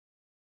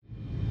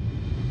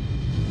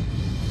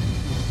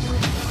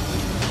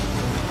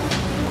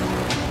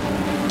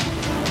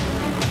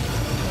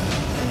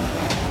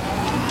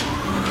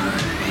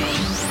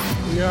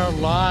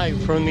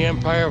live from the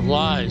Empire of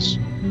Lies.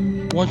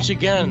 Once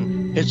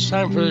again, it's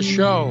time for the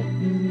show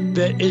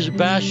that is a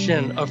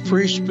bastion of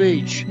free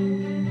speech,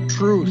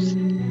 truth,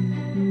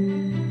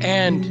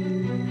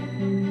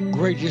 and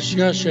great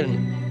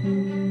discussion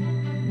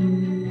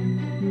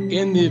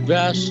in the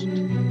vast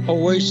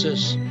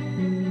oasis,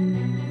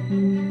 in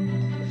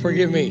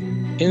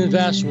the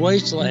vast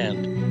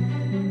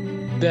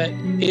wasteland that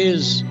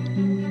is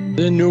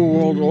the New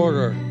World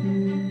Order.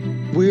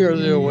 We are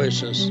the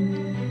oasis.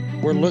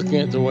 We're looking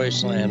at the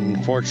wasteland,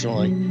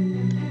 unfortunately.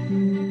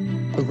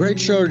 A great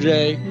show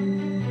today.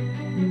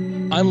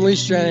 I'm Lee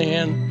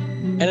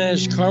Stranahan, and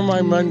it's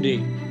Carmine Monday,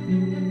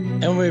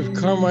 and we have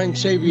Carmine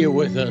Sabia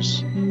with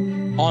us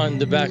on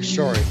The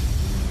Backstory.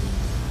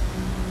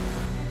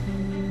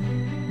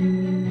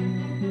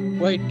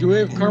 Wait, do we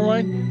have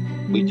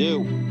Carmine? We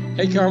do.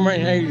 Hey,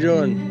 Carmine, how you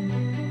doing?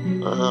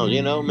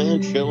 Oh,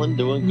 man, chilling,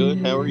 doing good.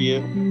 How are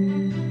you?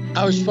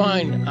 I was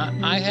fine.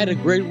 I had a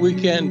great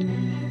weekend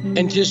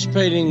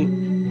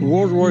anticipating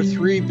World War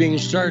III being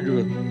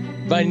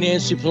started by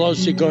Nancy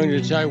Pelosi going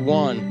to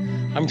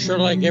Taiwan. I'm sure,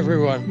 like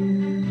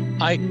everyone,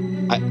 I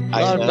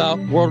thought about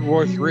World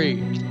War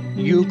III.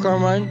 You,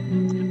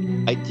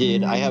 Carmine? I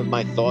did. I have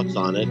my thoughts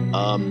on it.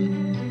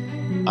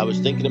 I was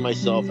thinking to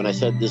myself, and I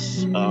said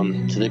this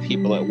to the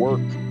people at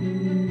work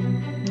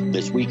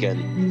this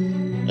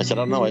weekend. I said,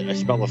 I don't know, I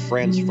smell a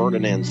Franz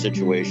Ferdinand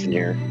situation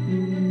here.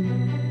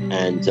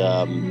 And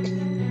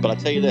but I'll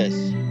tell you this,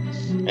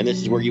 and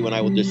this is where you and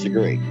I will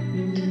disagree.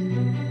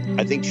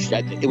 I think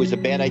it was a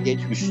bad idea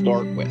to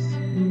start with.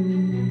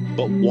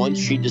 But once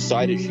she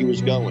decided she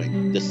was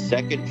going, the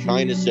second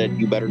China said,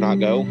 you better not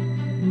go,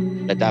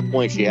 at that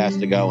point she has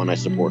to go, and I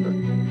support her.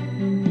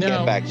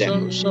 Now, back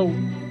down. So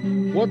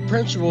what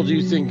principle do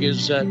you think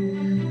is that?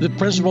 The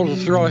principle to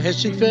throw a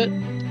hissy fit?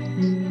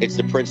 It's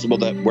the principle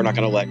that we're not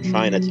going to let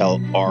China tell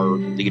our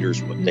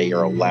leaders what they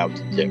are allowed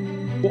to do.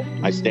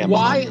 I stand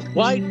behind it.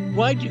 Why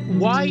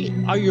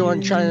are you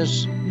on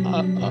China's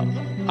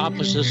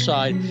opposite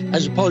side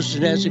as opposed to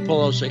Nancy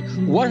Pelosi?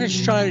 What has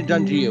China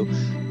done to you?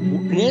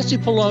 Nancy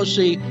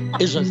Pelosi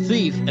is a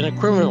thief and a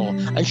criminal,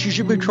 and she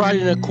should be tried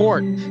in a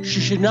court. She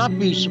should not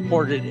be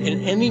supported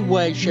in any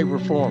way, shape, or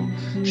form.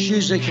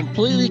 She's a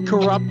completely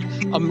corrupt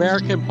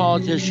American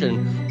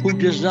politician who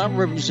does not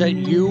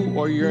represent you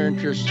or your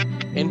interests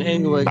in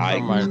any way. I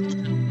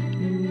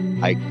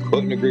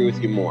couldn't agree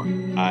with you more.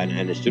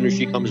 And as soon as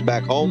she comes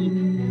back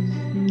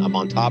home, I'm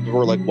on top of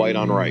her like white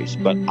on rice.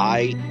 But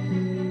I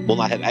will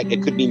not have,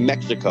 it could be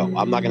Mexico.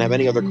 I'm not going to have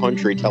any other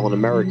country tell an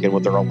American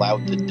what they're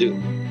allowed to do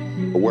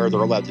or where they're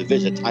allowed to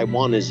visit.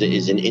 Taiwan is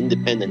an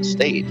independent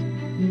state.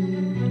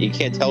 You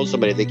can't tell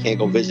somebody they can't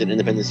go visit an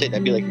independent state.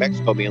 That'd be like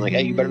Mexico being like,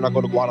 hey, you better not go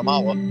to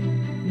Guatemala.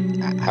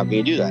 How can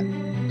you do that?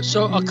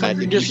 So a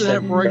country doesn't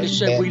have a right to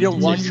say we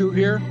don't want you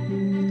here?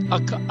 A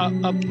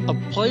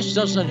place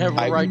doesn't have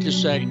a right to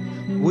say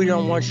we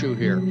don't want you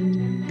here.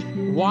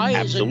 Why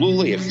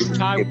absolutely. Is it,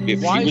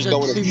 if why she was is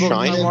going it to people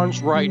China, of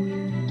Taiwan's right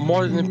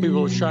more than the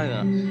people of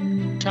China?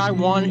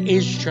 Taiwan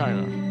is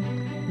China.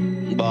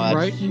 But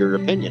right? Your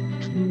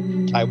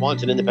opinion.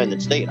 Taiwan's an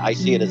independent state. I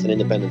see it as an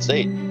independent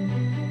state.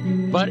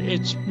 But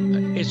it's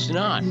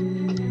not.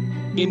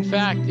 In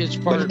fact, it's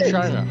part of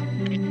China.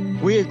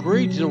 We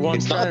agreed to the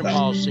one China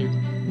policy.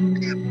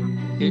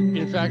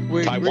 In fact,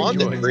 we Taiwan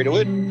didn't agree to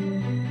it.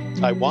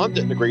 Taiwan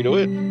didn't agree to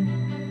it.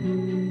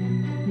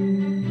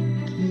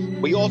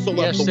 We also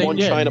left the one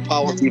China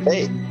policy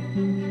vague.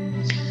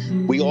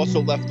 We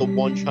also left the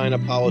one China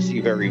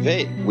policy very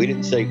vague. We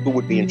didn't say who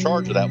would be in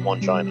charge of that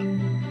one China.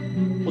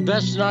 Well,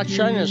 that's not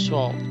China's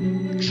fault.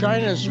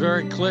 China is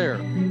very clear.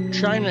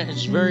 China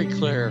is very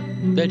clear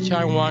that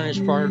Taiwan is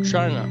part of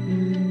China.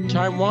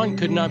 Taiwan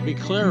could not be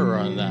clearer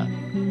on that.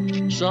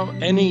 So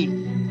any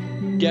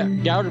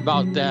doubt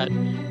about that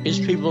is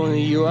people in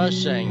the U.S.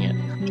 saying it.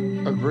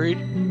 Agreed?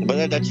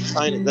 But that's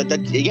China.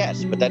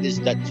 Yes, but that's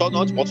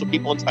also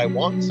people in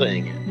Taiwan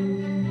saying it.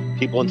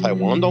 People in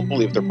Taiwan don't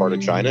believe they're part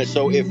of China.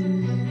 So if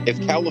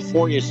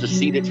California is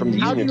seceded from the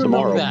Union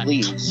tomorrow,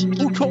 please.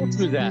 Who told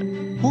you that?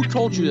 Who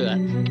told you that?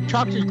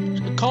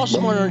 Call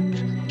someone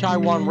in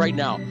Taiwan right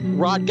now.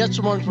 Rod, get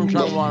someone from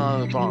Taiwan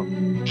on the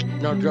phone.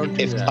 No, don't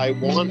do that. If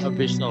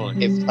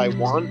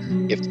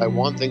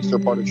Taiwan thinks they're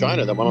part of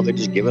China, then why don't they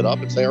just give it up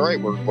and say, all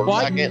right, we're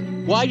back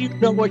in? Why do you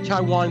know what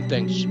Taiwan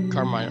thinks,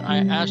 Carmine?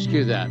 I ask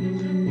you that.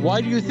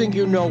 Why do you think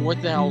you know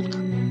what the hell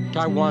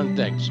Taiwan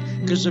thinks?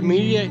 Because the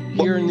media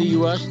here in the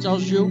U.S.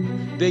 tells you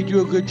they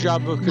do a good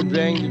job of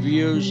conveying the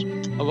views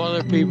of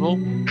other people.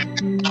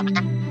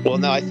 Well,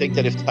 no, I think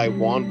that if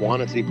Taiwan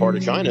wanted to be part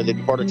of China, they'd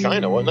be part of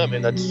China, wouldn't it? I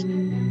mean,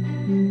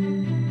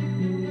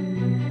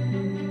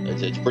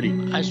 it's pretty.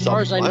 As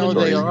far as I know,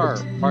 they are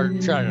part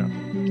of China.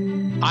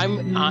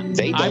 I'm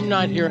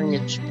not hearing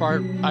it's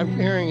part. I'm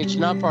hearing it's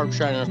not part of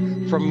China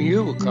from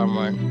you,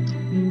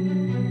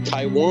 Carmine.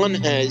 Taiwan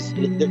it's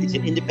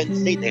an independent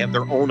state. They have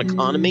their own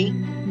economy.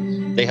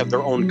 They have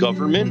their own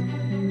government.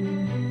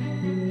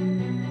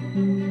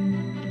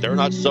 They're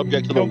not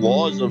subject to the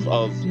laws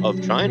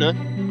of China.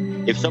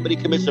 If somebody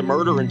commits a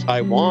murder in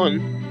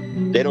Taiwan,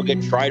 They don't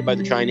get tried by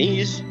the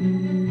Chinese.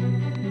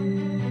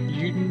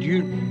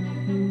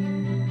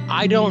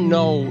 I don't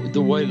know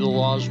the way the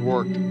laws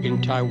work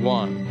in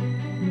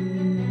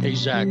Taiwan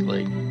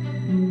exactly.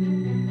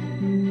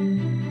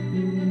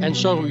 And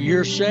so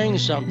you're saying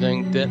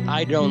something that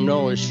I don't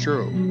know is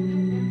true.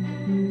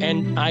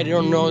 And I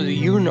don't know that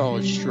you know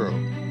it's true.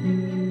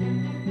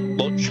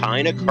 Well,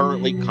 China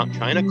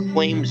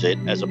claims it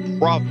as a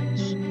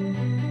province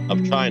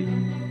of China,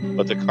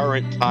 but the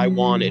current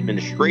Taiwan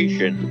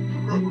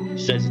administration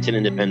says it's an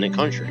independent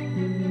country.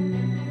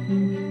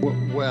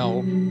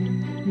 Well,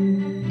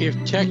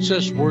 if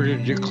Texas were to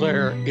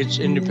declare its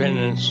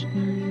independence,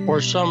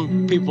 or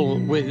some people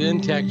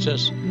within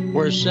Texas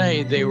were to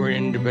say they were an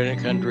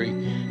independent country,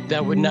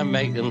 that would not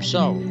make them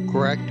so,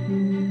 correct?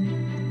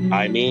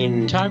 I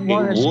mean,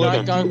 Taiwan has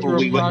not gone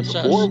through a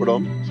process.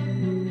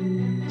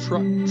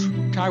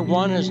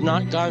 Taiwan has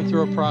not gone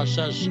through a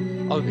process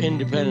of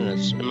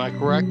independence. Am I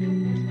correct?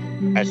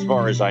 As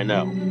far as I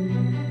know.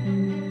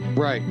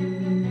 Right.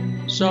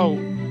 So,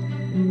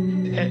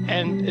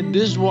 and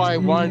this is why I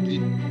wanted to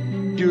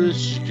do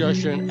this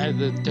discussion at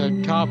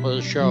the top of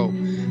the show.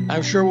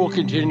 I'm sure we'll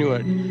continue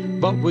it,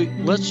 but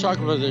let's talk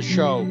about the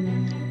show.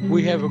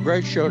 We have a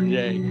great show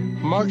today.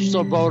 Mark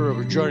Sleboda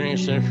will be joining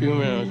us in a few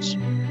minutes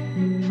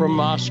from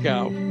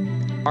Moscow,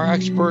 our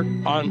expert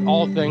on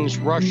all things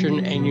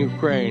Russian and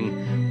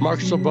Ukraine. Mark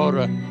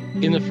Sleboda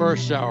in the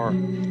first hour.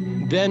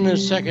 Then in the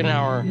second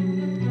hour,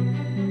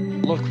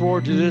 look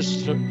forward to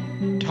this.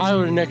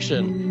 Tyler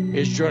Nixon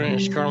is joining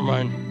us,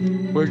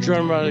 Carmine. We're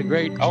joined by the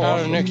great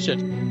Tyler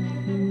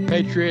Nixon,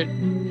 Patriot.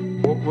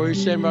 What were you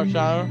saying about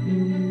Tyler?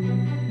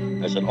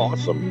 I said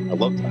awesome. I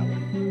love Tyler.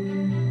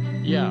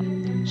 Yeah.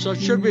 So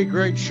it should be a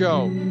great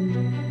show.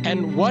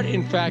 And what,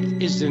 in fact,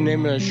 is the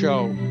name of the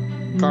show,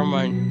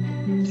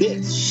 Carmine?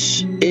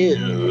 This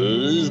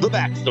is the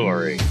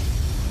backstory.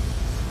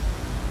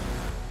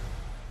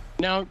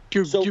 Now,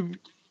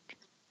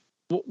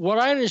 what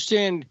I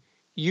understand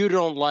you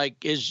don't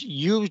like is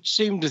you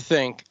seem to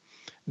think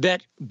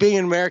that being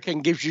an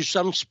American gives you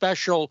some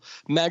special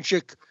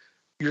magic.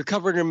 You're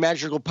covered in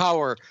magical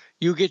power.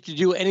 You get to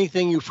do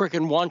anything you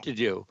freaking want to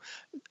do.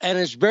 And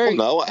it's very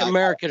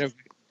American of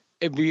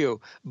you.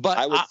 But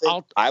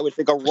I would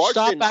think a Russian.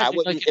 Stop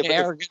acting like an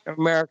arrogant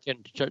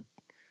American,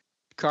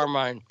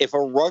 Carmine. If a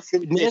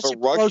Russian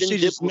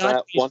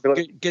diplomat wanted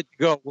to get to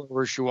go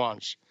wherever she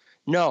wants.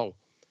 No,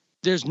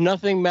 there's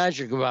nothing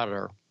magic about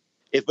her.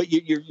 But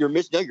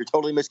you're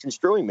totally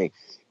misconstruing me.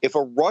 If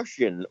a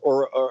Russian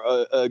or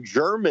a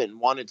German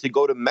wanted to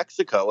go to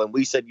Mexico and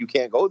we said you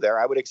can't go there,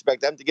 I would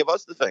expect them to give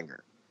us the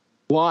finger.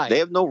 Why? They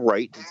have no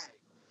right,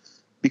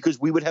 because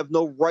we would have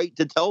no right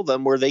to tell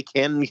them where they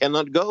can and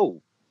cannot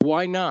go.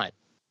 Why not?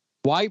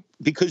 Why?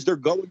 Because they're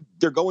going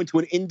to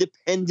an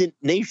independent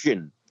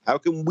nation. How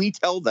can we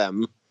tell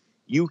them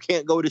you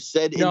can't go to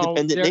said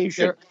independent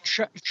nation?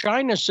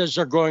 China says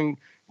they're going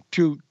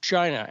to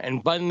China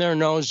and button their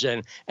nose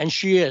in, and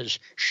she's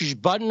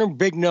butting her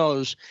big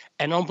nose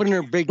and opening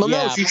her big yap.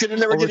 No, she should have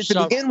never did it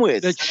to begin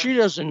with. That she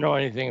doesn't know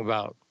anything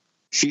about.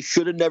 She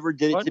should have never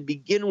did it to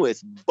begin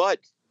with. But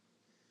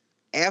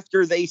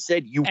after they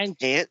said you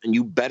can't and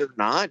you better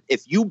not,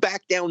 if you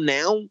back down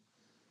now,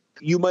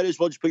 you might as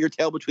well just put your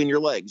tail between your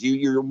legs.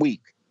 You're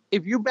weak.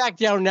 If you back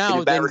down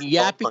now, then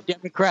yappy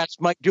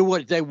Democrats might do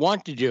what they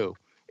want to do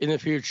in the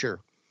future.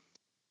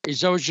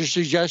 Is that what you're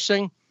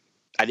suggesting?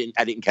 I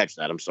didn't catch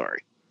that. I'm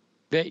sorry.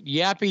 That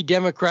yappy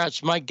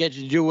Democrats might get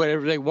to do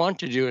whatever they want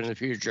to do in the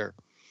future.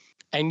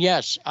 And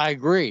yes, I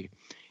agree.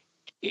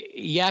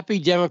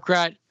 Yappy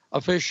Democrat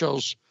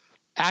officials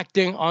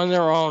acting on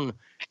their own,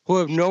 who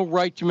have no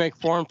right to make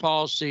foreign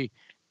policy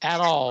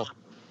at all,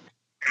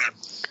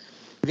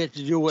 get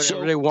to do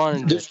whatever they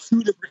want to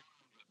do.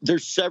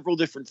 There's several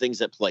different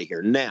things at play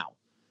here. Now,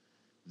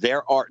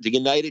 there are the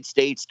United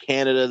States,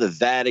 Canada, the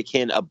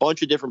Vatican, a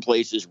bunch of different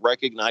places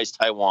recognize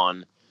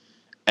Taiwan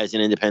as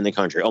an independent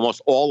country.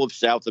 Almost all of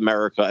South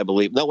America, I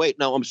believe. No,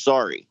 I'm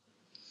sorry.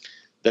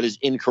 That is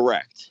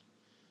incorrect.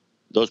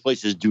 Those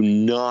places do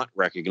not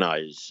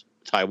recognize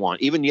Taiwan.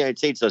 Even the United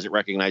States doesn't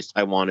recognize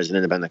Taiwan as an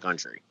independent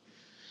country.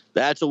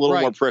 That's a little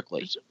more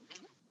prickly.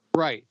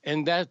 Right,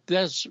 and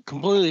that's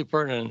completely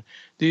pertinent.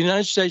 The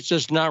United States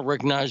does not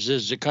recognize it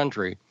as a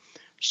country.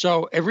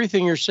 So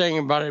everything you're saying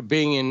about it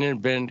being an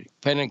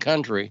independent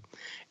country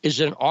is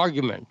an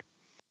argument.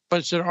 But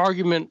it's an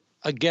argument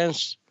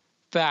against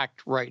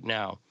fact right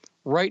now.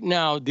 Right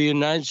now, the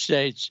United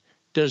States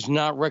does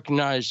not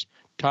recognize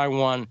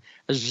Taiwan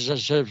as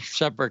a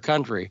separate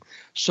country.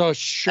 So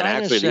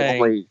China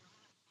saying,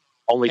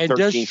 only 13 and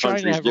does China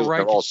countries have a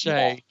right to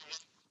say,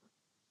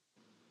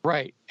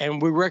 right,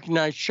 and we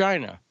recognize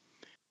China.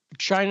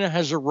 China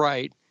has a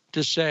right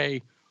to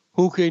say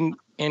who can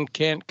and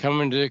can't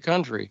come into the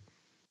country.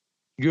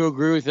 You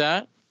agree with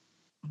that?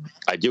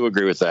 I do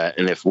agree with that.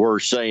 And if we're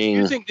saying...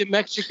 You think that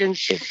Mexicans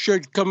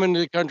should come into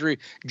the country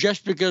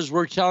just because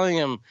we're telling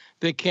them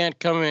they can't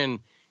come in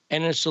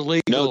and it's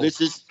illegal? No,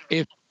 this is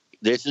a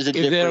if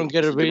they don't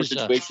get a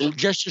visa,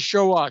 just to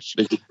show us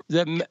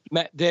that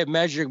they have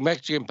magic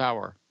Mexican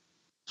power.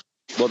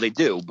 Well, they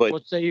do, but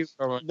What say you,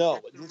 Carmine? no,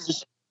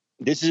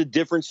 this is a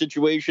different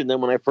situation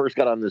than when I first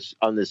got on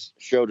this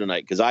show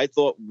tonight, because I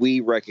thought we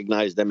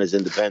recognized them as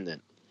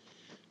independent.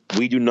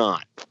 We do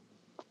not.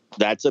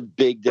 That's a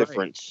big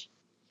difference,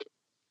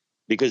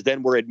 because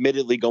then we're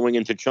admittedly going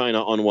into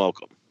China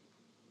unwelcome.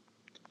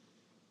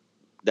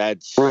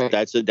 That's a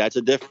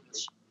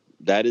difference.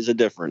 That is a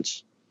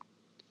difference.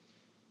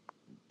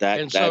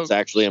 That's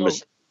actually a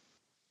mistake.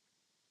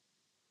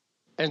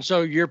 And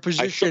so your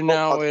position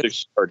now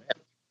is...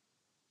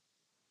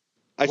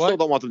 I still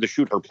don't want them to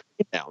shoot her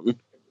down.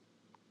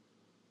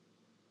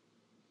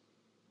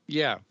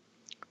 Yeah.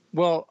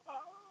 Well,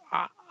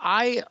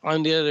 I,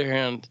 on the other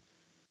hand,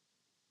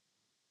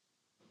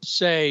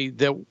 say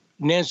that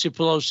Nancy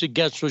Pelosi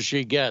gets what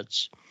she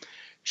gets.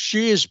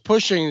 She is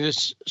pushing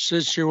this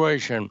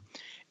situation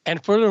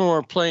and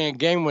furthermore playing a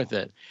game with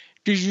it.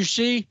 Did you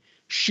see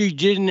she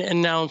didn't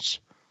announce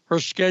her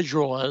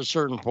schedule at a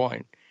certain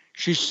point?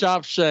 She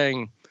stopped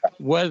saying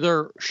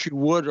whether she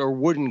would or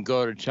wouldn't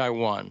go to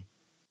Taiwan.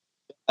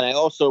 And I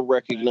also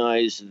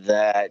recognize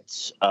that,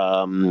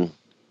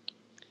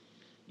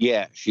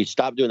 she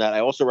stopped doing that. I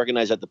also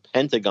recognize that the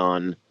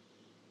Pentagon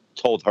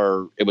told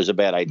her it was a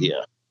bad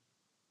idea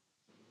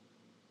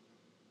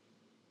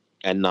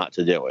and not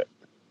to do it.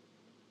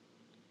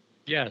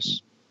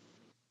 Yes.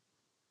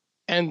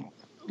 And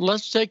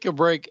let's take a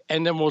break,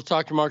 and then we'll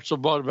talk to Mark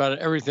Sleboda about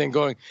everything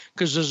going,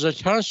 because there's a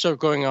ton of stuff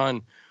going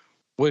on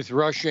with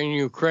Russia and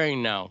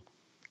Ukraine now.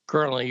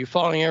 Currently, you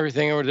following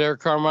everything over there,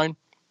 Carmine?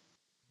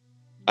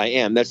 I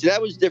am.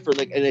 That was different,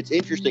 and it's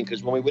interesting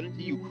because when we went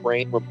into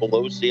Ukraine, when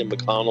Pelosi and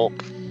McConnell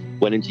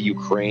went into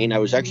Ukraine, I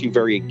was actually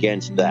very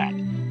against that.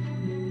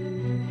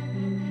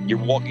 You're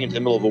walking into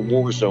the middle of a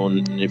war zone,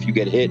 and if you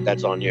get hit,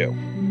 that's on you.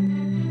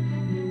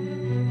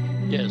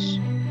 Yes.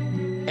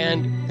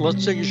 And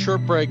let's take a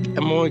short break, and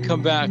when we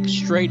come back,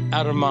 straight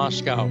out of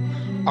Moscow,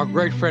 our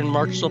great friend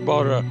Mark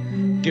Sleboda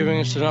giving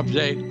us an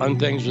update on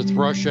things with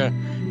Russia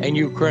and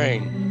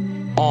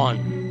Ukraine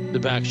on The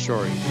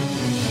Backstory.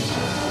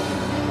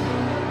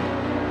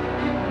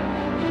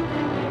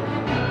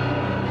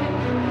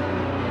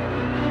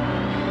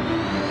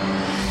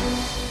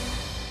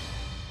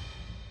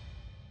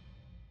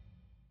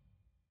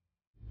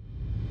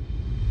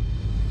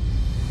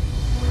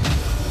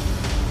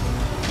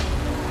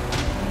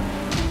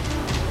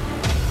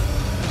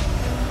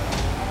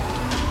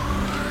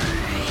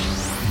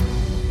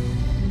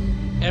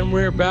 And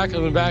we're back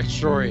on The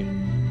Backstory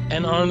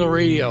and on the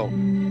radio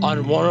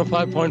on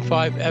 105.5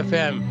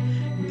 FM,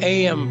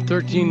 AM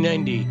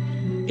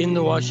 1390 in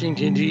the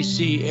Washington,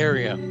 D.C.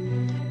 area.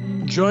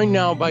 Joined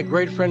now by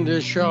great friend of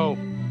the show,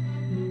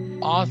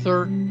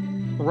 author,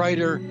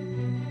 writer,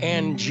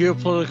 and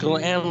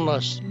geopolitical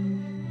analyst,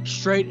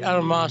 straight out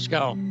of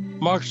Moscow.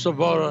 Mark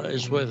Sleboda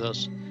is with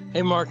us.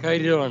 Hey, Mark, how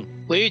you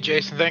doing? Lee,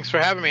 Jason, thanks for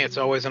having me. It's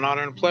always an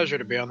honor and pleasure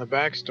to be on The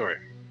Backstory.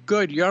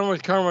 Good. You're on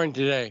with Carmine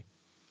today.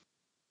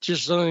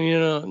 Just letting you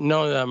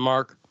know that,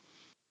 Mark.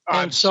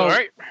 I'm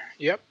sorry.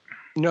 Yep.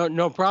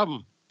 No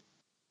problem.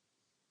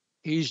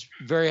 He's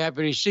very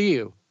happy to see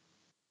you.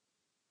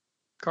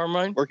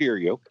 Carmine? Or hear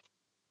you.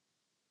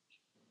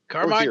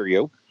 Carmine? Or hear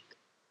you.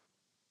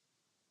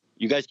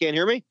 You guys can't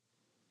hear me?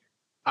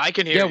 I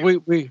can hear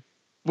you. Yeah,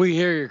 we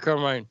hear you,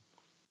 Carmine.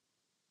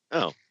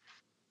 Oh.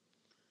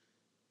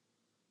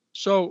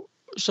 So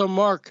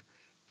Mark,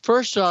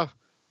 first off,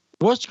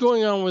 what's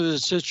going on with the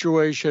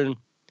situation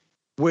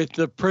with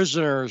the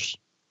prisoners,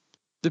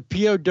 the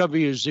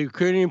POWs, the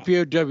Ukrainian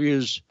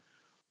POWs,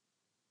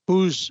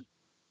 whose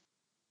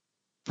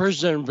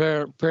president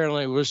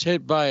apparently was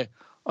hit by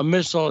a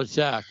missile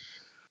attack?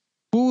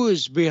 Who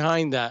is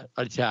behind that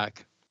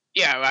attack?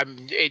 Yeah,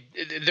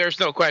 there's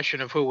no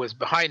question of who was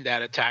behind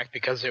that attack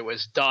because it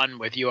was done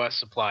with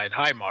U.S.-supplied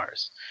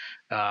HIMARS.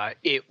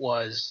 It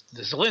was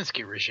the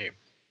Zelensky regime.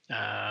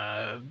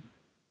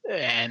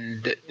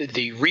 And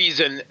the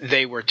reason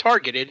they were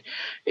targeted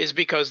is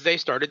because they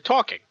started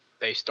talking.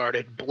 They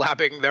started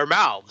blabbing their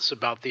mouths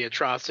about the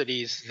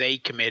atrocities they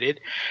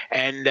committed,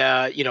 and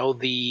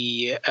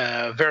the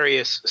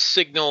various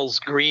signals,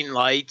 green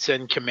lights,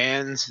 and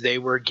commands they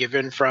were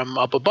given from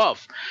up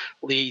above,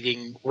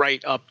 leading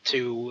right up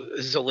to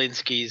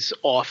Zelensky's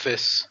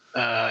office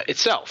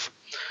itself.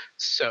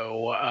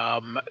 So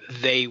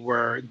they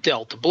were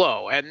dealt a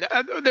blow. And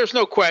there's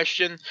no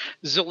question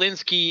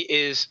Zelensky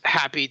is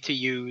happy to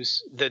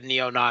use the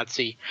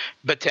neo-Nazi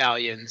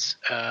battalions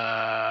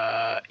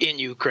in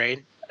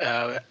Ukraine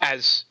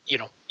as,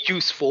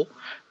 useful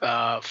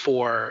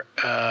for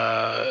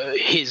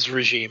his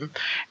regime.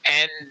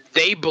 And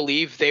they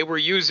believe they were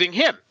using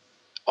him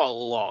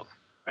all along.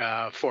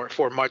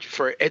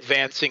 For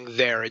advancing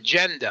their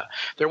agenda.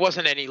 There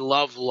wasn't any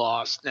love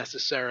lost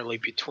necessarily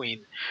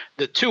between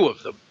the two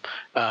of them.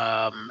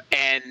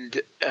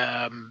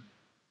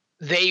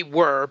 They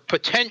were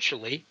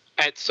potentially,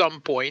 at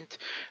some point,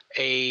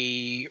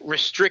 a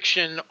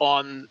restriction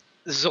on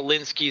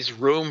Zelensky's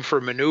room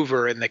for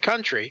maneuver in the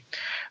country.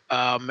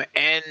 And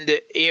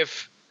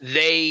if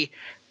they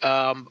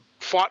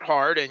fought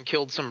hard and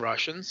killed some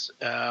Russians,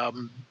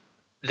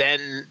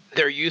 then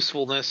their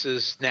usefulness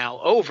is now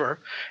over,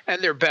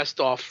 and they're best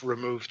off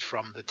removed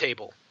from the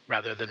table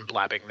rather than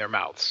blabbing their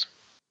mouths.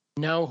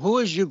 Now, who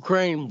is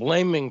Ukraine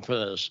blaming for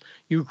this?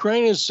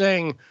 Ukraine is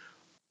saying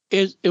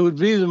it would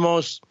be the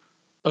most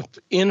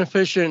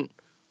inefficient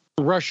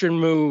Russian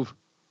move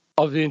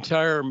of the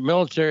entire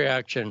military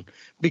action,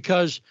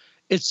 because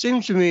it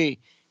seems to me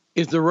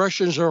if the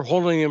Russians are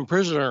holding him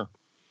prisoner,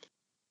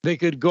 they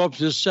could go up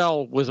to the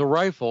cell with a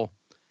rifle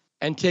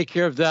and take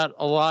care of that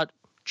a lot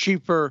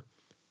cheaper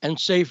and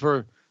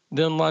safer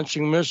than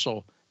launching a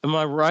missile. Am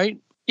I right?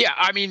 Yeah,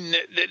 I mean,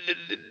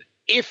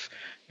 if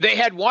they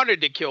had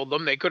wanted to kill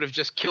them, they could have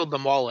just killed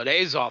them all at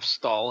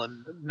Azovstal,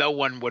 and no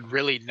one would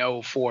really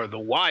know for the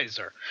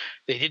wiser.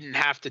 They didn't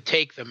have to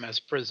take them as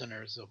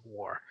prisoners of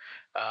war.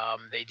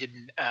 They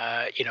didn't,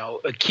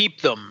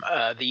 keep them.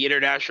 The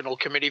International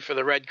Committee for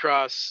the Red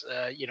Cross,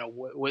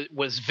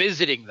 was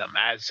visiting them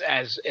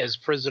as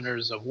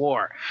prisoners of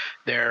war.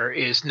 There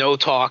is no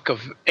talk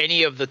of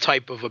any of the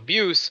type of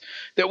abuse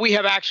that we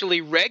have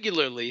actually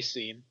regularly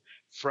seen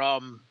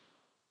from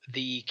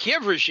the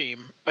Kiev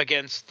regime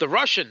against the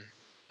Russian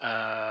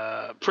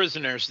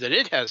prisoners that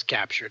it has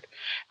captured,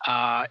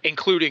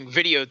 including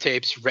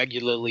videotapes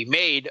regularly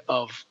made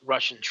of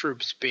Russian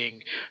troops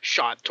being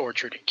shot,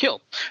 tortured, and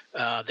killed.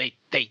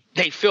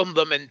 They filmed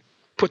them and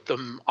put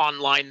them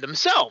online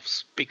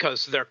themselves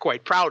because they're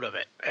quite proud of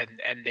it,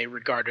 and they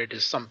regard it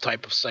as some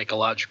type of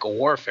psychological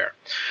warfare.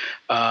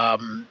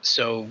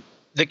 So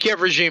the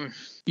Kiev regime.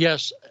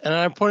 Yes, and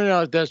I pointed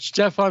out that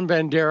Stefan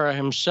Bandera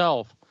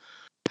himself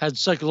had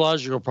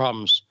psychological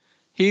problems.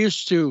 He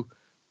used to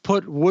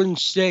put wooden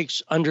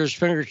stakes under his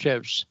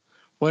fingertips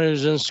when he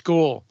was in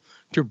school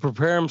to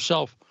prepare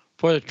himself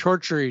for the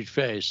torture he'd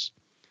face.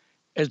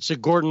 It's a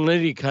Gordon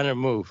Liddy kind of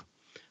move.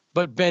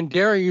 But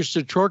Bandera used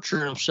to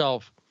torture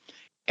himself,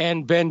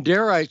 and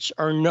Banderites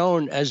are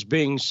known as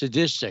being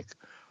sadistic.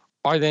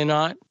 Are they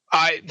not?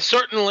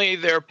 Certainly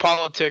their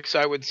politics,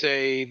 I would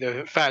say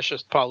the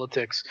fascist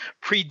politics,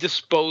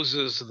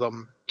 predisposes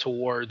them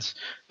towards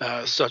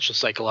such a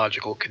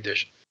psychological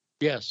condition.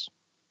 Yes,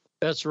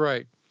 that's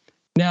right.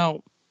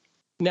 Now,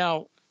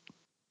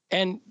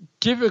 and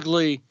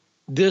typically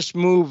this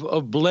move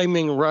of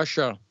blaming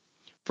Russia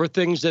for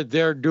things that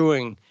they're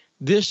doing,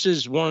 this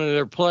is one of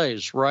their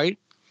plays, right?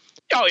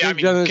 Oh yeah,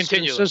 They've done this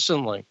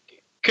continually.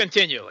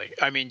 Continually.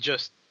 I mean,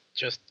 just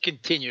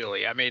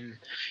continually. I mean,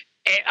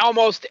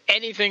 almost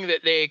anything that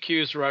they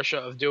accuse Russia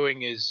of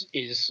doing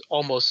is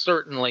almost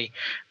certainly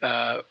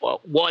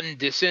one,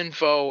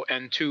 disinfo,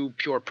 and two,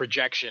 pure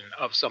projection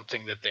of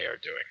something that they are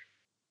doing.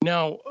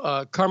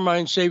 Now,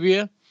 Carmine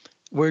Sabia,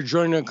 we're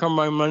joined on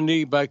Carmine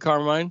Monday by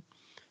Carmine.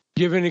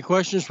 Do you have any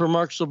questions for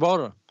Mark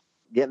Sleboda?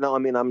 Yeah, no, I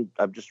mean, I'm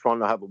just trying to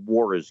know how the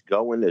war is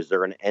going. Is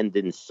there an end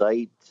in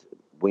sight?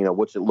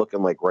 What's it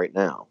looking like right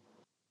now?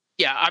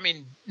 Yeah, I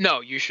mean,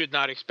 no, you should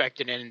not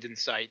expect an end in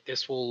sight.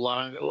 This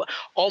will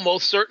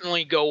almost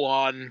certainly go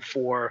on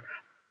for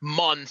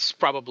months,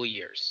 probably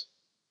years.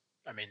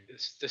 I mean,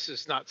 this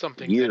is not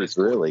something years, that is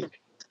really.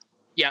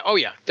 Yeah. Oh,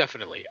 yeah.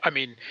 Definitely. I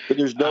mean, but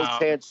there's no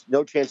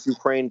chance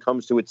Ukraine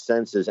comes to its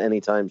senses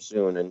anytime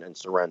soon and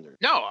surrenders.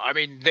 No, I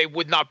mean, they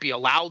would not be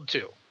allowed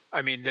to.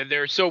 I mean,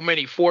 there are so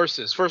many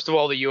forces. First of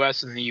all, the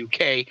U.S. and the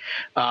UK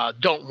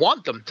don't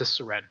want them to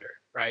surrender.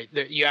 Right.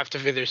 You have to.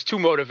 There's two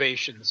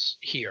motivations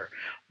here.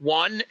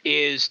 One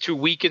is to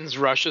weaken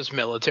Russia's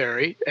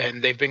military,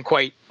 and they've been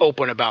quite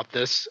open about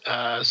this.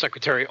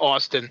 Secretary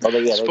Austin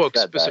spoke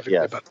specifically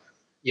about that.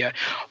 Yeah.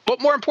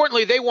 But more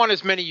importantly, they want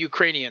as many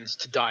Ukrainians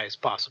to die as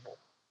possible.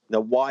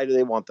 Now, why do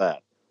they want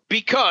that?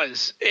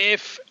 Because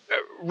if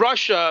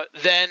Russia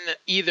then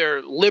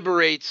either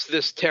liberates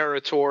this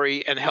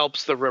territory and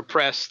helps the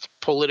repressed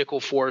political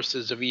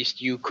forces of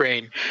East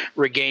Ukraine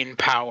regain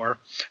power,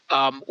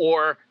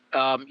 or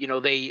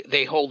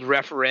they hold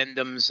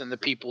referendums and the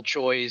people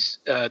choose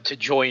to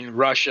join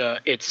Russia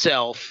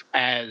itself,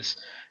 as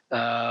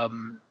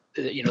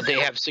they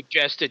have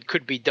suggested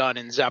could be done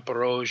in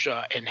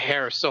Zaporozhye and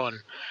Kherson,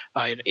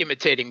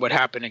 imitating what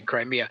happened in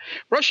Crimea.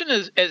 Russia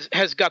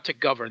has got to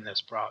govern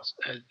this process,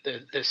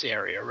 this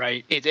area,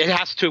 right? It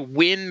has to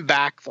win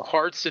back the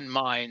hearts and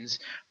minds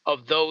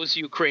of those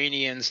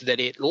Ukrainians that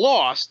it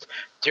lost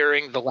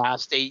during the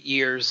last 8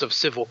 years of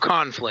civil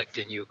conflict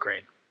in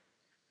Ukraine.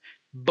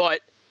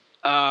 But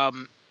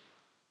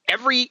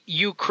every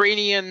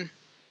Ukrainian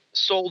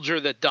soldier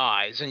that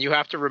dies, and you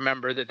have to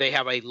remember that they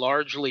have a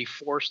largely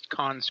forced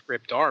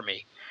conscript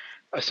army,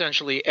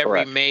 essentially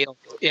every male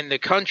in the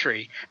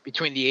country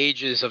between the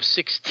ages of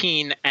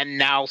 16 and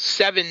now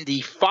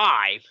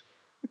 75.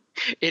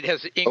 It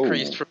has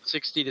increased from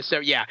 60 to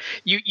 70. Yeah,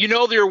 you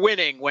know they're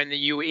winning when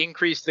you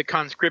increase the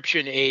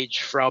conscription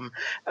age from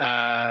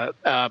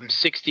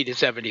 60 to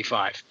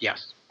 75.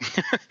 Yes.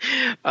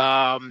 What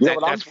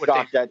I'm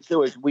shocked at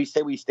too is we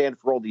say we stand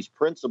for all these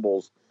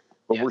principles,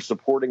 but we're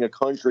supporting a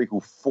country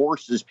who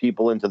forces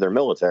people into their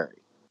military.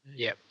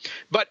 Yeah,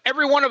 but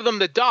every one of them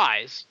that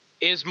dies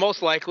is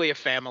most likely a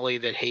family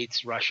that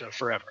hates Russia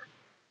forever.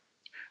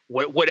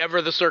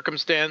 whatever the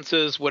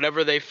circumstances,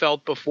 whatever they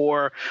felt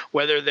before,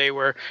 whether they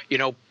were,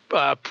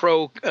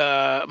 pro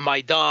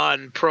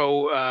Maidan,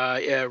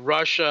 pro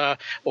Russia,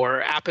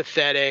 or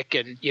apathetic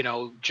and,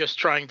 just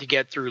trying to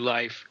get through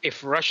life.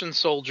 If Russian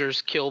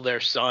soldiers kill their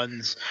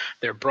sons,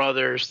 their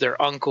brothers,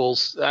 their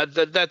uncles,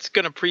 that's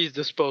going to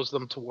predispose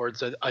them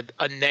towards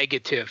a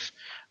negative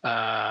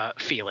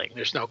feeling.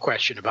 There's no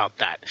question about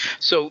that.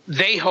 So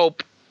they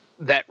hope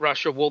that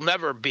Russia will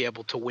never be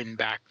able to win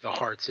back the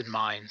hearts and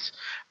minds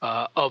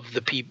of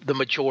the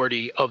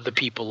majority of the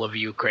people of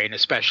Ukraine,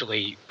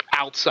 especially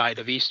outside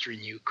of eastern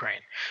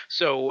Ukraine.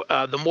 So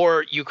the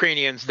more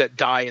Ukrainians that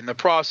die in the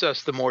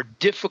process, the more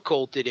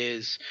difficult it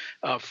is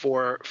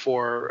for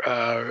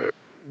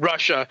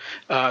Russia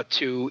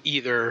to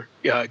either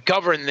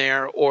govern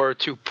there or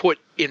to put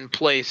in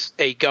place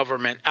a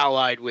government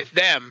allied with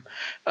them,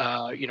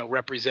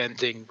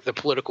 representing the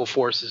political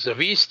forces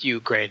of East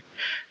Ukraine.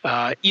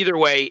 Either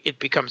way, it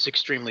becomes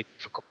extremely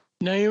difficult.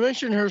 Now, you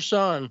mentioned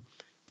Kherson.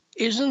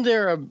 Isn't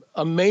there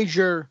a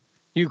major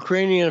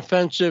Ukrainian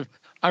offensive?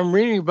 I'm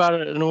reading about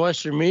it in the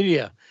Western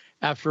media,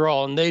 after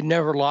all, and they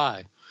never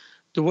lie.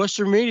 The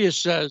Western media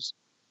says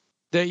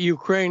that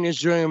Ukraine is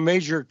doing a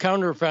major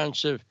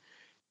counteroffensive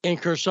in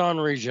Kherson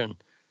region.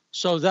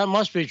 So that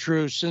must be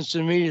true since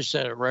the media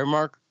said it, right,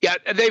 Mark? Yeah,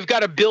 they've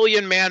got a 1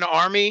 billion-man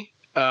army.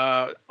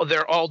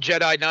 They're all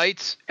Jedi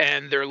Knights,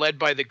 and they're led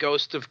by the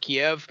Ghost of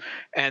Kiev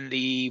and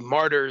the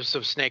Martyrs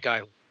of Snake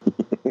Island.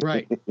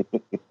 Right.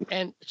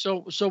 And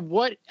so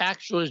what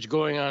actually is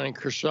going on in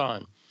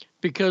Kherson?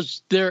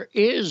 Because there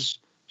is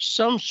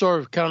some sort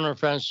of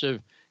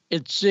counteroffensive.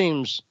 It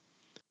seems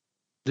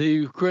the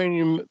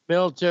Ukrainian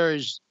military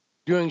is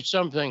doing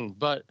something,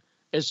 but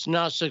it's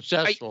not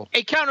successful.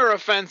 A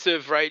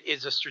counteroffensive, right,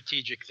 is a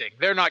strategic thing.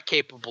 They're not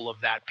capable of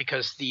that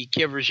because the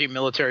Kiev regime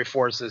military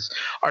forces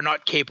are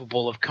not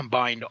capable of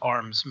combined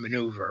arms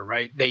maneuver,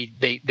 right?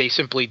 They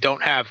simply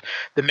don't have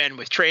the men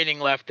with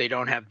training left. They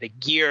don't have the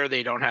gear.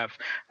 They don't have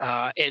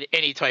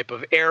any type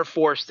of air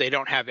force. They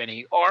don't have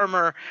any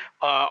armor.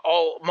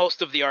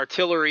 Most of the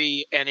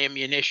artillery and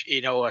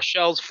ammunition,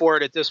 shells for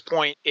it at this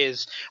point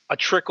is a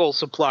trickle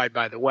supplied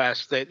by the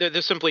West.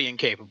 They're simply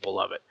incapable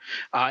of it.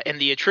 And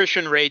the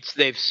attrition rates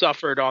they've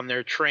suffered on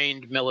their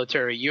trained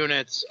military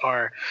units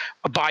are,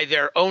 by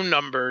their own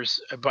numbers,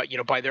 but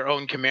by their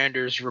own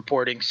commanders,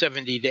 reporting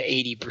 70 to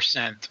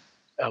 80%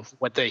 of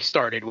what they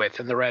started with,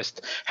 and the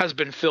rest has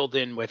been filled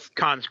in with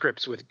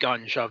conscripts with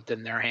guns shoved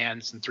in their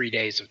hands and 3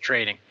 days of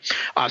training.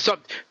 So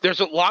there's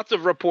lots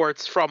of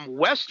reports from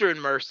Western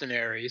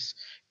mercenaries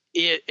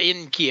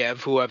in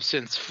Kiev who have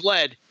since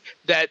fled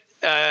that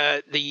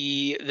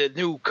the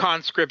new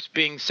conscripts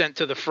being sent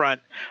to the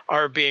front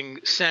are being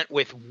sent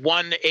with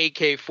one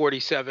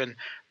AK-47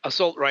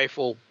 assault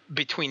rifle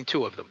between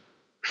two of them.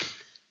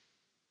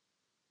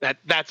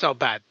 That's how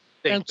bad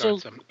things are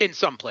in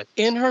some places.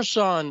 In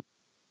Kherson,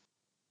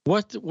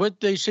 what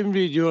they seem to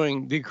be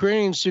doing, the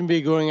Ukrainians seem to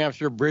be going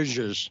after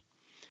bridges,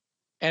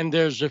 and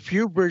there's a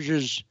few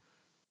bridges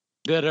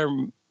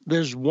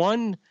there's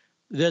one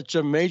that's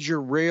a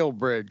major rail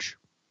bridge,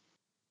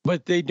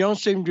 but they don't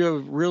seem to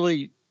have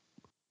really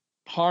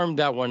harmed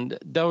that one.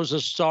 That was a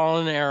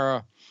Stalin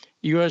era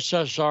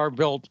USSR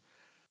built,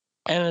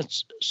 and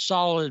it's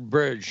solid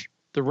bridge.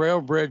 The rail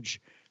bridge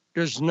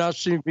does not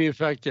seem to be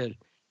affected.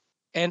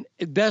 And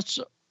that's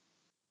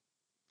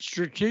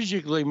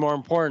strategically more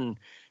important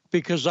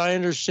because I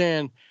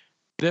understand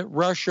that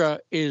Russia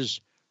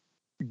is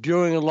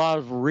doing a lot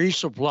of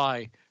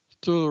resupply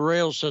through the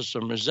rail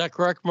system. Is that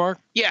correct, Mark?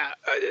 Yeah.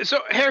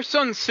 So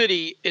Kherson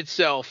city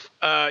itself,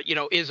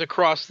 is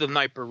across the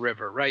Dnieper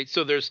River, right?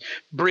 So there's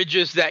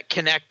bridges that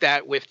connect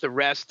that with the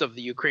rest of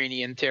the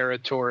Ukrainian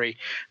territory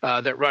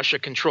that Russia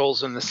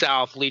controls in the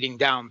south, leading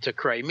down to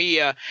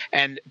Crimea,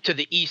 and to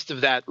the east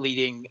of that,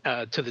 leading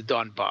to the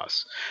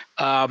Donbass.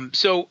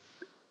 So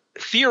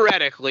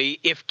theoretically,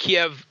 if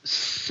Kiev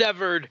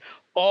severed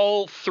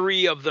all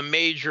three of the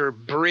major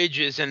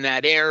bridges in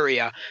that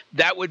area,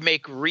 that would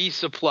make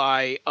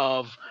resupply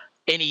of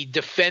any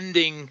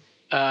defending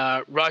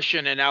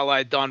Russian and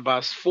allied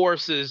Donbass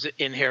forces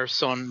in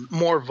Kherson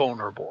more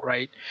vulnerable,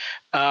 right?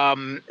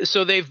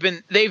 So they've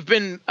been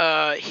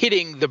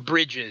hitting the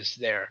bridges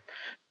there.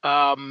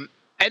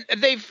 And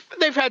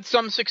they've had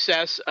some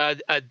success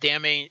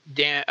damaging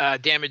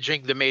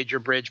the major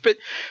bridge, but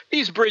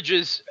these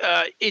bridges,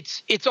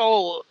 it's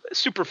all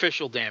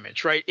superficial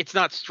damage, right? It's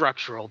not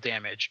structural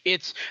damage.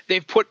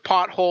 They've put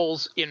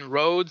potholes in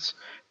roads,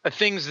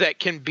 things that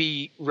can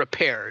be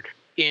repaired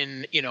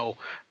in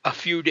a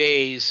few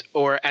days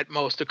or at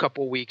most a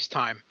couple weeks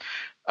time,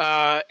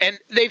 and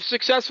they've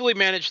successfully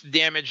managed to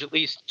damage at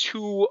least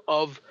two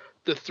of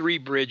the three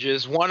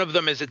bridges. One of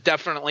them is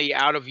definitely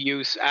out of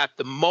use at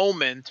the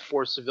moment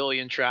for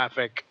civilian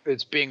traffic.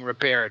 It's being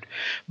repaired.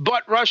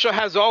 But Russia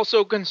has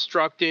also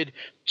constructed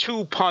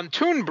two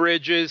pontoon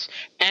bridges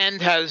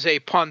and has a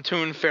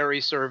pontoon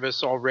ferry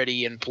service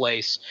already in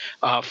place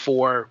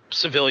for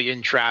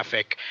civilian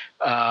traffic.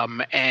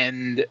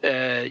 Any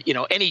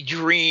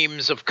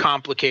dreams of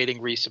complicating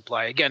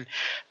resupply. Again,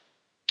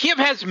 Kiev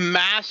has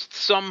massed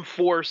some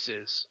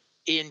forces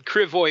in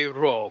Kryvyi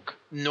Rog,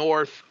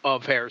 north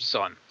of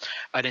Kherson,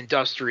 an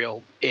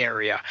industrial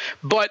area,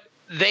 but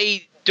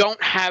they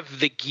don't have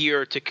the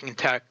gear to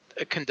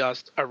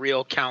conduct a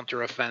real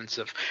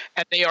counteroffensive,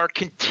 and they are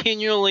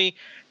continually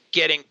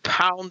getting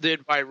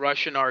pounded by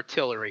Russian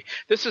artillery.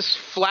 This is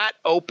flat,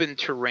 open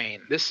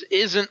terrain. This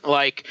isn't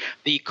like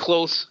the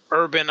close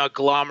urban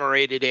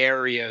agglomerated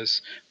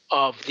areas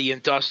of the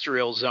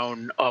industrial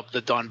zone of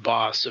the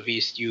Donbass of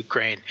East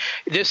Ukraine.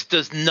 This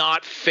does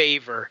not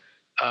favor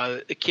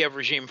the Kiev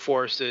regime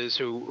forces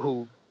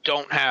who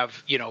don't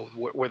have,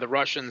 where the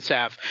Russians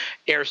have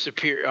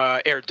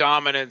air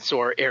dominance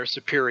or air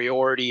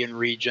superiority in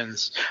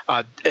regions,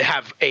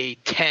 have a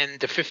 10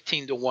 to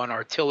 15 to 1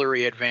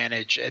 artillery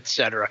advantage,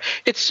 etc.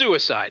 It's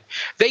suicide.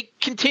 They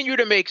continue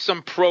to make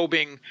some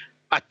probing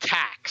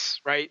attacks,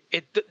 right?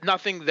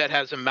 Nothing that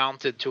has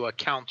amounted to a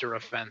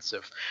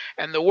counteroffensive.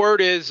 And the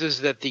word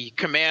is that the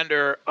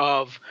commander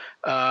of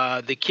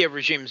the Kiev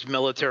regime's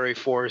military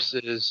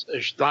forces,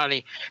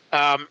 Zhdani,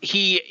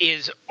 he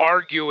is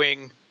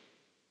arguing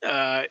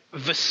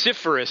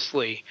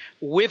vociferously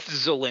with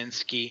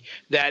Zelensky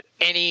that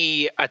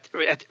any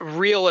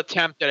real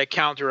attempt at a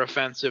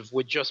counteroffensive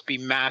would just be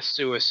mass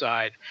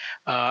suicide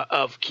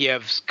of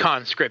Kiev's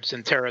conscripts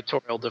and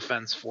territorial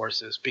defense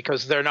forces,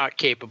 because they're not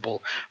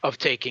capable of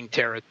taking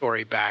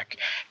territory back.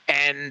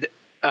 And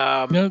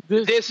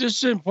this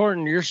is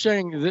important. You're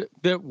saying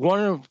that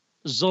one of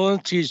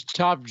Zelensky's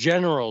top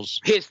generals,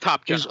 his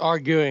top general, is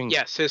arguing.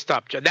 Yes, his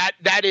top general.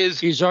 That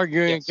is. He's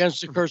arguing against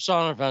the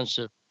Kherson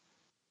offensive.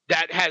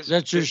 That's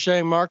what you're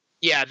saying, Mark?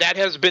 Yeah, that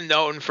has been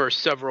known for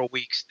several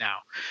weeks now.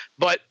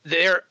 But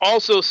there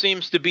also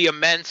seems to be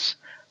immense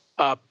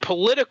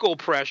political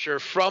pressure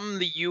from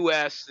the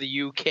U.S.,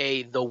 the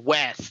UK, the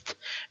West,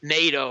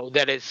 NATO,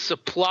 that is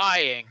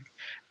supplying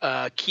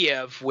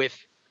Kiev with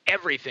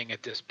everything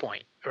at this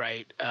point,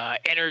 right?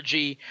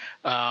 Energy,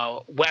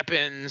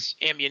 weapons,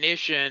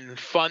 ammunition,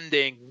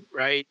 funding,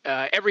 right?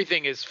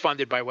 Everything is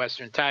funded by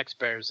Western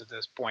taxpayers at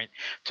this point,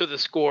 to the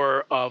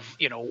score of,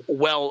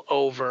 well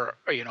over,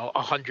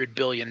 $100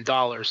 billion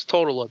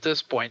total at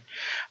this point.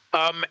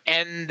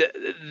 And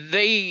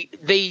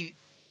they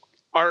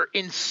are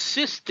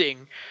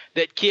insisting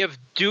that Kiev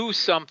do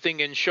something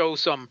and show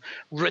some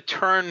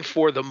return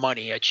for the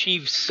money,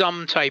 achieve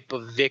some type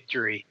of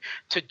victory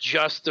to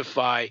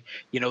justify,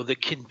 the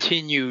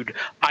continued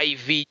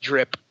IV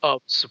drip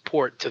of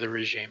support to the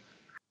regime.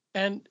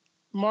 And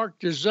Mark,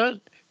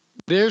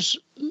 there's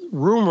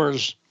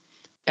rumors,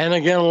 and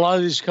again, a lot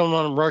of these come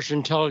on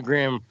Russian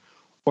Telegram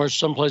or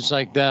someplace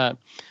like that,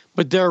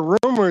 but there are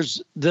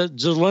rumors that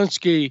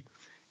Zelensky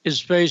is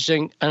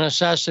facing an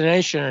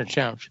assassination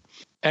attempt.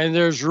 And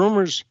there's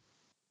rumors.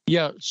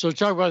 Yeah. So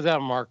talk about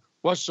that, Mark.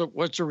 What's the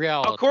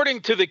reality?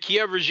 According to the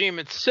Kiev regime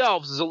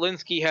itself,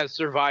 Zelensky has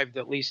survived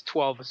at least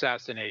 12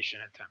 assassination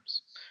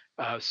attempts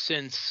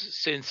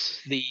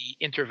since the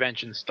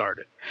intervention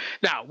started.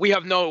 Now, we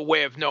have no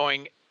way of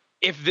knowing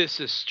if this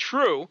is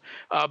true,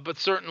 but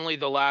certainly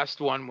the last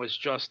one was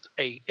just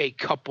a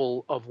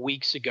couple of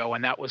weeks ago,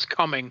 and that was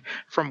coming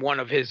from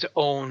one of his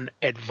own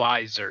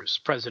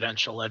advisors,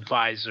 presidential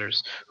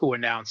advisors, who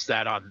announced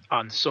that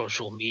on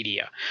social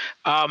media.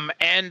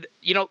 And,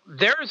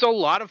 there's a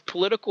lot of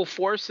political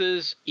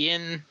forces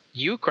in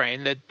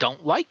Ukraine that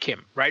don't like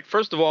him, right?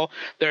 First of all,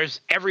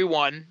 there's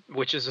everyone,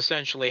 which is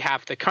essentially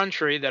half the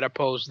country, that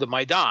opposed the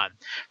Maidan,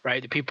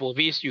 right? The people of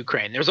East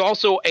Ukraine. There's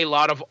also a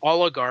lot of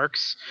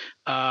oligarchs.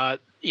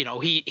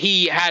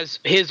 He has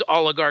his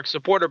oligarch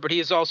supporter, but he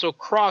has also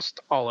crossed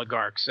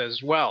oligarchs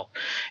as well.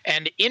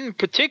 And in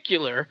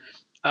particular,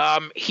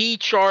 he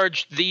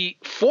charged the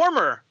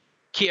former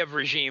Kiev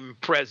regime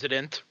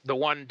president, the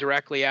one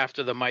directly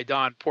after the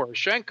Maidan,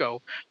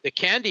 Poroshenko, the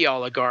candy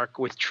oligarch,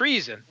 with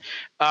treason.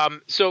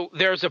 So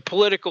there's a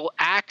political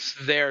axe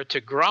there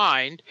to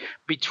grind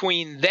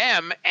between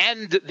them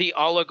and the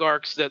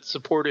oligarchs that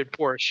supported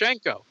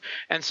Poroshenko.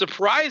 And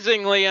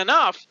surprisingly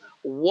enough,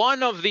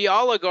 one of the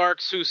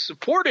oligarchs who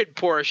supported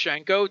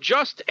Poroshenko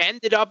just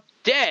ended up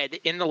dead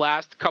in the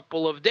last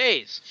couple of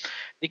days.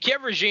 The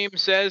Kiev regime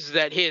says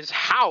that his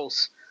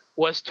house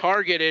was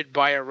targeted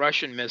by a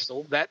Russian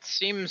missile. That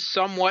seems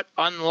somewhat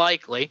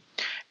unlikely.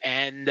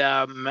 And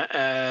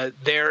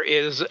there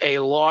is a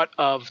lot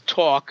of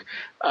talk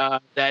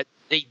that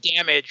the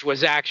damage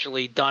was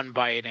actually done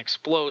by an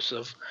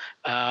explosive,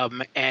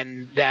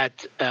 and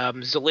that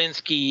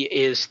Zelensky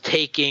is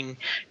taking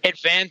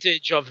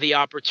advantage of the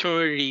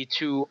opportunity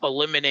to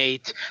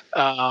eliminate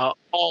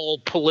all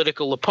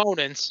political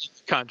opponents in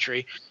the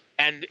country.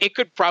 And it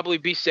could probably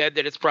be said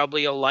that it's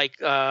probably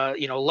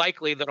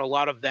likely that a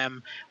lot of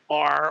them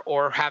are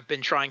or have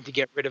been trying to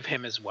get rid of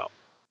him as well.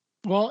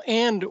 Well,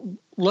 and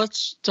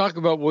let's talk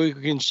about what we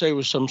can say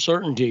with some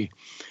certainty.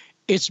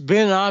 It's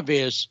been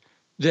obvious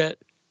that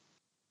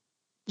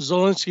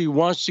Zelensky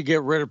wants to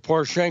get rid of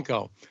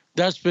Poroshenko.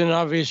 That's been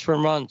obvious for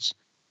months.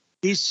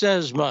 He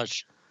says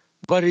much,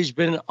 but he's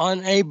been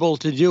unable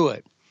to do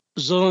it.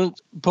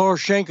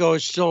 Poroshenko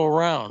is still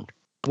around.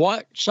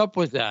 What's up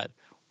with that?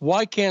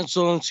 why can't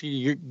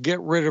Zelensky get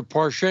rid of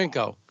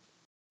Poroshenko?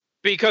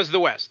 Because the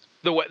West.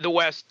 The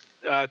West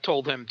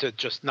told him to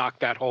just knock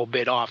that whole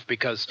bit off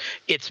because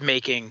it's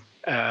making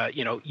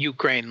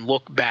Ukraine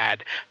look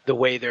bad the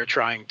way they're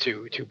trying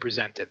to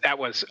present it. That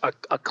was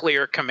a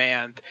clear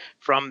command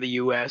from the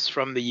U.S.,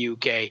 from the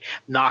U.K.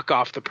 Knock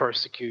off the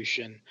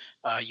persecution.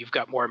 You've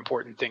got more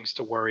important things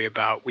to worry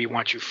about. We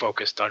want you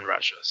focused on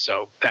Russia.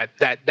 So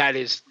that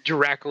is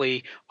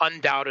directly,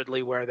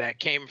 undoubtedly where that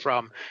came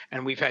from.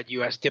 And we've had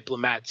U.S.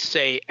 diplomats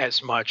say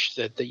as much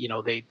that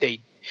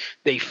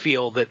they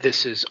feel that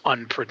this is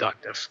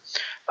unproductive,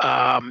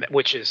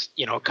 which is,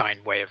 a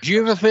kind way of. Do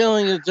you have a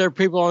feeling that there are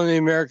people on the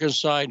American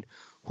side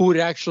who would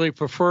actually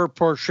prefer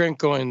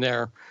Poroshenko in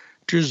there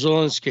to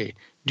Zelensky?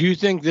 Do you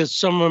think that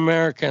some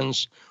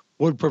Americans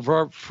would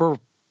prefer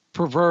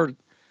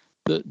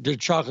the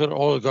chocolate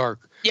oligarch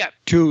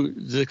to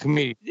the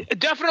committee?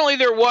 Definitely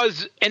there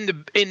was in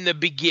the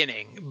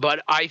beginning,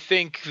 but I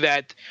think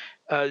that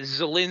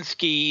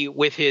Zelensky,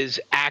 with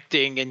his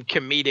acting and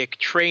comedic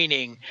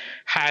training,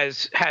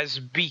 has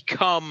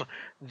become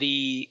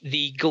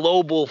the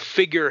global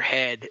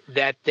figurehead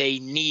that they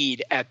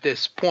need at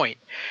this point.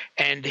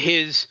 And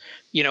his,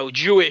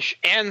 Jewish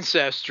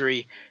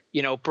ancestry,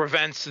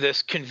 prevents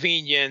this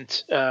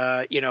convenient,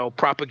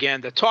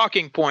 propaganda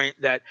talking point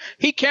that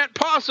he can't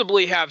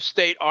possibly have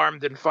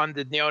state-armed and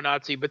funded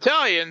neo-Nazi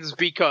battalions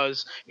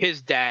because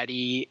his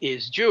daddy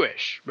is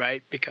Jewish,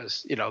 right?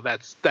 Because,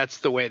 that's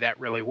the way that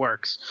really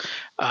works.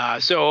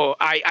 So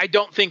I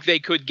don't think they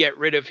could get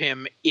rid of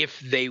him if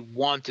they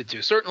wanted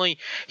to. Certainly,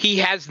 he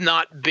has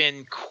not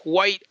been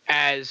quite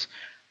as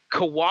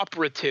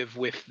cooperative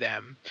with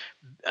them.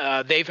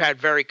 They've had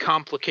very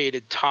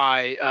complicated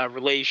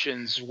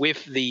relations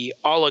with the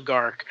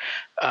oligarch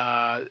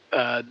that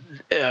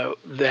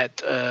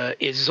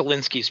is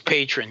Zelensky's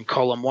patron,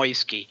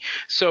 Kolomoisky.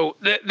 So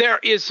there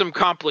is some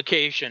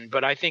complication,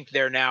 but I think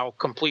they're now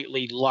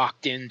completely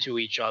locked into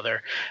each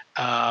other.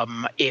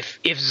 If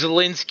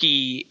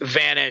Zelensky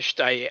vanished,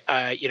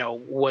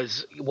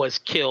 was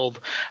killed,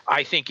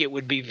 I think it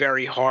would be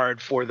very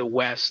hard for the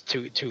West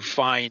to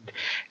find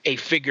a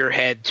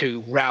figurehead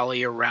to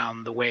rally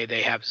around the way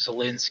they have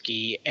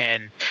Zelensky,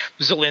 and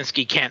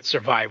Zelensky can't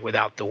survive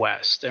without the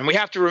West. And we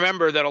have to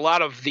remember that a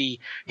lot of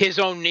his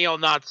own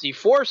neo-Nazi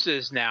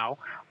forces now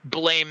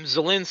blame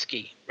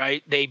Zelensky,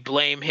 right? They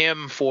blame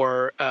him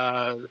for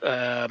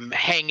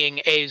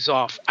hanging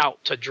Azov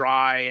out to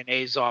dry in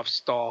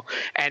Azovstal.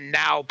 And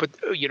now,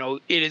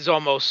 it is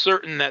almost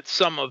certain that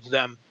some of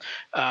them,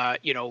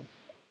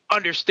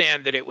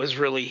 understand that it was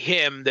really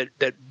him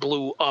that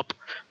blew up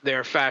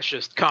their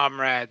fascist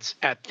comrades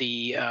at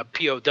the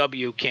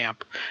POW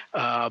camp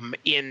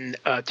in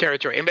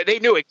territory. And they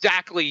knew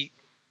exactly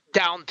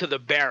down to the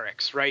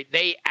barracks, right?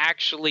 They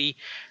actually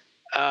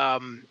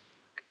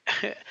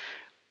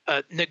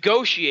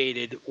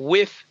negotiated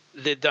with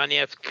the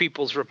Donetsk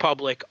People's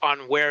Republic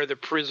on where the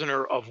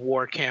prisoner of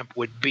war camp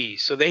would be.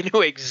 So they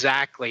knew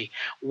exactly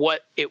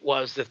what it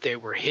was that they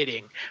were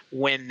hitting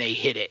when they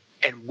hit it,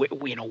 and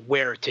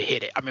where to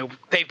hit it. I mean,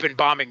 they've been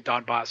bombing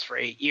Donbass for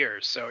 8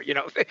 years, so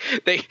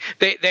they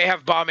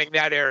have bombing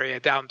that area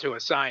down to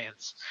a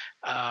science.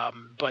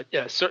 But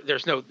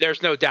there's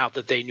no doubt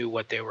that they knew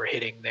what they were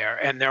hitting there,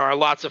 and there are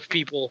lots of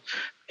people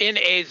in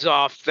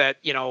Azov that,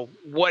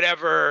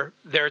 whatever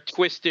their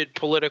twisted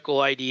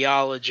political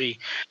ideology,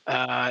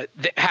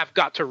 they have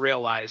got to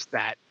realize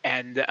that.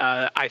 And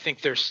I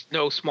think there's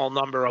no small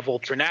number of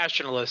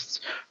ultranationalists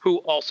who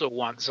also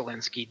want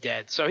Zelensky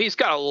dead. So he's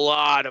got a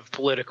lot of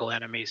political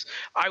enemies.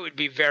 I would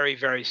be very,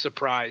 very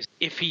surprised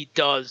if he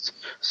does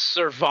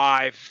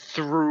survive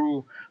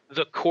through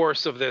the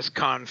course of this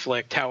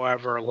conflict,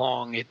 however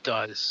long it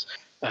does.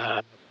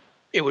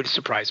 It would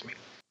surprise me.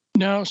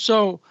 Now,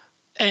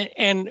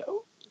 and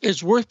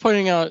it's worth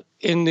pointing out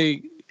in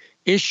the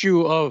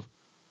issue of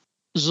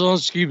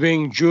Zelensky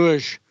being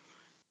Jewish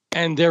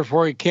and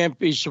therefore he can't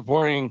be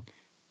supporting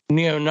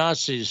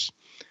neo-Nazis.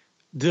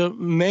 The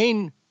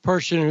main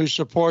person who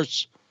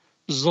supports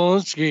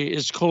Zelensky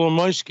is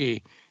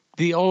Kolomoisky,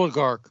 the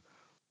oligarch,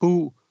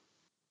 who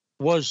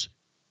was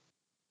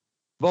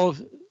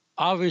both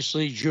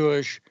obviously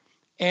Jewish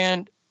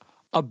and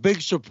a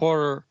big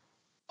supporter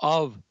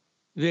of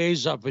the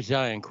Azov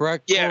battalion,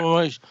 correct? Yeah.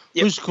 Who's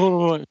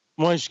Kolomoisky?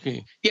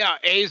 Yeah,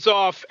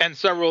 Azov and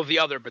several of the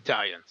other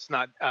battalions,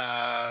 not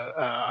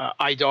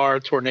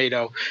Idar,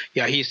 Tornado.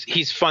 Yeah,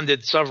 he's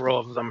funded several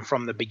of them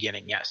from the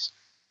beginning, yes.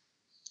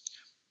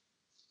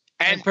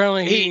 And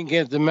apparently he didn't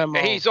get the memo.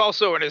 He's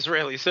also an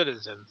Israeli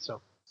citizen,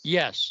 so.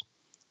 Yes,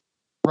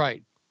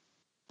 right.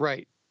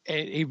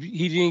 And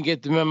he didn't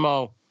get the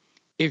memo.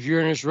 If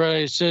you're an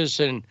Israeli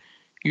citizen,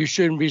 you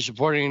shouldn't be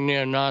supporting a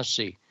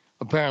neo-Nazi,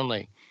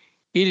 apparently.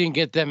 He didn't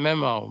get that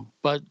memo,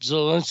 but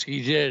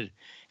Zelensky did,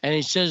 and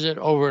he says it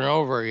over and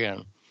over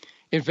again.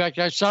 In fact,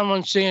 I saw him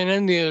on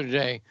CNN the other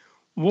day.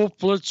 Wolf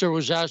Blitzer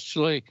was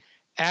actually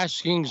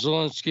asking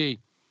Zelensky,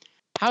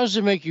 how does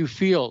it make you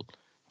feel?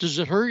 Does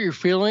it hurt your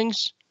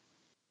feelings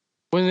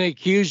when they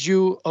accuse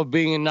you of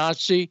being a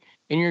Nazi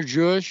and you're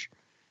Jewish?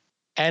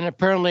 and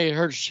apparently it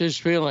hurts his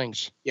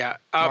feelings. Yeah.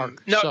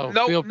 Mark, so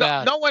feel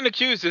bad. No one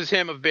accuses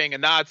him of being a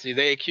Nazi.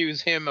 They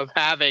accuse him of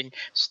having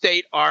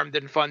state-armed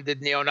and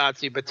funded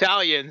neo-Nazi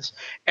battalions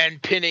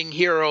and pinning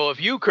Hero of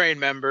Ukraine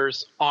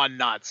members on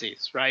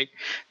Nazis, right?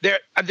 The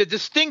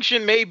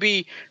distinction may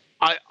be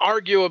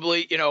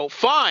arguably,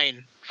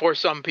 fine for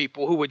some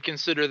people who would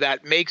consider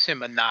that makes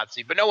him a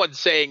Nazi, but no one's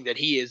saying that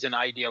he is an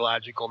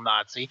ideological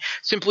Nazi,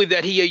 simply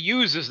that he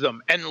uses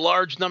them and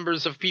large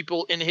numbers of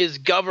people in his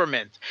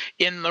government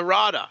in the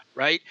Rada,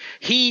 right?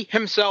 He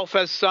himself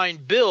has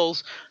signed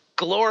bills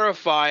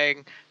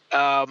glorifying,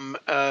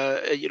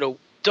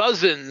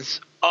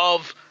 dozens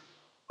of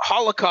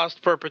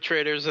Holocaust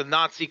perpetrators and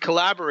Nazi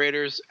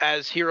collaborators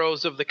as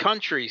heroes of the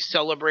country,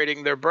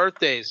 celebrating their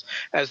birthdays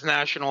as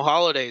national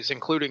holidays,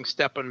 including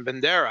Stepan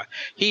Bandera.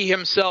 He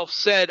himself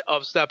said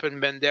of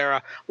Stepan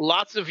Bandera,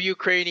 lots of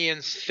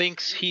Ukrainians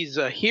thinks he's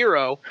a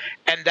hero,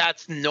 and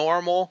that's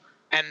normal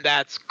and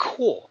that's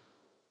cool.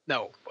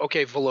 No,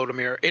 okay,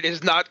 Volodymyr, it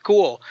is not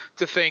cool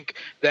to think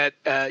that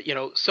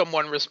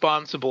someone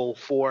responsible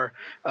for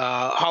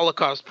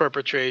Holocaust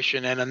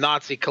perpetration and a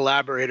Nazi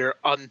collaborator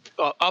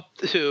up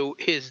to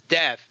his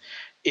death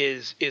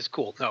is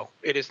cool. No,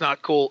 it is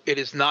not cool. It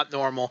is not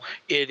normal.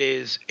 It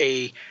is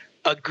a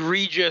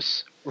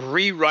egregious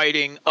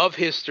rewriting of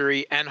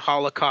history and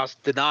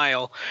Holocaust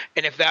denial.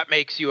 And if that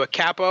makes you a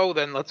capo,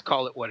 then let's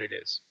call it what it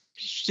is.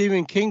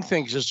 Stephen King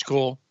thinks it's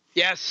cool.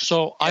 Yes.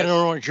 So yes. I don't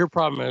know what your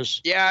problem is.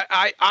 Yeah,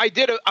 I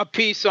did a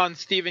piece on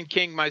Stephen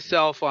King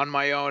myself on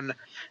my own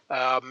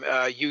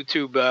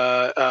YouTube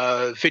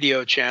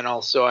video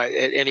channel. So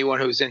anyone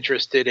who's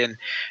interested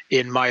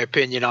in my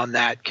opinion on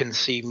that can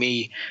see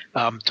me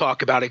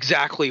talk about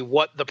exactly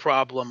what the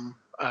problem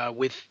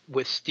with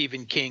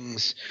Stephen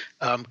King's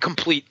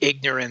complete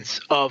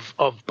ignorance of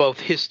both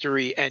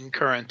history and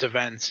current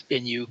events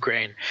in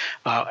Ukraine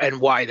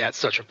and why that's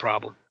such a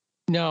problem.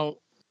 Now,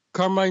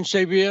 Carmine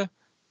Sabia,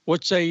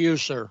 what say you,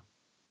 sir?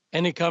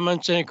 Any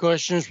comments, any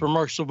questions for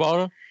Mark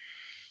Sleboda?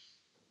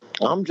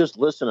 I'm just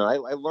listening. I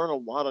learn a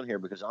lot on here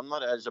because I'm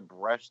not as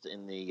abreast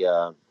in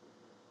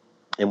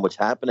what's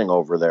happening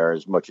over there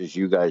as much as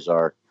you guys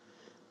are.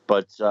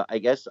 But I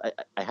guess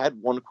I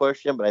had one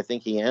question, but I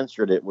think he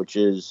answered it, which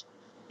is,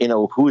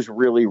 who's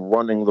really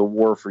running the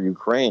war for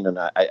Ukraine? And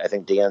I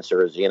think the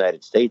answer is the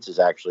United States is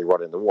actually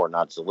running the war,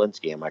 not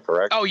Zelensky. Am I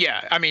correct? Oh,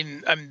 yeah. I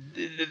mean,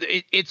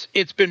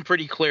 it's been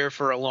pretty clear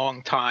for a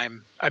long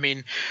time. I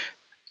mean,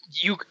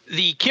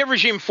 the Kiev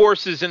regime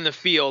forces in the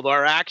field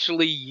are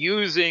actually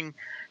using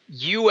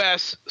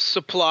U.S.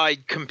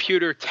 supplied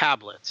computer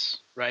tablets,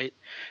 right?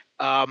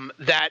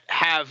 That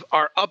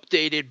are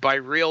updated by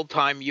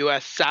real-time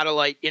U.S.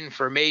 satellite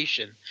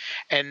information.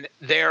 And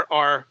there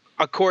are,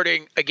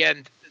 according,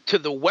 again, to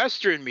the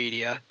Western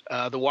media,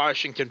 the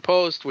Washington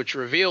Post, which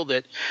revealed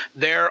it,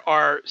 there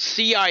are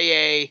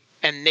CIA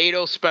and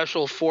NATO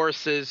special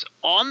forces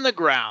on the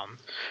ground,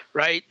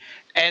 right?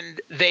 And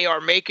they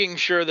are making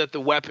sure that the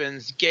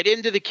weapons get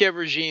into the Kiev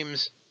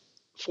regime's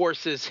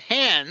forces'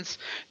 hands,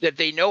 that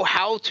they know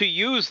how to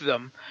use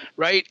them,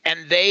 right?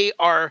 And they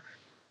are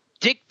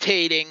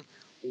dictating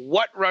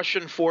what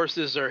Russian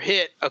forces are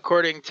hit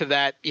according to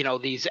that,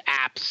 these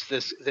apps,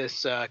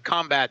 this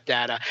combat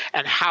data,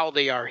 and how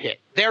they are hit.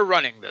 They're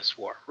running this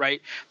war,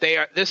 right?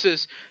 This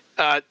is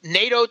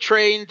NATO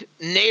trained,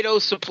 NATO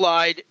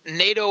supplied,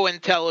 NATO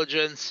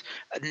intelligence,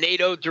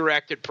 NATO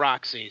directed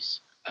proxies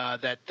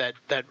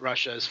that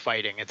Russia is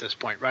fighting at this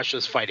point. Russia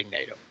is fighting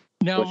NATO.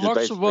 Now, Mark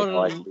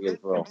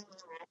Sleboda,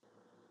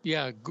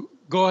 yeah,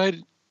 go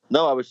ahead.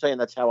 No, I was saying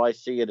that's how I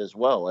see it as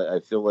well. I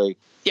feel like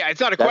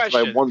it's not a that's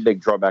question. my one big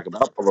drawback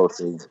about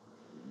Pelosi,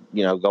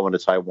 going to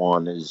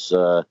Taiwan is,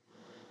 how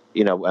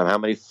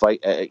many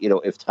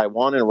if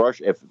Taiwan and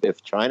Russia,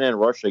 if China and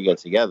Russia get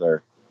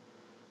together,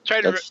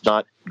 that's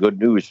not good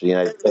news for the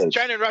United States.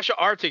 China and Russia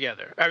are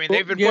together. I mean,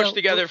 they've been pushed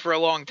together for a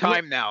long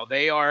time now.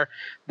 They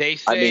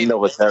say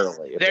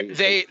militarily.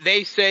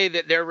 They say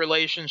that their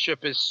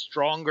relationship is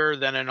stronger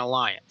than an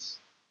alliance.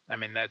 I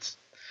mean, that's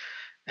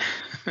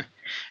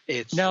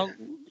it's now.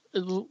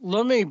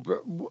 Let me,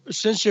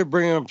 since you're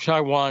bringing up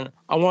Taiwan,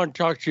 I want to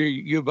talk to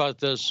you about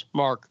this,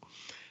 Mark.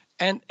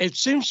 And it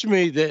seems to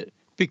me that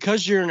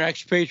because you're an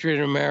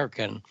expatriate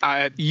American,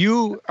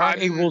 you are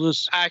able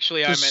to.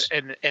 Actually,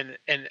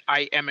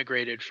 I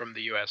emigrated from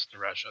the U.S. to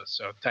Russia,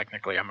 so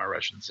technically I'm a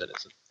Russian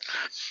citizen.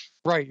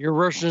 Right, you're a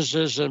Russian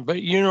citizen,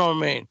 but you know what I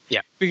mean.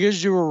 Yeah.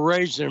 Because you were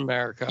raised in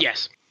America.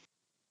 Yes.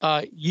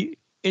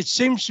 It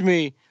seems to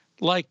me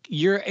like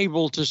you're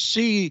able to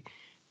see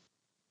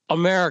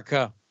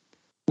America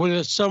with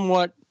a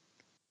somewhat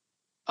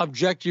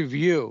objective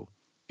view.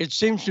 It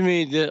seems to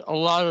me that a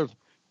lot of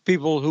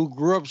people who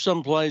grew up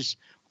someplace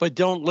but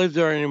don't live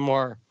there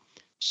anymore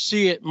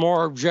see it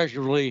more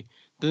objectively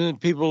than the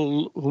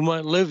people who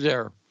might live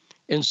there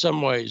in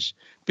some ways,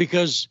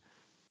 because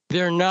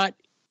they're not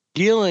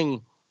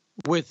dealing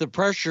with the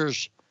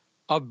pressures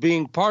of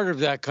being part of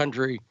that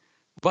country,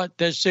 but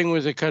that's thing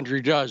what the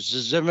country does.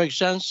 Does that make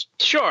sense?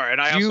 Sure.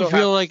 And do you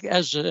feel like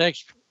as an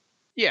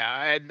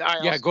Yeah, and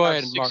I Yeah, also go have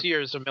ahead, 6 Mark.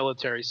 years of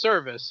military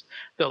service.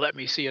 They'll let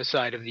me see a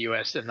side of the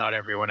U.S. that not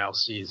everyone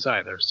else sees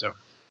either. So,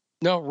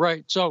 No,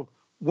 right. So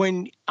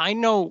when I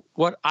know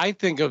what I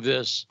think of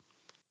this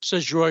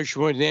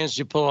situation with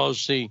Nancy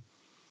Pelosi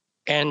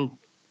and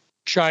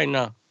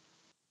China,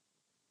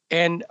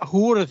 and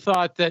who would have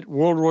thought that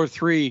World War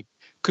III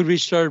could be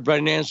started by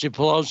Nancy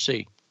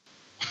Pelosi?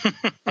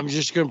 I'm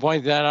just going to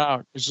point that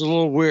out. It's a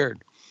little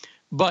weird.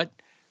 But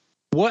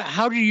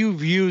how do you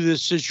view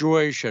this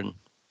situation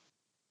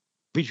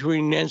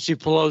between Nancy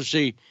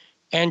Pelosi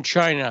and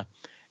China?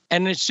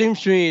 And it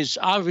seems to me it's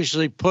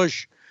obviously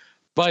pushed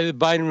by the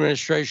Biden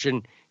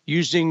administration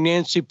using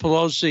Nancy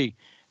Pelosi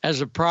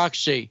as a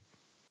proxy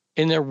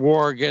in their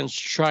war against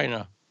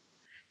China.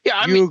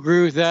 yeah, Do you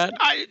agree with that?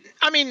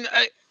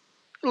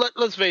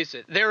 Let's face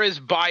it. There is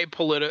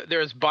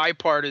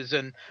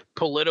bipartisan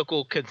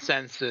political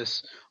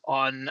consensus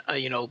on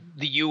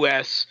the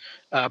U.S.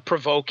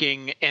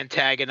 Provoking,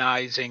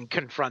 antagonizing,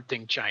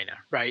 confronting China.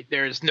 Right?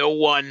 There is no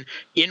one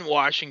in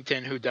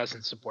Washington who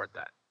doesn't support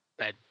that.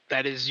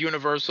 That is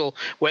universal.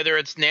 Whether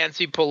it's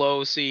Nancy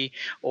Pelosi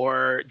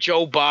or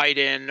Joe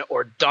Biden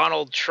or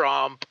Donald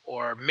Trump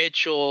or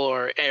Mitchell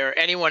or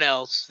anyone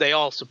else, they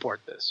all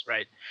support this.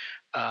 Right?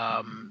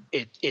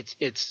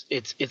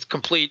 It's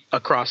complete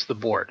across the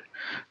board.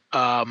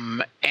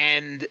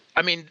 And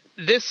I mean,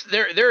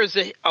 there is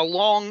a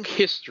long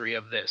history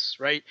of this,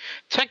 right?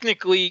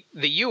 Technically,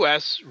 the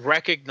U.S.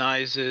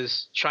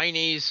 recognizes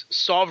Chinese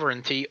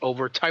sovereignty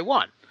over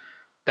Taiwan.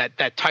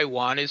 That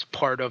Taiwan is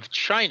part of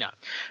China,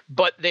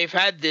 but they've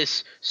had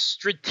this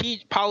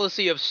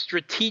policy of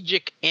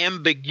strategic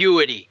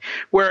ambiguity,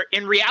 where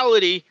in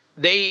reality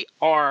they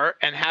are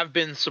and have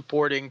been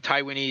supporting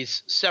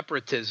Taiwanese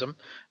separatism,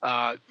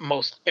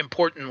 most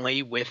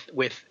importantly with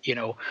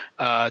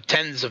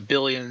tens of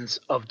billions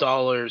of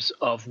dollars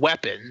of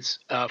weapons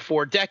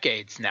for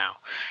decades now,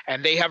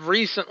 and they have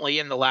recently,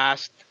 in the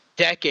last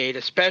decade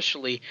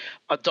especially,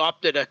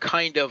 adopted a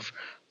kind of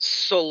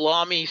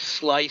salami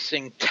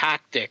slicing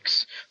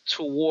tactics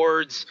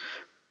towards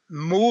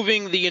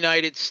moving the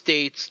United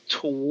States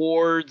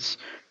towards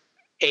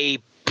a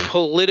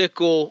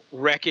political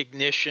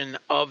recognition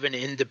of an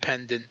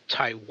independent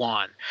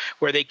Taiwan,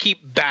 where they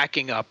keep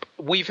backing up.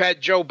 We've had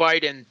Joe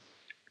Biden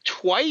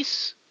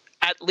twice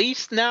at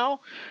least now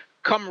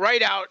come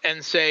right out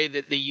and say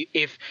that the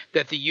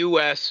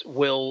U.S.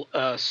 will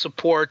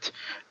support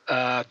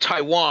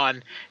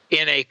Taiwan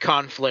in a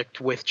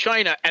conflict with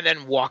China, and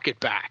then walk it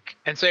back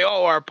and say,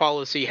 "Oh, our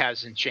policy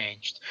hasn't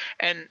changed."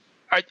 And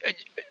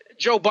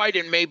Joe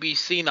Biden may be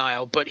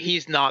senile, but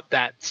he's not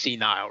that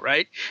senile,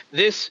 right?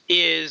 This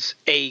is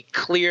a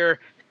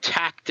clear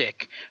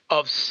tactic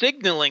of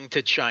signaling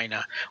to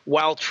China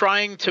while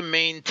trying to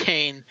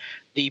maintain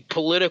the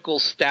political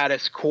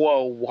status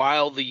quo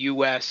while the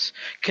U.S.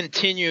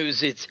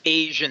 continues its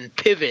Asian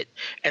pivot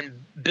and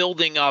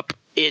building up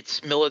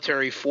its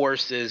military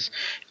forces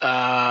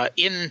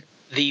in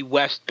the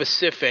West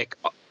Pacific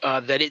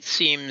that it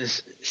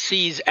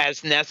sees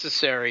as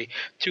necessary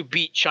to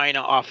beat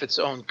China off its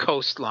own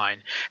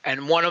coastline.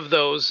 And one of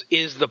those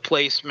is the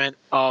placement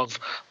of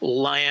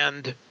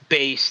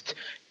land-based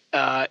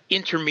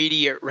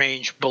intermediate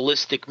range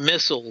ballistic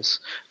missiles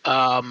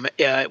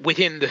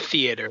within the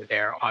theater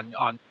there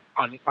on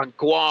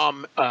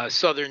Guam,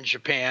 southern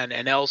Japan,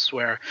 and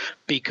elsewhere,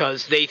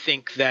 because they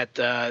think that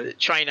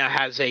China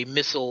has a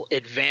missile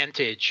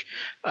advantage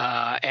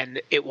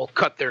and it will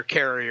cut their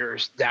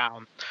carriers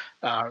down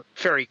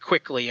very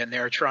quickly, and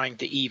they're trying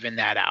to even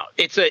that out.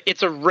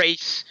 It's a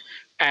race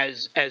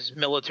as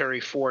military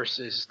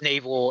forces,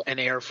 naval and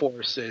air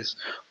forces,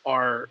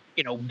 are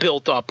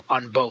built up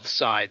on both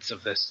sides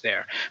of this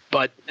there.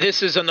 But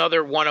this is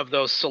another one of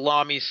those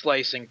salami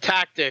slicing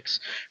tactics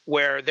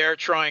where they're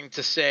trying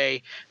to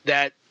say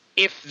that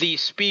if the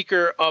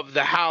Speaker of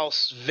the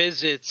House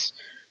visits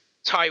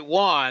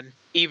Taiwan,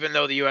 even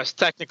though the U.S.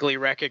 technically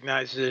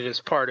recognizes it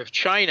as part of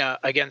China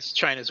against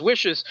China's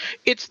wishes,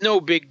 it's no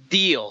big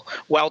deal,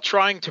 while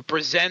trying to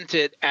present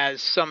it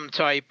as some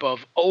type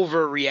of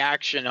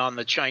overreaction on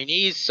the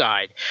Chinese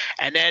side.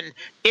 And then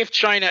if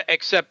China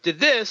accepted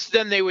this,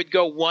 then they would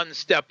go one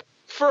step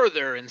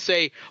further and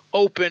say,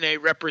 open a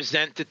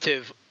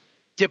representative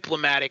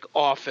diplomatic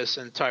office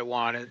in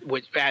Taiwan,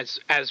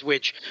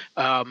 which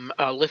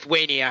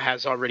Lithuania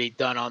has already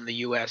done on the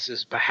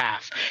U.S.'s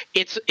behalf.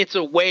 It's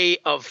a way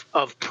of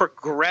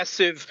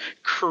progressive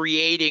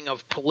creating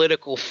of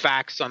political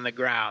facts on the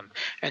ground,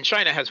 and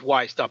China has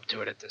wised up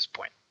to it at this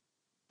point.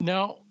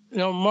 Now,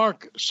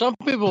 Mark, some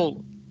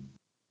people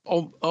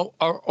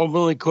are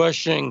openly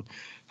questioning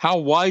how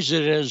wise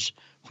it is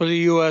for the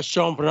U.S.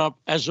 to open up,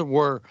 as it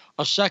were,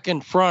 a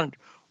second front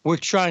with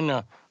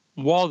China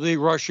while the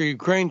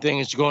Russia-Ukraine thing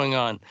is going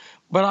on.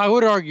 But I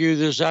would argue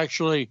there's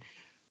actually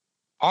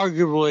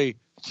arguably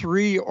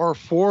 3 or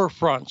 4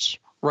 fronts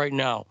right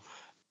now.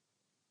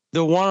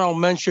 The one I'll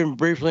mention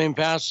briefly in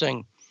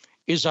passing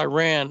is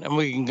Iran, and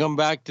we can come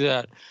back to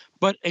that.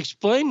 But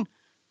explain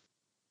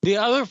the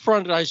other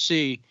front I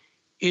see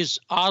is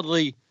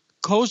oddly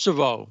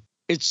Kosovo.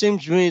 it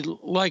seems to me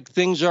like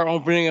things are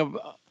opening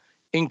up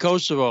in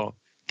Kosovo.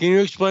 Can you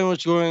explain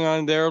what's going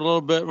on there a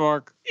little bit,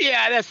 Mark?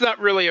 Yeah, that's not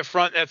really a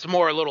front. That's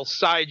more a little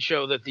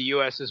sideshow that the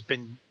U.S. has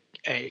been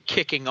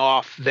kicking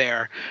off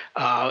there,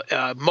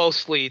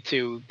 mostly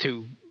to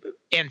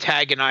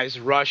antagonize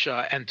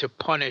Russia and to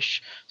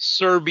punish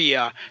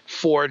Serbia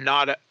for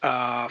not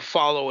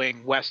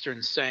following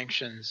Western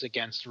sanctions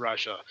against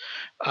Russia.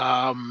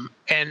 And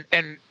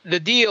the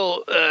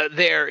deal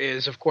there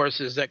is, of course,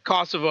 is that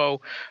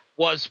Kosovo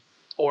was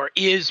or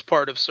is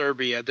part of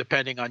Serbia,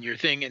 depending on your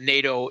thing, and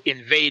NATO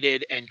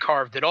invaded and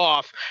carved it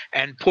off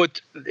and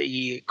put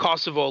the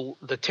Kosovo,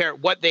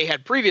 what they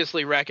had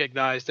previously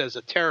recognized as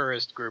a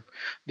terrorist group,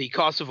 the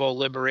Kosovo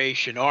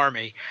Liberation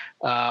Army,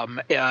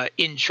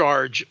 in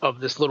charge of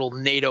this little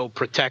NATO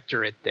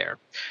protectorate there.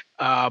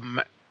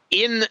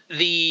 In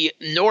the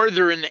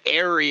northern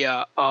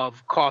area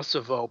of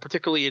Kosovo,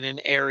 particularly in an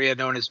area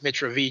known as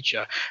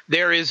Mitrovica,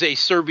 there is a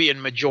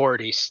Serbian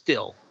majority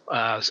still.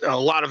 A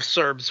lot of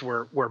Serbs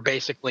were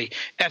basically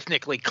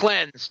ethnically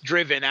cleansed,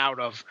 driven out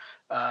of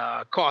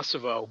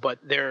Kosovo, but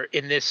there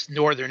in this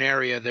northern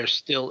area there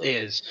still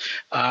is.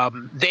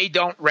 They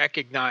don't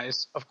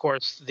recognize, of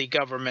course, the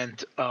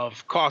government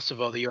of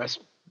Kosovo, the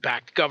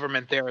U.S.-backed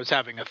government there, as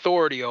having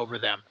authority over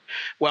them.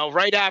 Well,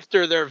 right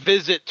after their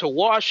visit to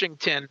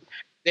Washington,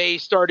 they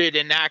started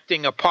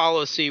enacting a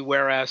policy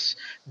whereas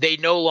they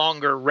no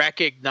longer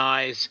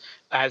recognize,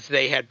 as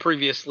they had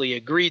previously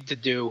agreed to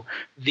do,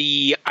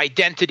 the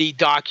identity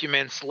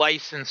documents,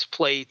 license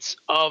plates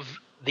of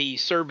the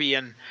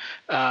Serbian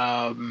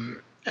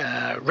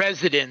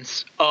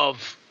residents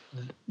of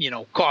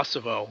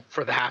Kosovo,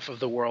 for the half of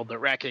the world that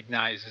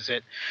recognizes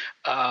it,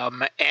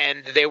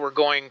 and they were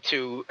going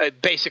to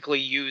basically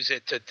use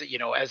it to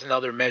as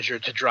another measure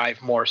to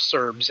drive more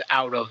Serbs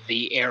out of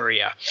the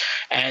area.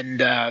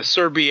 And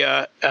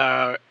Serbia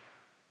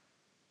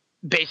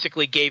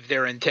basically gave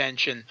their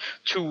intention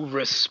to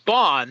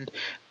respond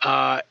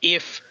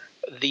if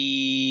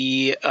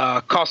the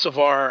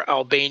Kosovar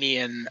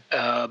Albanian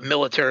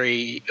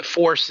military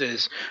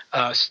forces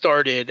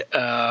started,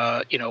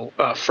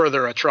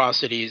 further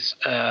atrocities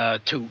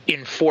to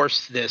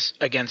enforce this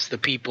against the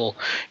people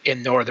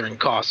in northern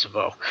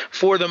Kosovo.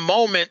 For the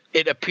moment,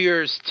 it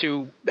appears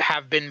to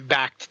have been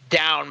backed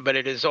down, but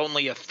it is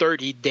only a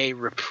 30-day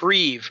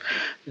reprieve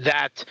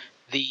that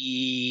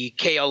the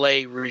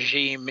KLA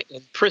regime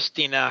in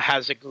Pristina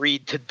has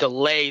agreed to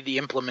delay the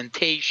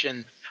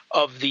implementation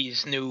of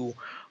these new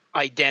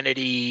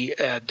identity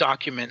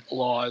document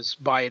laws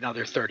by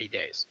another 30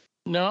 days.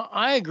 Now,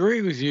 I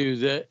agree with you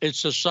that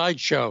it's a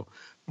sideshow,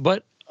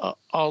 but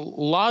a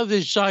lot of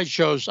these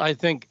sideshows, I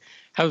think,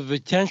 have the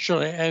potential,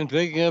 and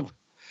thinking of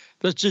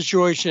the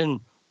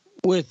situation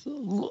with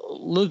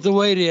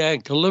Lithuania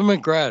and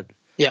Kaliningrad,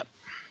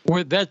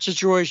 where that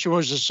situation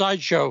was a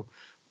sideshow,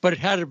 but it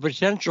had a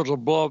potential to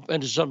blow up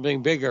into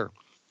something bigger.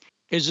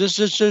 Is this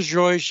a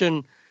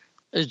situation,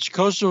 it's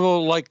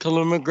Kosovo like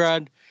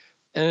Kaliningrad,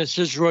 and a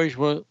situation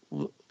with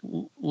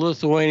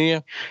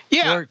Lithuania,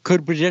 where it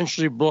could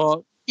potentially blow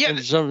up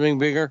into something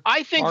bigger?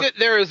 I think that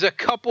there is a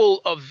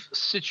couple of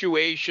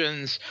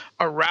situations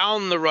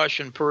around the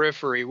Russian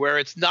periphery where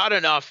it's not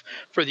enough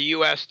for the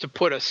U.S. to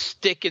put a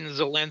stick in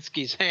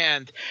Zelensky's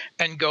hand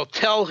and go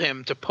tell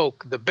him to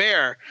poke the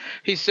bear.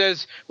 He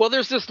says, well,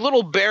 there's this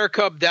little bear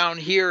cub down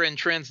here in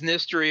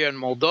Transnistria and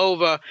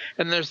Moldova,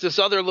 and there's this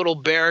other little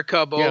bear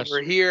cub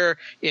over here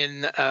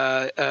in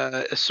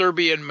a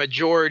Serbian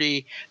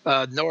majority,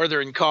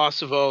 northern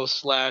Kosovo /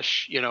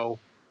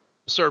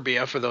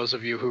 Serbia, for those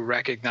of you who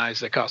recognize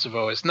that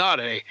Kosovo is not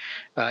a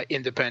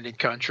independent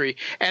country,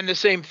 and the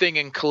same thing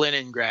in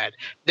Kaliningrad.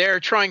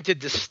 They're trying to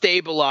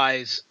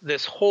destabilize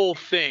this whole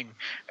thing.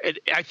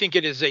 I think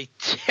it is a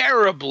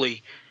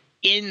terribly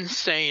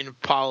insane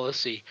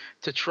policy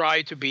to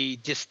try to be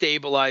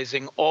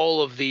destabilizing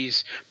all of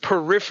these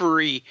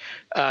periphery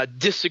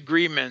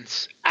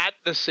disagreements at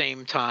the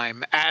same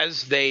time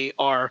as they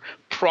are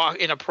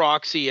in a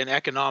proxy and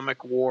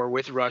economic war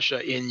with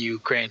Russia in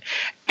Ukraine,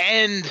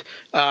 and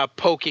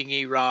poking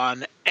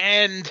Iran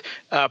and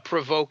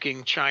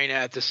provoking China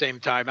at the same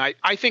time.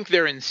 I think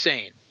they're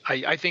insane.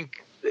 I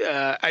think,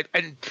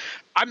 and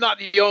I'm not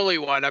the only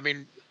one. I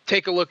mean,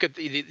 take a look at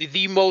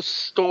the most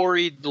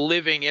storied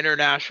living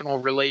international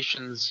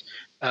relations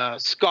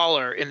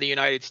scholar in the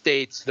United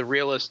States, the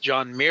realist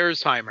John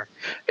Mearsheimer.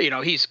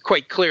 He's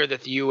quite clear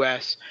that the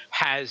U.S.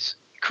 has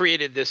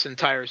created this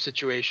entire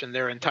situation.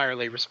 They're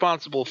entirely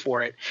responsible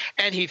for it,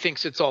 and he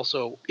thinks it's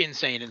also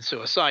insane and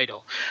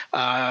suicidal.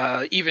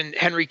 Even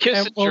Henry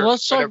Kissinger. Well,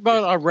 let's talk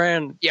about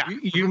Iran. Yeah,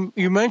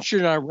 you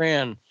mentioned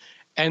Iran,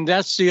 and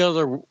that's the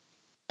other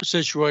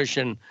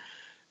situation.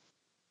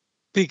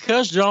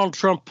 Because Donald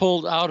Trump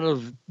pulled out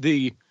of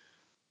the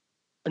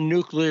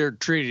nuclear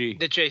treaty,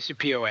 the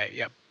JCPOA,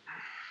 yep.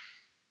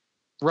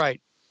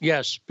 Right.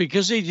 Yes,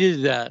 because he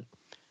did that,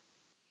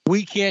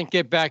 we can't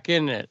get back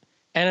in it.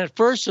 And at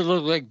first, it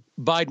looked like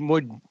Biden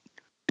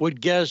would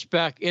get us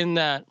back in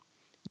that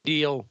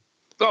deal.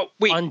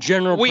 on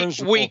general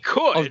principle we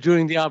could of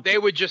doing the opposite. They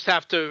would just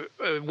have to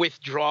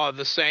withdraw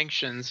the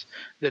sanctions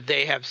that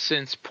they have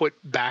since put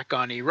back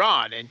on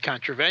Iran in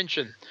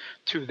contravention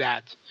to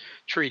that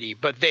treaty,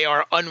 but they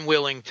are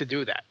unwilling to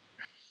do that.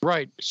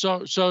 Right.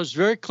 So it's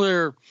very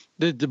clear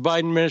that the Biden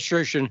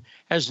administration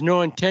has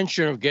no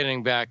intention of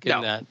getting back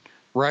in that,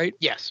 right?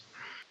 Yes.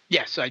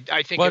 Yes, I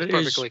think it's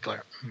perfectly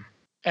clear.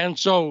 And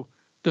so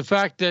the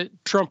fact that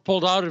Trump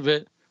pulled out of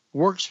it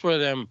works for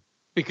them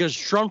because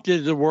Trump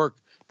did the work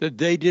that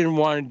they didn't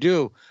want to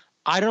do.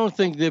 I don't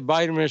think the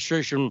Biden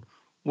administration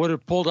would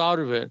have pulled out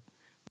of it,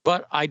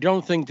 but I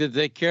don't think that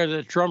they care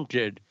that Trump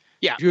did.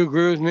 Yeah. Do you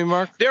agree with me,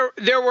 Mark?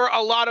 There were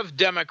a lot of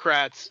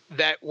Democrats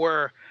that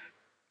were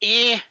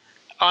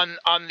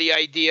on the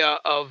idea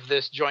of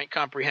this joint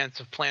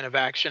comprehensive plan of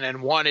action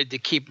and wanted to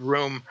keep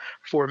room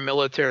for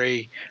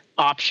military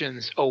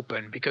options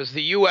open because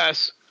the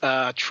U.S.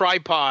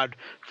 Tripod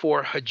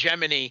for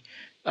hegemony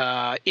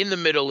in the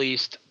Middle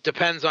East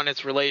depends on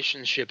its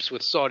relationships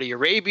with Saudi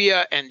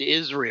Arabia and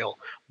Israel,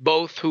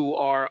 both who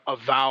are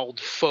avowed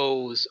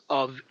foes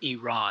of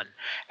Iran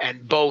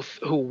and both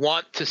who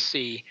want to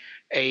see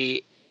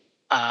a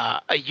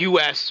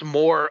U.S.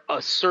 more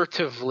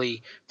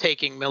assertively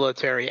taking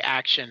military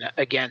action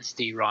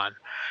against Iran.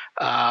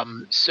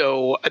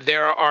 So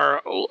there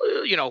are,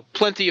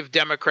 plenty of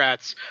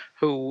Democrats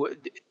who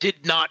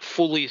did not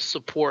fully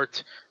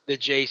support the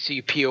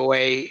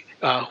JCPOA,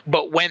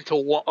 but went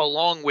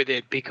along with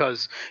it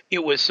because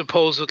it was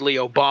supposedly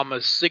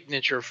Obama's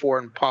signature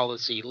foreign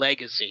policy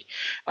legacy.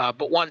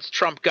 But once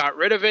Trump got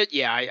rid of it,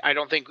 I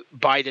don't think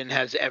Biden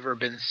has ever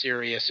been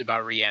serious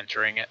about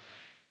re-entering it.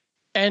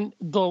 And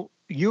the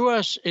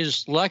U.S.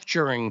 is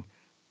lecturing,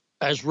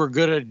 as we're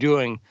good at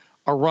doing,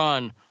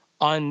 Iran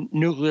on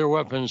nuclear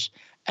weapons.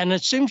 And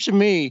it seems to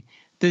me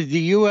that the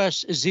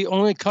U.S. is the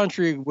only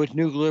country with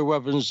nuclear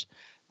weapons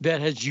that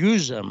has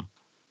used them.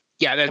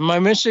 Yeah. Am I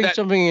missing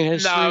something in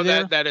history? No,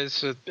 there? that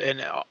is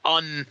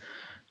an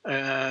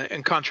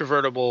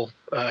incontrovertible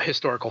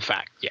historical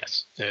fact.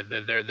 Yes,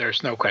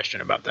 there's no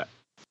question about that.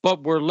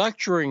 But we're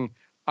lecturing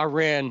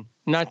Iran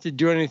not to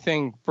do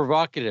anything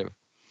provocative.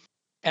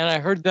 And I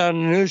heard that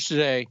on the news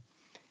today.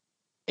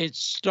 It's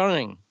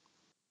stunning.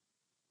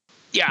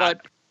 Yeah.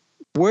 But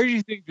where do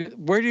you think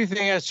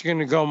that's going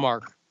to go,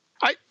 Mark?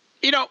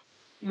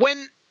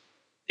 When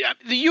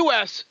the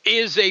U.S.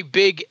 is a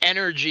big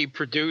energy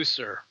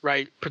producer,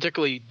 right,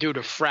 particularly due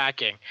to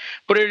fracking,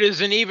 but it is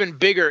an even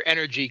bigger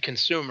energy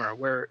consumer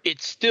where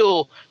it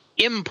still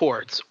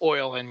imports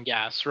oil and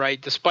gas,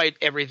 right, despite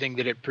everything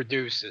that it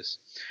produces.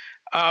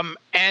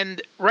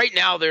 And right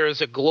now there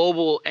is a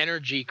global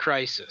energy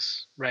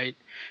crisis, right,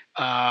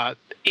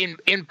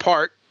 in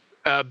part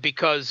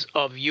because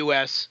of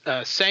U.S.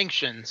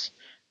 sanctions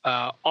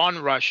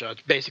on Russia,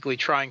 basically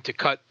trying to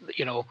cut,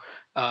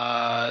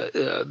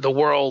 the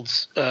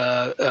world's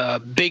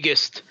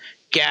biggest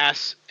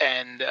gas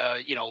and,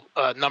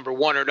 number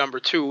one or number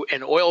two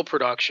in oil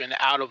production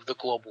out of the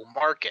global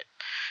market.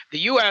 The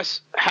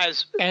U.S.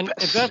 has – And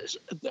that's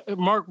 –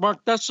 Mark,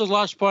 that's the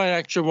last point I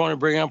actually want to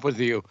bring up with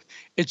you.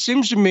 It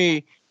seems to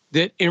me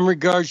that in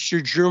regards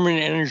to German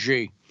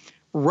energy,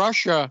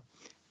 Russia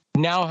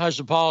now has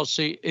a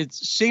policy, it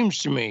seems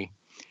to me,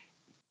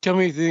 tell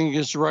me if you think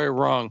it's right or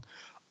wrong,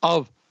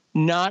 of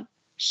not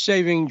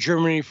saving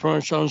Germany from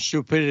its own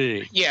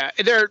stupidity. Yeah,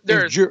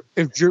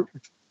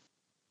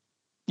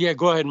 yeah,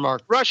 go ahead,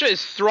 Mark. Russia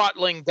is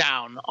throttling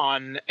down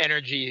on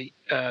energy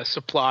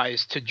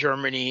supplies to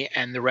Germany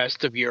and the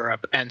rest of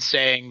Europe and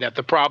saying that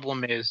the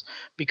problem is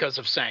because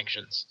of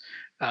sanctions.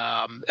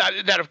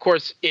 That, of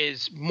course,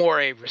 is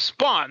more a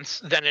response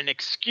than an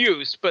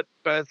excuse, but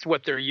that's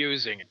what they're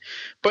using.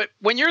 But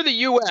when you're the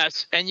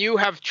U.S. and you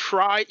have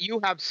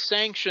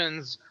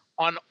sanctions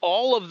on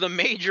all of the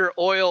major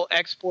oil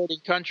exporting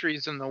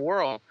countries in the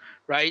world,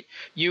 right?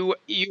 You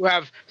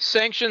have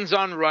sanctions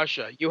on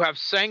Russia, you have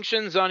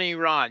sanctions on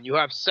Iran, you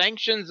have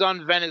sanctions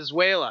on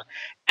Venezuela,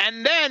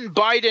 and then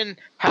Biden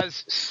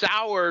has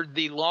soured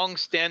the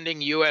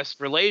longstanding U.S.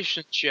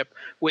 relationship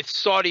with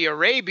Saudi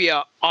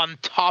Arabia on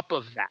top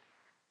of that.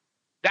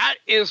 That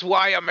is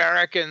why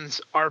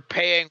Americans are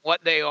paying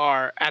what they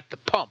are at the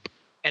pump,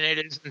 and it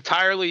is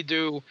entirely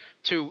due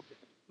to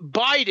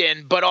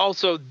Biden, but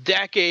also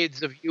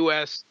decades of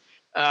U.S.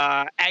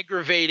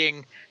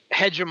 Aggravating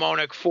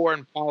hegemonic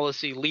foreign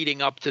policy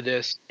leading up to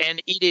this, and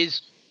it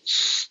is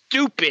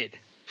stupid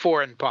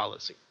foreign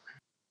policy.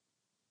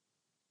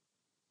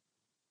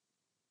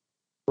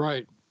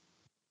 Right.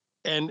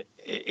 And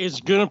it's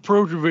going to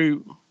prove to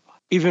be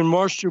even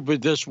more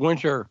stupid this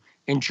winter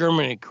in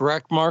Germany,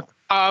 correct, Mark?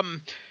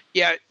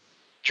 Yeah.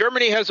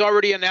 Germany has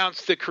already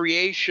announced the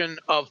creation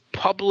of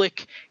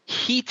public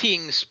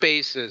heating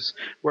spaces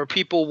where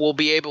people will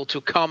be able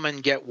to come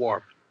and get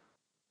warm.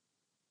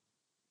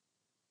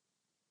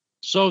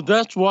 So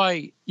that's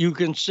why you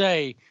can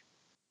say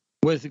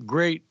with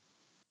great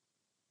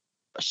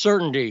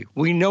certainty,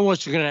 we know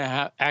what's going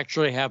to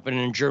actually happen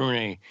in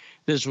Germany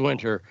this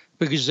winter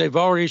because they've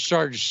already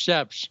started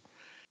steps.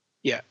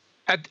 Yeah.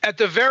 At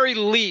the very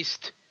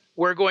least,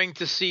 we're going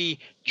to see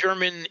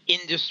German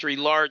industry,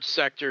 large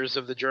sectors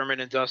of the German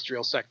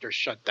industrial sector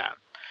shut down.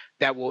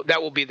 That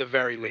will be the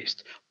very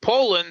least.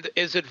 Poland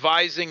is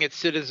advising its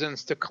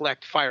citizens to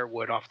collect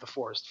firewood off the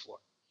forest floor.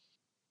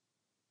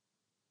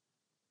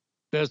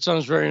 That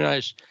sounds very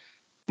nice.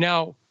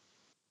 Now,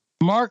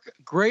 Mark,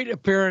 great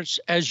appearance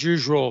as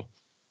usual.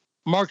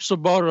 Mark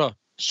Sleboda,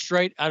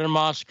 straight out of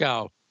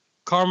Moscow.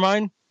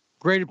 Carmine,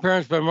 great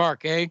appearance by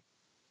Mark, eh?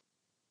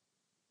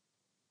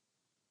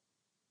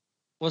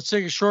 Let's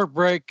take a short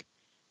break.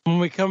 When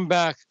we come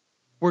back,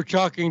 we're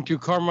talking to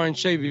Carmine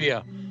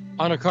Sabia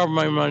on a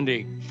Carmine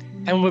Monday.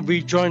 And we'll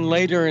be joined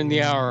later in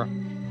the hour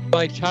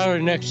by Tyler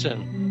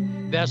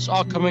Nixon. That's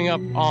all coming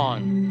up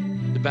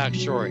on The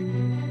Backstory.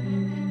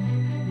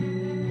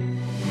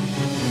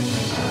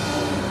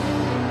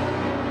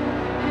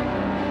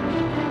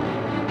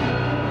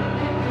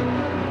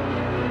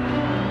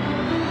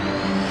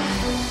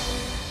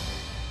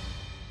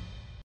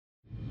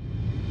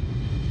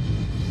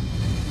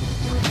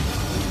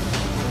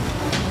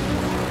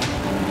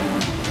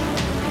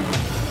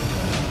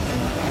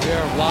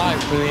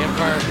 Live from the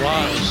Empire of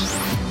Lies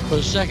for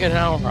the second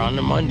hour on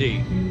the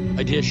Monday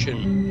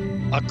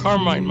edition, a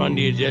Carmine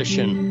Monday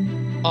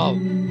edition of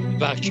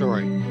The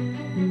Backstory.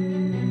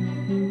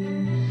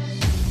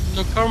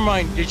 So,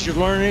 Carmine, did you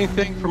learn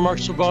anything from Mark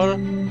Sleboda?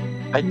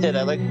 I did.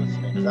 I like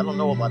listening because I don't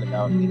know a lot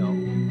about,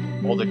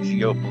 all the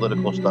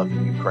geopolitical stuff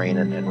in Ukraine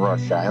and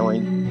Russia. I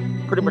only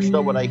pretty much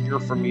know what I hear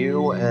from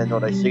you and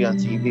what I see on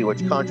TV,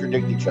 which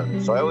contradict each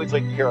other. So I always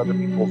like to hear other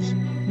people's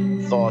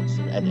thoughts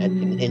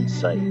and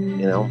insight,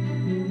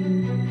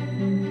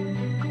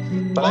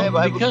 But I have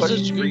a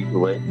question for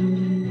you.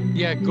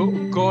 Yeah,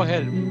 go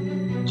ahead.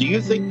 Do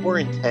you think we're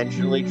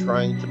intentionally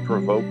trying to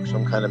provoke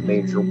some kind of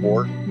major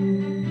war?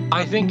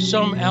 I think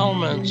some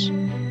elements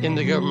in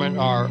the government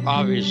are,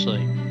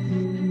 obviously.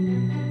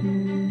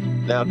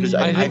 Now, because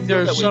I think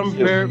there's some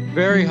very,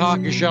 very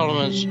hawkish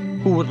elements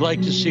who would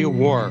like to see a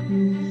war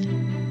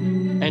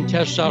and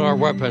test out our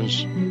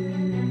weapons.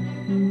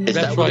 Is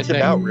that what it's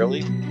about,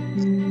 really?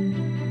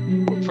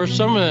 For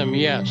some of them,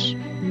 yes.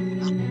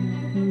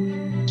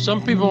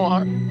 Some people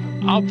are,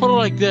 I'll put it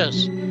like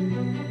this.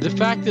 The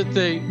fact that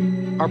they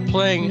are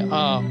playing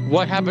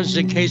What Happens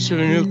in Case of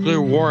a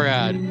Nuclear War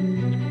ad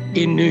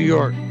in New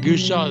York. You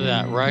saw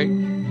that, right?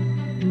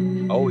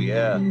 Oh,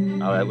 yeah.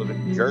 I live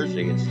in New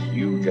Jersey. It's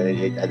huge.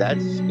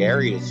 That's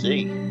scary to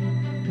see.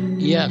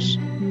 Yes.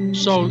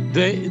 So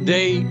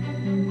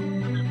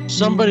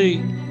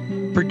somebody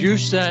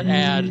produced that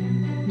ad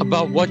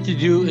about what to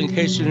do in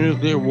case of a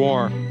nuclear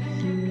war.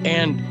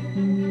 And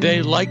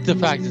they like the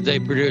fact that they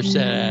produced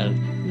that ad.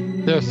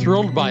 They're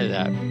thrilled by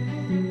that.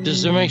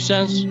 Does that make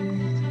sense?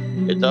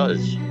 It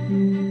does.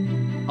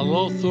 A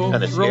little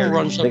thrill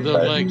runs up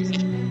their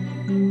legs.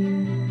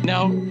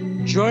 Now,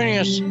 joining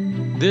us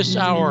this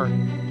hour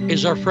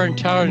is our friend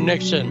Tyler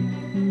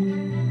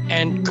Nixon.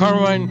 And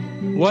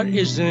Carmine, what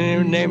is the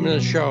name of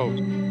the show?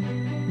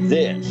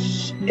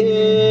 This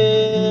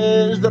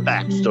is The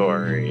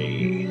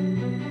Backstory.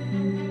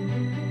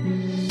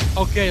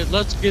 Okay,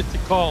 let's get the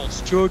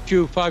calls.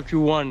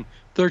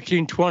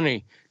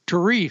 202-521-1320.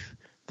 Tarif,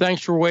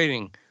 thanks for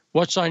waiting.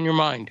 What's on your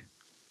mind?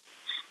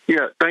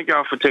 Yeah, thank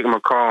y'all for taking my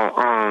call.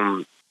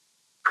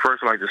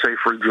 First, I'd like to say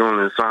free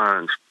Julian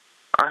Assange.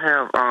 I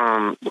have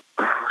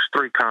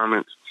 3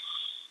 comments.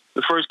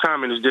 The first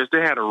comment is this.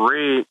 They had a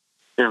raid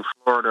in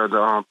Florida,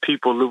 the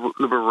People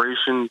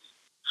Liberation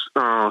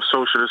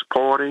Socialist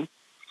Party.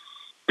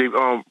 They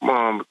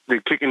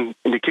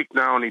kicked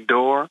down the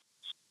door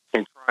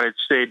and tried to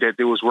say that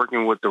they was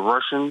working with the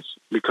Russians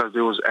because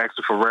they was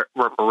asking for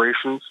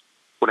reparations,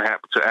 what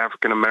happened to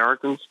African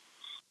Americans.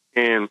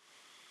 And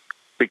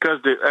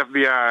because the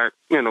FBI,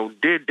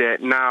 did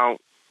that, now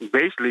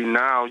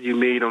you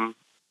made them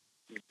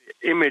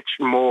image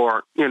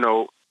more,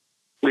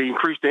 they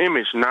increased the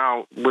image.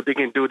 Now what they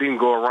can do, they can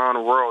go around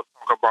the world,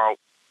 talk about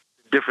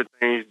different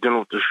things, dealing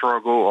with the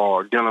struggle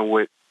or dealing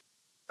with,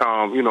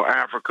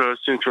 Africa,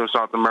 Central and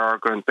South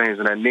America and things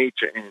of that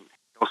nature. And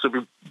also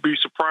be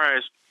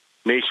surprised,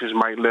 nations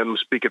might let them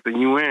speak at the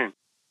UN.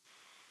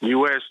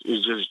 U.S.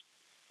 is just,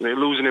 they're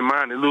losing their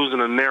mind. They're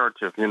losing a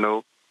narrative,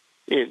 The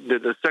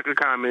second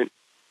comment,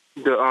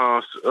 from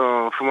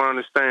what I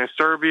understand,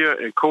 Serbia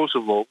and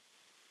Kosovo.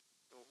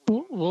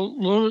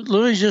 Well,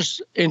 let me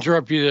just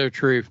interrupt you there,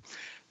 Tarif.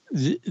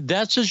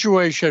 That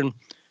situation,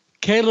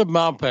 Caleb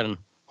Maupin,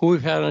 who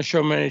we've had on the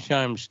show many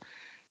times,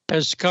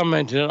 has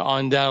commented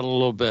on that a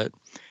little bit.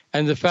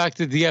 And the fact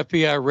that the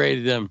FBI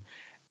raided them.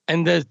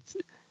 And that,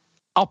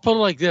 I'll put it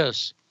like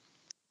this.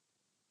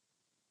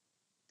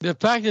 The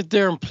fact that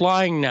they're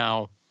implying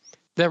now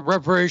that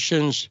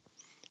reparations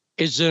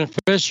is an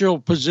official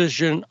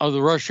position of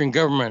the Russian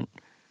government,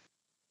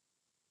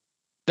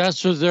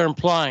 that's what they're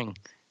implying.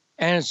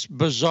 And it's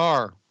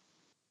bizarre.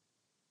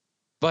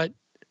 But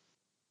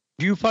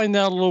do you find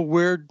that a little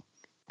weird,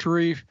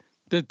 Tarif,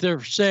 that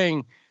they're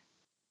saying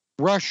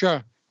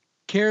Russia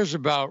cares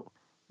about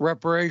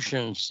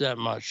reparations that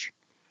much?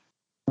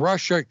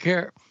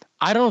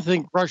 I don't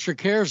think Russia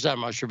cares that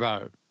much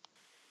about it.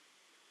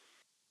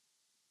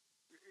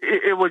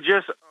 It was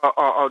just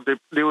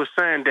they were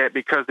saying that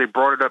because they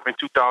brought it up in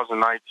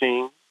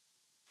 2019,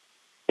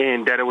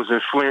 and that it was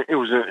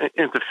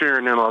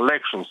interfering in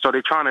elections. So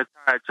they're trying to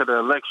tie it to the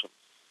election.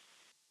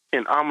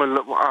 And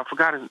I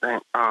forgot his name.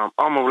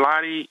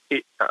 Amaladi,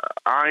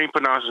 I ain't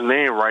pronouncing his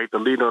name right. The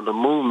leader of the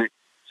movement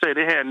said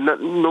they had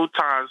no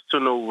ties to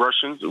no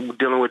Russians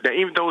dealing with that.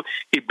 Even though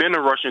he'd been a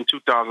Russian in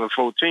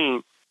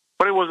 2014,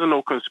 but it wasn't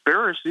no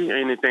conspiracy or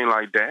anything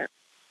like that.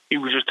 He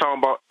was just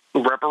talking about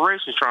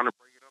reparations, trying to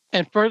bring it up.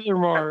 And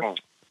furthermore,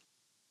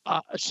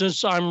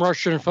 since I'm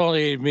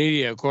Russian-affiliated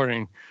media,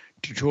 according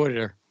to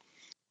Twitter,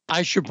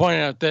 I should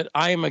point out that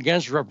I am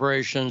against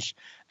reparations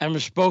and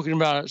have spoken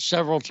about it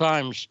several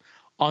times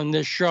on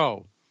this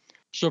show.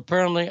 So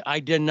apparently I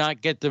did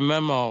not get the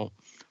memo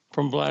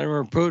from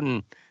Vladimir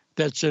Putin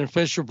that's an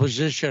official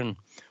position.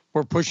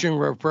 We're pushing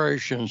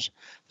reparations.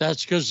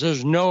 That's because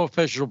there's no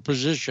official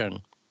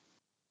position.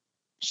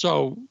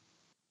 So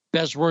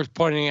that's worth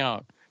pointing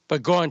out.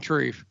 But go on,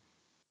 Tarif.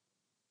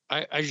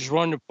 I just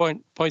wanted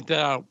to point that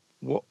out.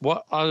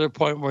 What other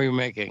point were you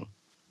making?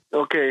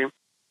 Okay.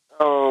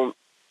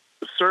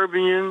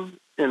 Serbian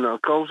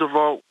and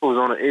Kosovo was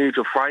on the edge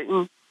of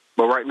fighting,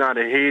 but right now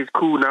the heads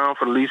cooled down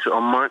for at least a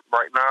month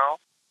right now.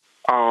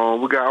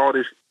 We got all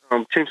this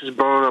tensions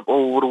burning up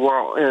over the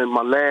world. And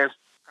my last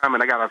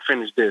comment, I got to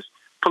finish this.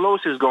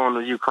 Pelosi is going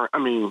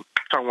to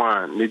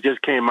Taiwan. It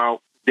just came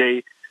out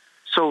today.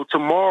 So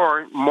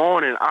tomorrow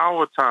morning,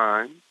 our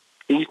time,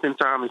 Eastern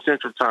time and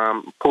Central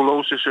time,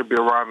 Pelosi should be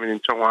arriving in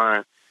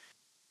Taiwan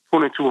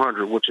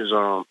 2200, which is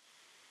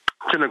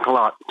 10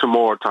 o'clock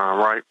tomorrow time,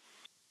 right?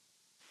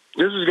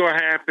 This is going to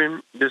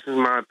happen. This is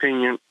my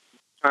opinion.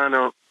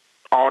 China,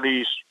 all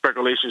these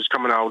speculations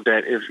coming out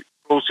that if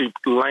Pelosi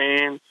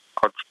land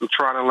or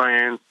try to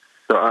land,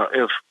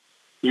 if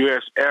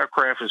U.S.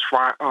 aircraft is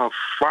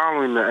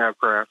following the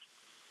aircraft,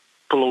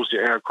 Pelosi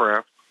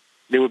aircraft,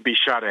 they would be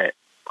shot at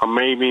or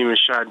maybe even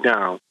shot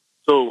down.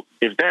 So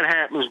if that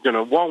happens, then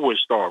a war would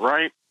start,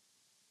 right?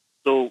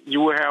 So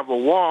you will have a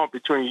war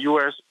between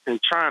U.S. and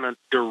China,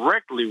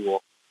 direct war,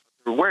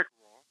 no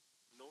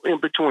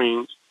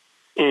in-betweens,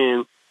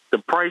 and the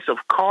price of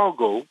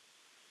cargo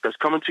that's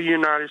coming to the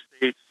United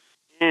States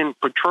and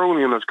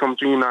petroleum that's coming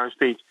to the United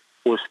States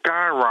will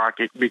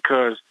skyrocket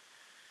because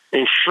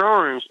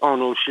insurance on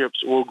those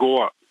ships will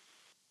go up,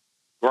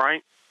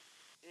 right?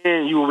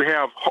 And you will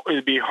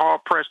it'd be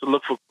hard-pressed to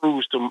look for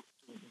crews to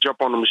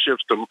jump on them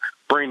ships to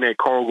bring that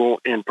cargo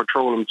and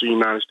petroleum to the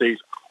United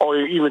States or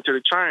even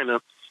to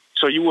China.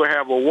 So you will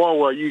have a war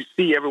where you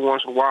see every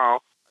once in a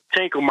while a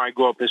tanker might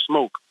go up in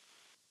smoke.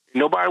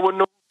 Nobody would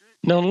know.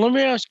 Now, let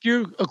me ask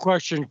you a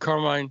question,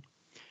 Carmine.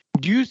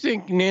 Do you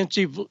think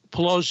Nancy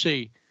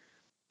Pelosi,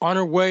 on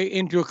her way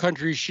into a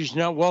country she's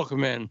not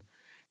welcome in,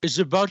 is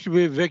about to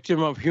be a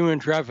victim of human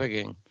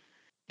trafficking?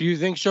 Do you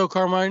think so,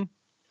 Carmine?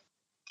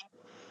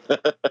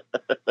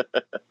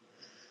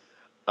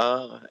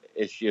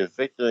 Is she a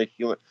victim of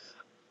human?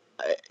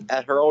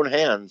 At her own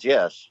hands,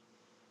 yes.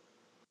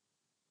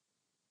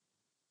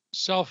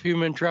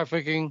 Self-human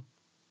trafficking?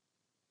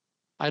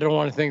 I don't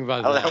want to think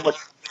about that.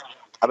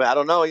 I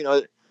don't know.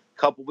 A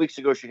couple weeks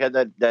ago she had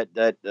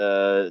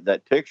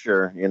that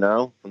picture.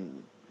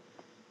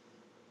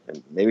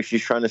 And maybe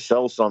she's trying to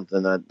sell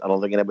something that I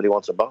don't think anybody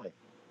wants to buy.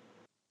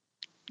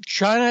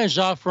 China is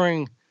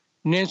offering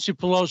Nancy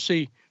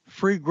Pelosi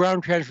free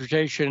ground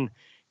transportation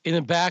in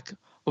the back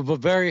of a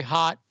very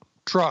hot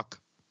truck.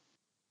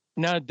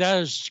 Now,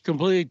 that is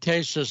completely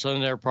tasteless on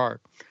their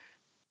part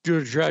due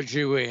to the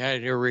tragedy we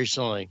had here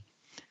recently.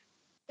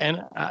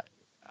 And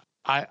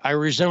I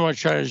resent what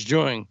China's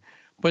doing,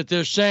 but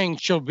they're saying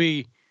she'll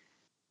be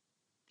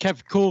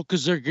kept cool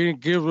because they're going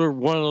to give her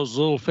one of those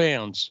little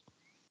fans.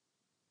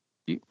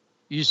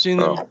 You seen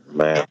them? Oh,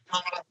 man.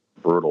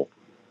 Brutal.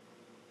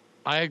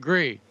 I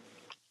agree.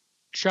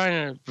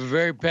 China,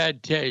 very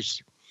bad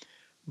taste.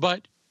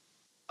 But,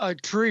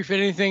 Tarif,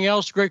 anything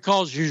else? Great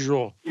call as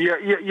usual.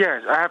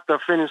 Yes. I have to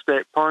finish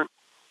that point.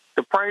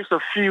 The price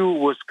of fuel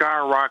will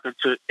skyrocket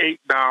to $8,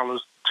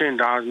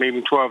 $10,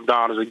 maybe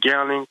 $12 a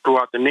gallon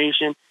throughout the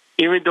nation.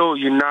 Even though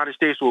the United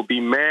States will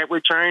be mad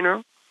with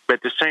China, but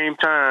at the same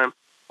time,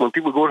 when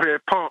people go to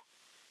that pump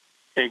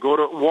and go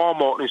to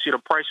Walmart and see the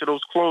price of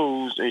those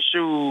clothes and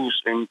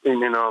shoes and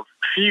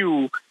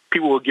fuel,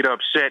 people will get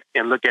upset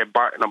and look at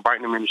the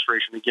Biden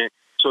administration again.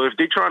 So if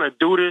they're trying to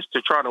do this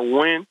to try to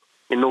win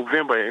in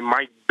November, it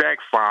might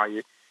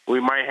backfire. We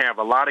might have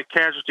a lot of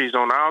casualties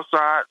on our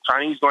side.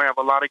 Chinese going to have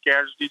a lot of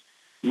casualties.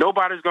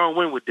 Nobody's going to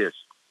win with this.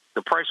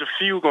 The price of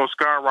fuel going to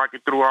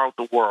skyrocket throughout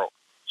the world.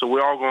 So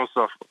we're all going to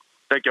suffer.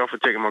 Thank y'all for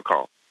taking my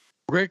call.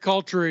 Great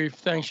call, Tarif.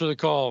 Thanks for the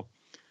call.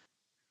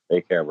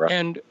 Take care, bro.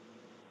 And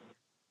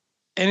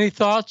any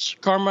thoughts,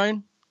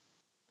 Carmine?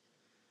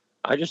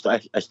 I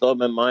still have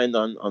my mind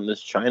on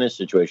this China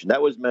situation.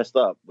 That was messed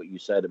up, what you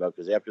said about,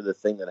 because after the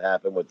thing that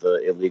happened with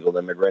the illegal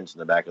immigrants in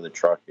the back of the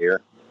truck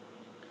here,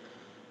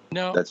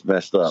 no, that's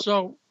messed up.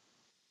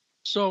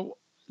 So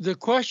the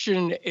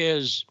question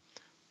is,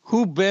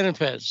 who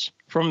benefits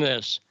from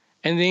this?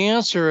 And the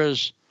answer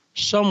is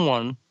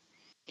someone.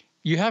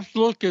 you have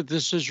to look at the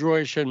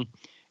situation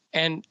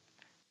and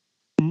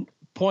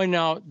point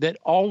out that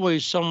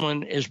always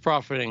someone is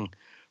profiting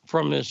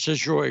from this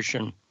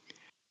situation.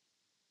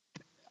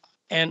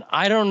 And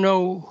I don't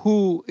know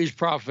who is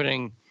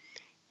profiting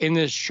in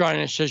this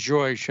China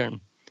situation,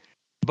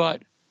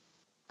 but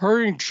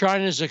hurting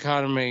China's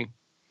economy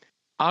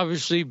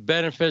obviously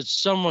benefits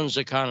someone's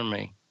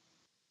economy.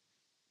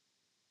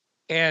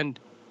 And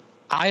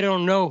I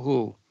don't know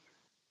who,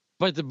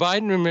 but the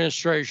Biden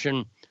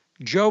administration,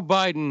 Joe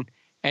Biden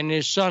and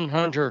his son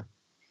Hunter,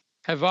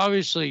 have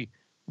obviously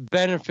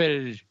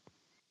benefited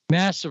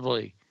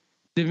massively.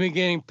 They've been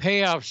getting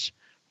payoffs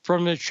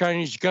from the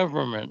Chinese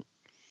government.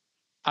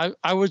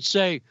 I would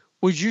say,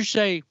 would you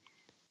say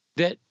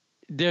that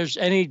there's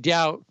any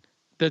doubt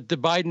that the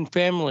Biden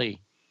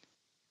family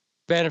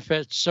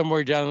benefits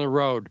somewhere down the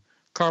road?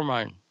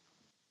 Carmine.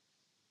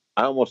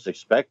 I almost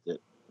expect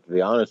it, to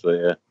be honest with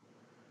you.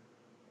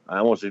 I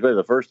almost expect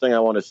the first thing I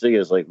want to see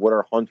is, like, what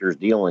are Hunter's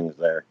dealings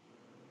there?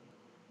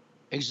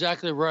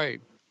 Exactly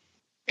right.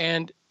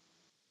 And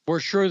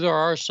we're sure there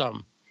are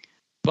some.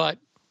 But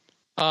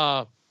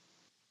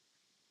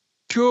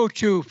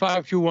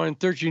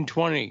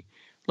 202-521-1320.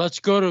 Let's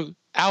go to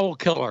Owl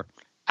Killer.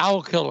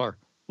 Owl Killer,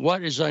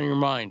 what is on your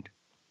mind?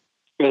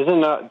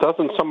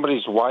 Doesn't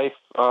somebody's wife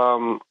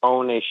own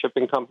a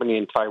shipping company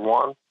in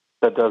Taiwan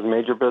that does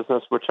major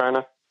business with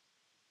China?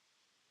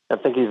 I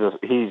think he's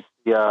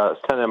the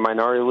Senate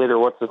Minority Leader.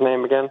 What's his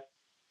name again?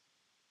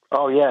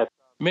 Oh yeah,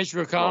 Mitch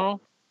McConnell.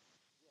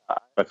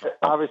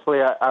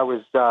 Obviously, I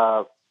was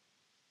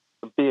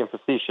being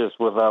facetious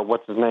with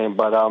what's his name,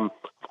 but of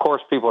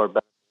course, people are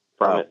benefiting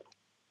from it.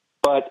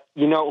 But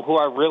you know who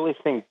I really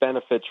think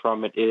benefits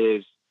from it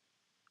is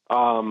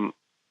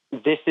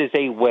this is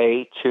a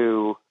way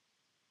to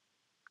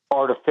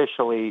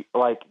artificially,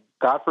 like,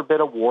 God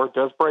forbid a war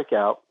does break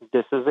out,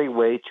 this is a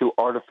way to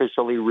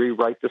artificially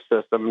rewrite the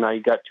system. Now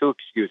you got two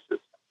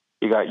excuses.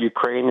 You got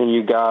Ukraine and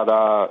you got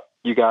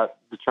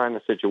the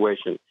China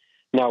situation.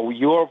 Now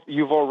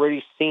you've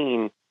already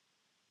seen.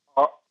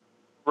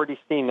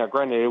 Now,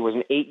 granted, it was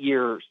an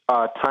 8-year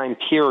time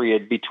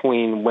period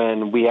between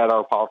when we had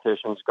our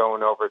politicians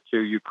going over to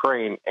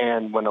Ukraine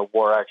and when a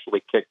war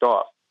actually kicked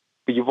off.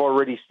 But you've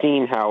already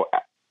seen how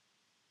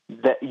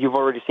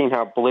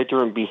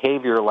belligerent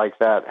behavior like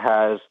that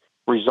has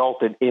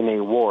resulted in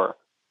a war.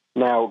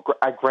 Now,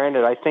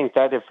 granted, I think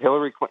that if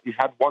Hillary Clinton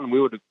had won,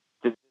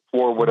 this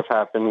war would have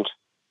happened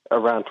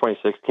around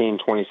 2016,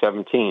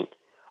 2017.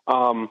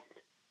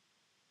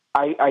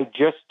 I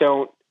just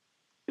don't.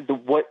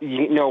 What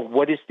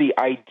is the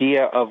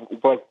idea of,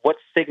 like, what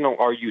signal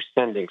are you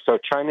sending? So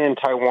China and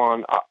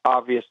Taiwan,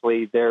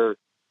 obviously, they're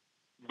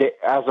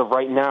as of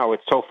right now,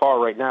 it's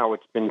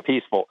been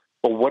peaceful.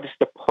 But what is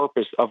the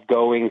purpose of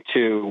going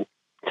to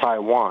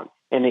Taiwan?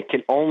 And it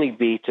can only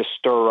be to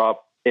stir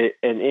up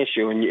an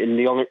issue, and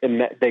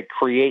that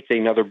creates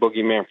another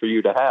boogeyman for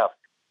you to have.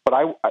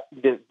 But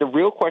the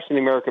real question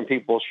the American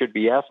people should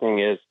be asking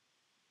is,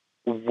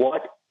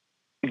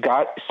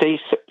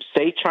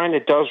 say China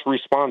does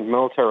respond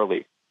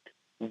militarily,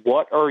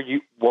 what are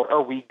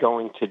we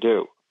going to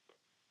do?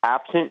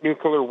 Absent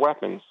nuclear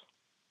weapons,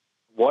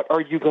 what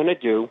are you going to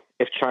do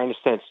if China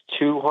sends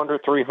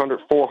 200, 300,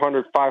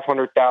 400,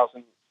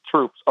 500,000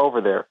 troops over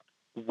there?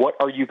 What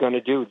are you going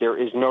to do? There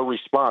is no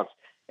response.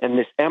 And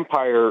this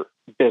empire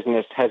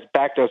business has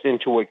backed us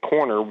into a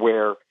corner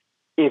where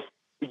if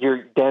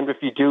you're damned if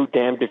you do,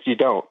 damned if you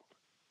don't.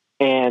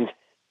 And,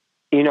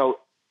 you know,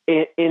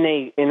 in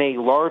a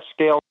large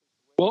scale.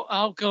 Well,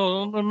 I'll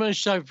go. Let me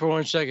stop for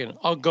 1 second.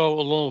 I'll go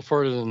a little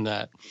further than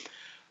that.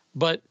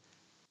 But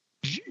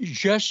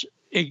just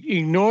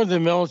ignore the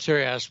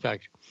military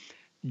aspect.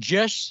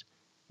 Just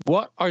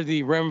what are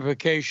the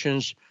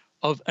ramifications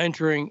of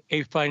entering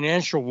a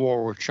financial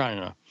war with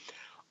China,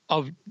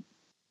 of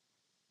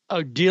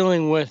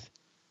dealing with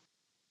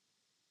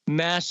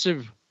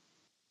massive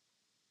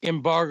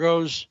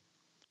embargoes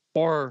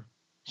or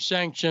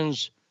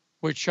sanctions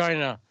with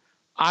China?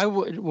 I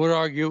would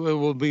argue it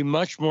will be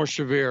much more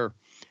severe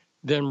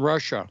than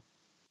Russia.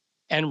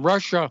 And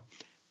Russia,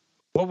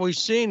 what we've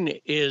seen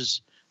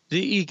is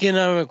the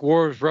economic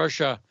war with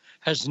Russia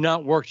has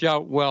not worked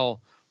out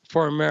well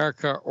for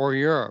America or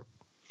Europe.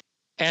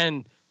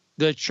 And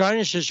the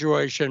China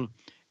situation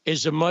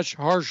is a much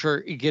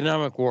harsher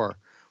economic war.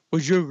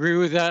 Would you agree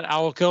with that,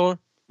 Owl Killer?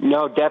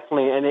 No,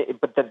 definitely.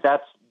 But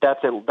that's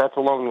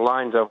along the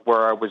lines of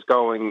where I was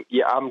going.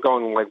 Yeah, I'm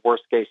going like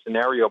worst case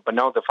scenario, but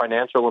no, the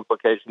financial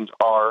implications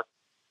are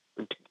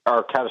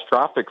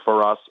catastrophic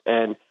for us.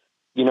 And,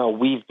 you know,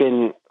 we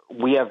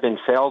have been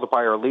failed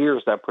by our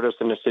leaders that put us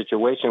in a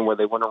situation where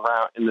they went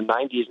around in the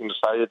 90s and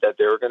decided that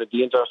they were going to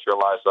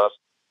deindustrialize us.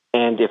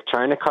 And if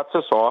China cuts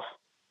us off,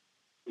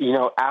 you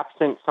know,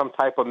 absent some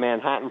type of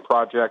Manhattan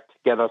Project to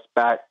get us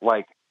back,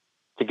 like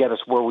to get us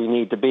where we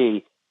need to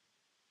be,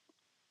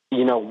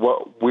 you know,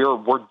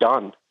 we're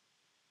done.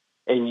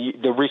 And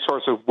the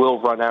resources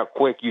will run out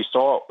quick. You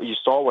saw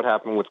what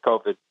happened with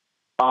COVID.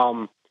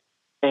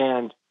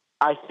 And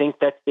I think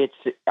that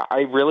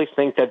I really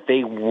think that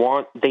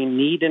they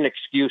need an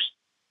excuse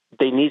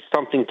they need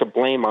something to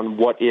blame on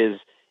what is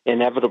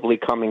inevitably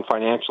coming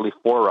financially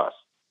for us.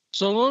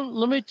 So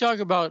let me talk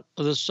about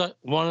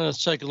one of the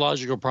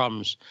psychological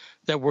problems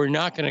that we're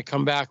not going to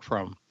come back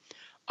from.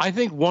 I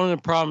think one of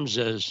the problems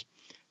is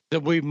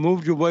that we've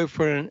moved away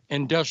from an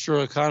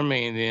industrial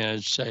economy in the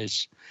United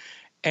States.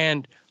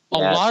 And a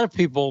lot of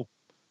people,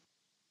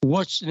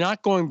 what's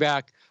not going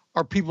back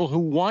are people who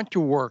want to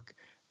work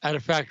at a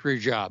factory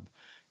job.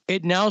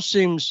 It now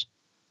seems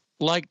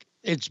like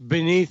it's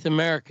beneath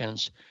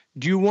Americans.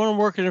 Do you want to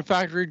work in a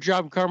factory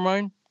job,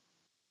 Carmine?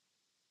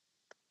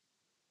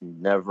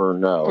 Never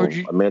know. Or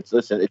do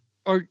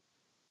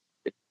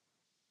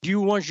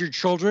you want your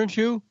children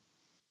to?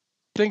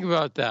 Think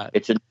about that.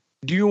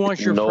 Do you want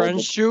your noble,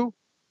 friends to?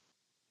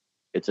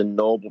 It's a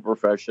noble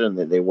profession.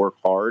 They work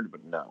hard,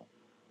 but no.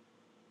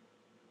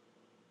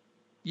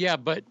 Yeah,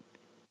 but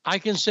I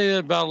can say that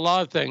about a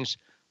lot of things,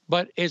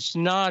 but it's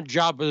not a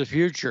job of the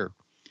future.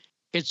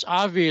 It's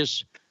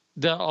obvious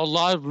that a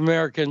lot of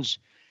Americans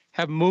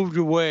have moved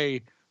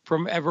away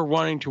from ever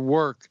wanting to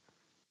work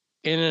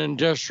in an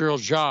industrial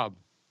job.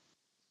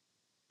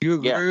 Do you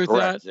agree with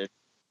correct. that?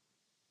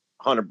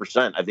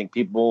 100%. I think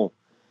the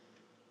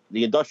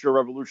Industrial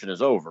Revolution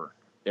is over,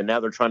 and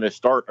now they're trying to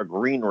start a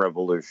green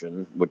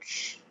revolution,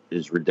 which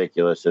is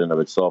ridiculous in and of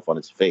itself on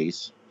its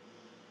face.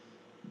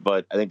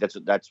 But I think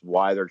that's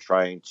why they're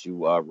trying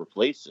to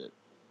replace it.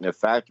 The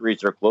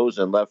factories are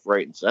closing left,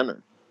 right, and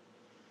center.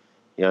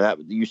 That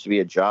used to be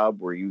a job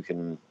where you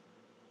can,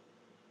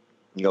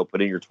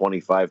 put in your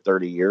 25,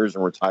 30 years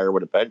and retire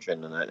with a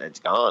pension, and it's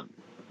gone.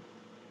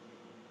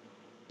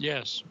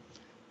 Yes.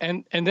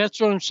 And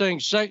that's what I'm saying.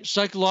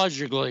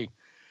 Psychologically,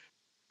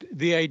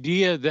 the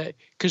idea that,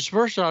 because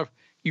first off,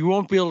 you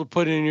won't be able to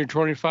put in your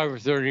 25 or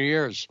 30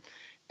 years.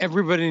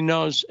 Everybody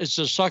knows it's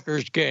a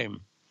sucker's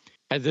game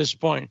at this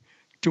point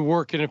to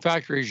work in a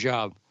factory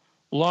job.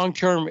 Long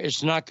term,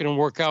 it's not going to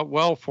work out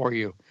well for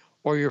you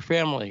or your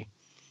family.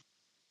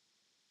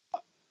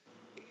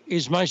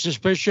 Is my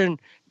suspicion,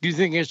 do you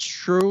think it's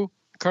true,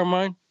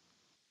 Carmine?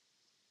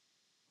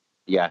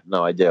 Yeah,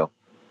 no, I do.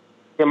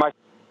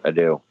 I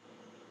do.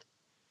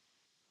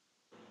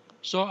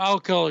 So, Al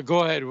Keller,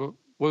 go ahead.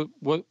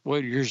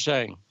 What you're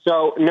saying?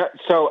 So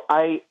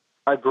I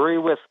agree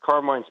with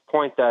Carmine's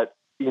point that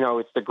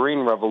it's the green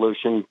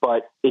revolution,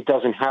 but it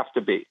doesn't have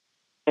to be.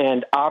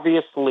 And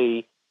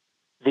obviously,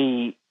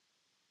 the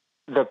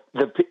real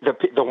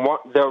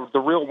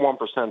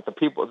 1%,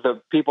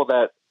 the people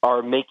that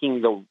are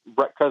making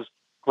because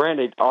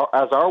granted,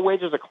 as our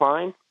wages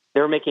decline,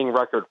 they're making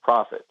record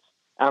profits.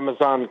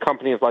 Amazon,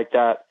 companies like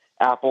that,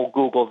 Apple,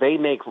 Google, they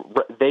make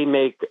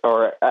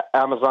or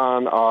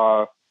Amazon,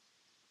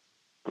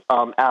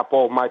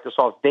 Apple,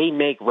 Microsoft, they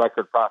make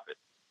record profits.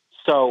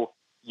 So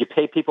you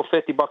pay people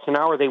 $50 an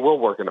hour, they will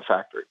work in a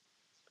factory.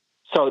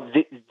 So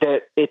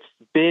it's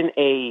been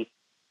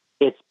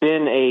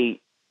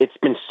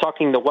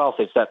sucking the wealth.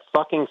 It's that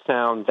sucking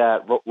sound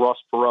that Ross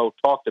Perot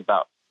talked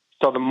about.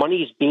 So the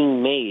money's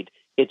being made.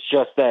 It's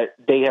just that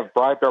they have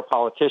bribed our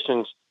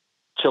politicians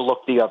to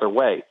look the other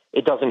way.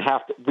 It doesn't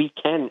have to. We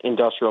can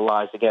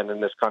industrialize again in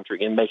this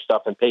country and make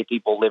stuff and pay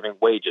people living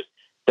wages.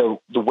 The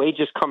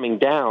wages coming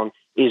down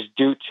is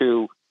due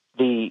to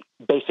the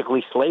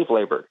basically slave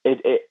labor.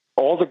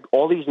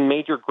 All these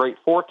major great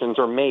fortunes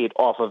are made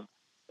off of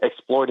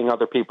exploiting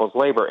other people's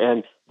labor,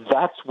 and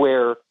that's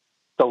where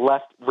the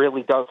left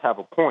really does have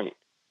a point.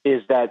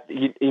 Is that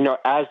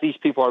as these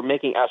people are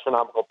making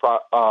astronomical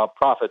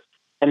profits,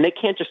 and they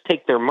can't just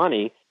take their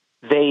money,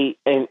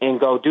 and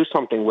go do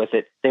something with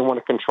it. They want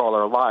to control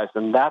our lives,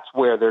 and that's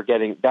where they're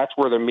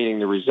meeting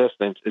the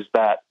resistance. Is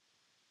that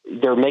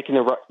they're making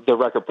the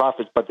record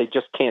profits, but they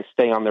just can't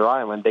stay on their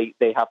island.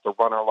 They have to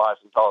run our lives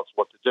and tell us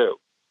what to do.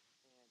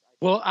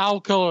 Well, Al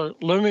Keller,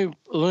 let me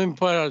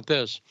point out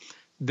this.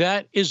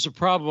 That is the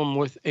problem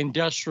with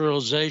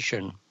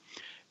industrialization.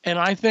 And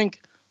I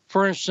think,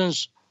 for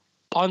instance,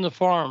 on the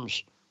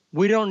farms,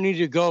 we don't need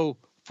to go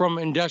from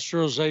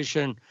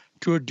industrialization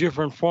to a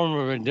different form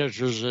of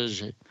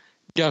industrialization.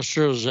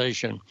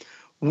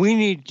 We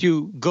need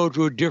to go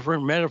to a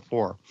different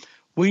metaphor.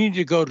 We need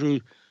to go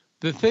to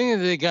the thing that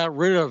they got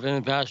rid of in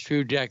the past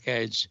few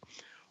decades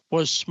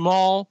was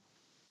small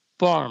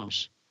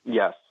farms.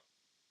 Yes.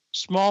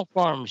 Small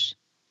farms.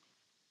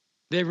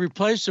 They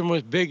replaced them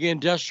with big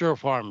industrial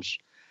farms,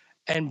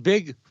 and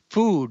big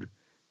food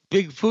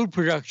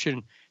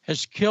production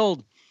has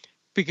killed,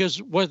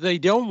 because what they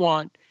don't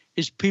want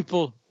is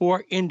people who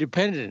are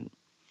independent,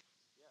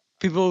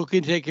 people who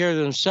can take care of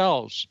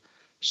themselves.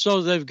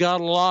 So they've got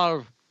a lot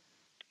of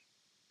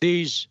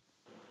these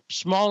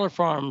smaller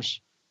farms,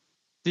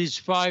 these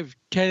 5-10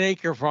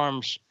 acre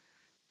farms.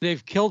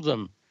 They've killed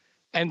them,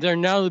 and they're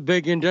now the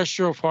big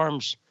industrial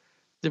farms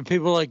that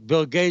people like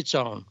Bill Gates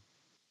own.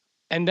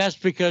 And that's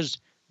because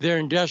they're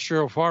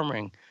industrial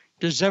farming.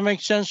 Does that make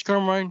sense,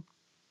 Carmine?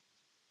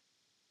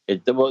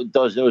 It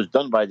does. It was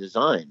done by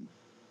design.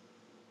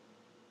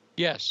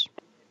 Yes.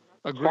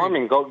 Agreed.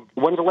 Farming.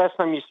 When's the last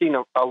time you've seen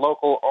a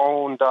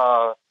local-owned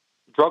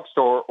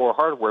drugstore or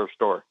hardware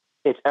store?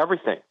 It's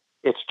everything.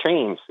 It's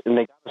chains, and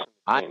they got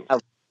us in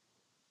chains.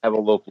 have a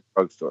local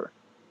drugstore.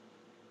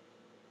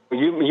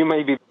 You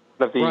may be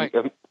Right.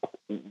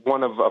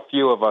 one of a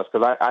few of us,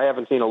 because I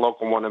haven't seen a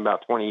local one in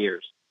about 20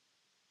 years.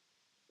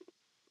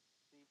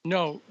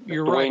 No,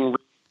 you're Dwayne right.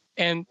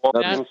 And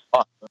Walgreens.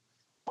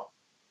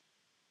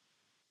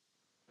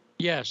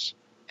 yes,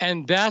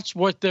 and that's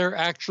what they're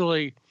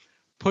actually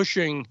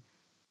pushing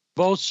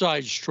both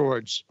sides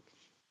towards.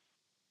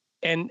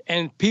 And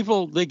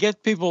they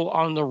get people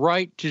on the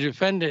right to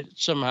defend it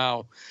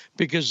somehow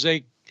because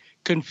they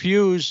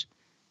confuse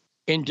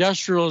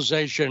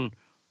industrialization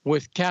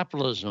with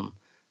capitalism,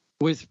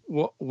 with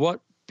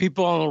what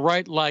people on the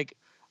right like.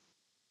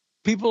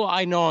 People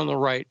I know on the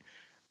right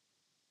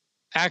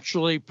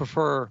actually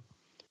prefer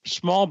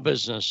small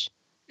business.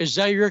 Is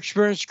that your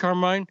experience,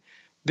 Carmine?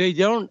 They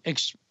don't.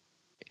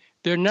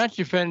 They're not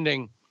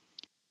defending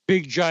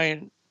big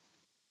giant,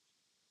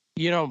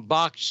 big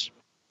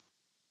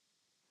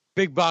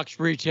box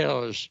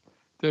retailers.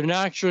 They're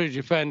not actually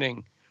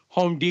defending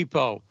Home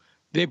Depot.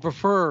 They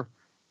prefer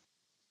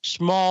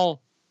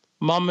small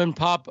mom and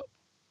pop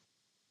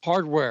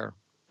hardware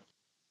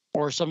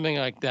or something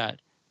like that.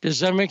 Does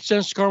that make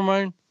sense,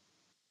 Carmine?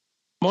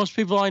 Most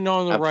people I know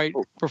on the right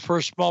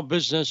prefer small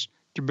business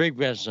to big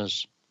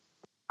business.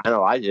 I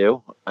know I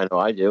do.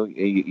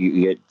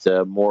 You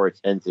get more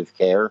attentive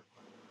care.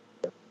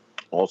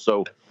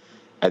 Also,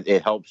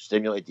 it helps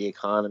stimulate the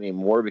economy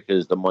more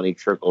because the money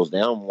trickles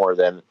down more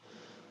than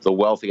the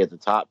wealthy at the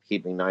top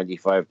keeping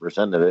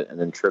 95% of it and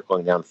then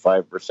trickling down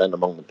 5%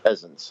 among the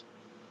peasants.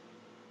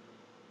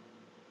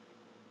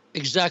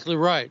 Exactly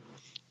right.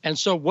 And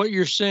so what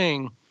you're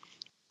seeing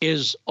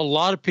is a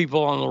lot of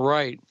people on the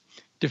right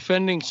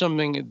defending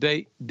something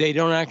they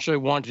don't actually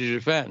want to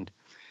defend.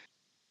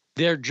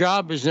 Their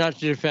job is not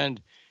to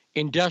defend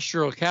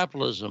industrial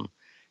capitalism.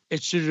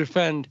 It's to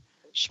defend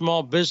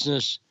small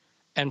business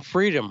and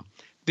freedom.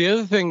 The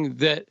other thing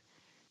that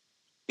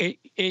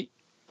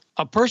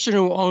a person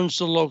who owns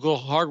the local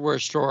hardware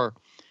store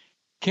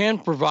can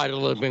provide a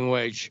living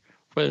wage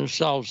for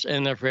themselves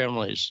and their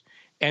families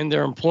and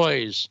their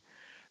employees,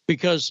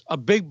 because a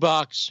big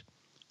box,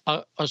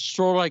 a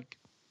store like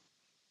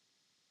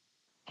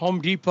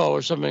Home Depot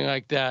or something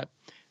like that,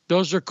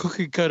 those are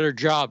cookie cutter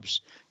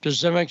jobs.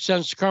 Does that make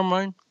sense,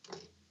 Carmine?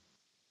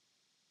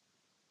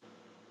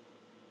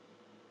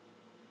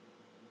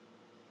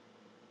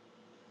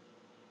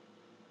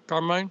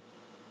 Carmine?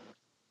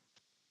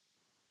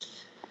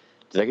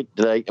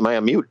 Am I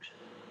on mute?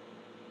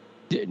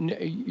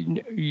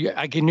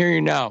 I can hear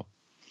you now.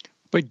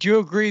 But do you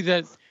agree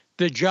that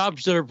the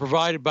jobs that are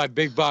provided by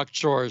big box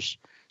stores,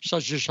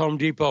 such as Home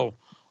Depot,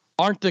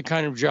 aren't the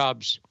kind of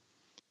jobs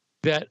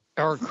that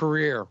are a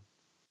career?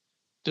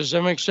 Does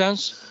that make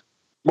sense?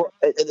 Well,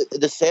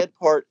 the sad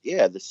part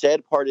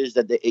is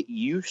that it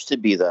used to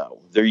be, though.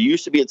 There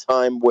used to be a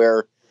time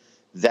where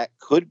that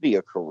could be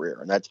a career,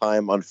 and that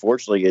time,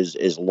 unfortunately,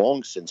 is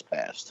long since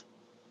passed.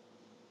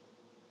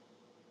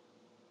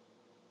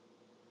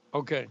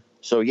 Okay.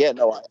 So, yeah,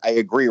 no, I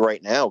agree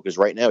right now, because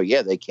right now,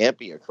 yeah, they can't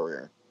be a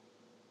career.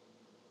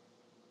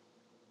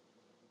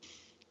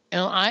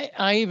 And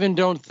I even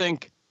don't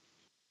think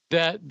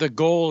that the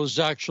goal is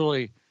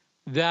actually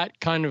that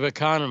kind of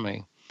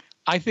economy.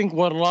 I think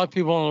what a lot of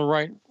people on the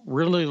right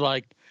really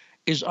like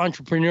is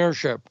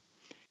entrepreneurship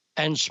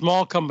and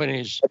small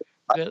companies.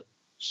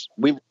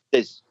 We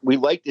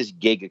like this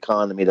gig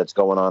economy that's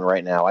going on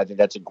right now. I think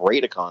that's a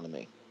great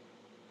economy.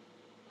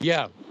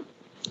 Yeah,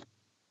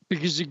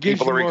 because it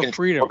gives you more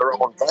freedom. Their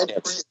own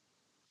finance.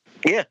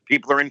 Yeah,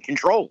 people are in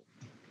control.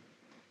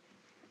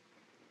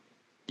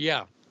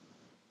 Yeah.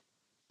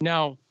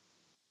 Now,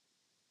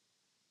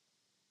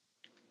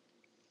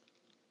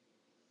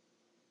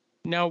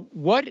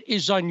 what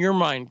is on your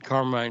mind,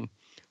 Carmine?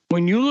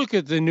 When you look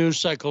at the news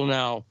cycle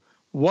now,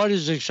 what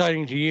is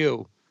exciting to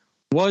you?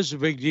 What's a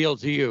big deal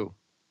to you?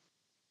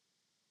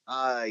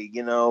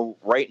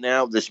 Right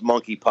now, this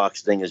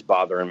monkeypox thing is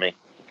bothering me.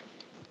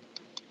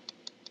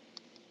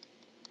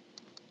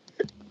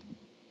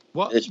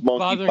 What's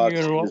bothering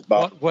you in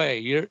what way?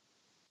 You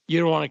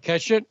don't want to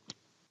catch it?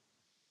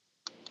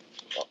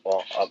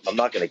 Well, I'm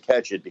not going to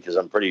catch it because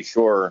I'm pretty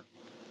sure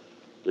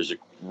there's a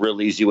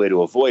real easy way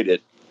to avoid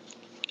it.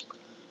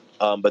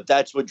 But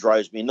that's what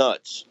drives me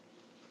nuts.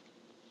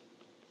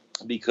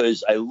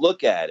 Because I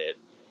look at it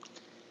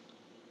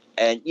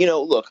and,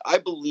 look, I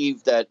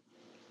believe that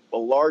a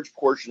large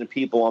portion of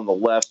people on the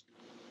left,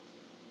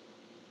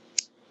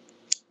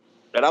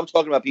 and I'm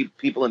talking about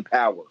people in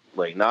power,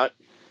 like not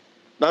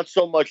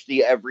so much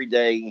the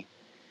everyday,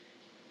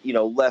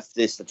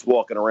 leftist that's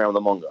walking around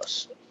among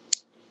us,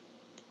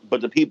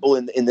 but the people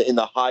in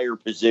the higher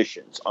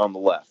positions on the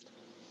left.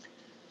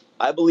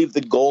 I believe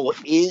the goal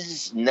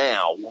is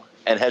now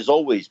and has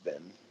always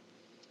been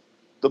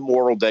the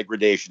moral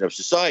degradation of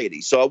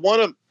society. So I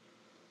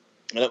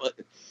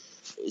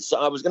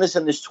was going to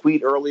send this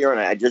tweet earlier and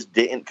I just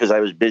didn't because I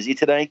was busy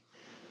today,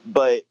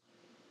 but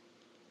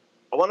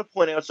I want to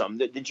point out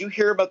something. Did you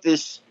hear about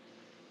this?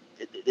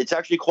 It's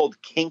actually called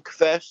Kink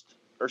Fest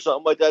or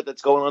something like that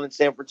that's going on in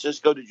San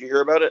Francisco. Did you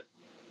hear about it?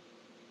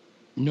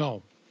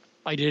 No,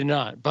 I did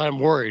not, but I'm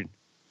worried.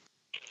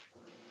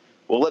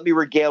 Well, let me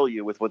regale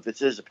you with what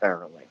this is,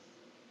 apparently.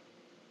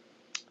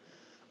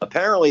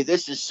 Apparently,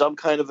 this is some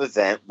kind of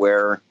event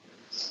where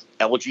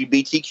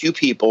LGBTQ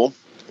people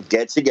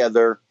get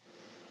together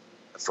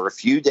for a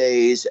few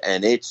days,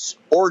 and it's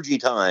orgy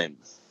time,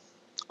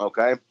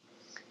 okay?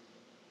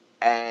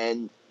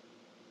 And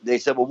they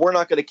said, well, we're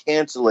not going to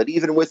cancel it,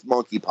 even with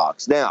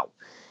monkeypox. Now,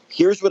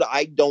 here's what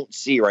I don't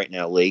see right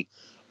now, Lee.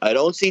 I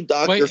don't see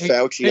Dr.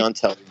 Fauci on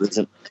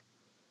television.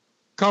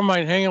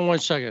 Carmine, hang on one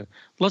second.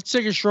 Let's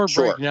take a short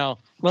break now.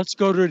 Let's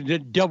go to the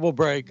double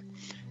break.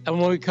 And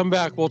when we come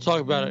back, we'll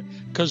talk about it,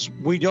 because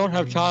we don't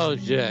have Tyler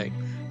today.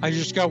 I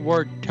just got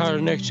word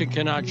Tyler Nixon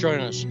cannot join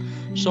us.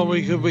 So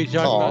we could be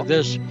talking about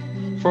this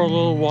for a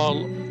little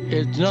while.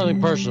 It's nothing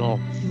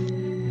personal.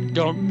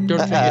 Don't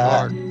take it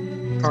hard,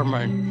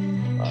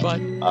 Carmine.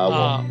 But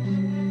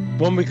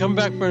when we come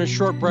back from a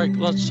short break,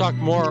 let's talk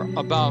more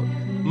about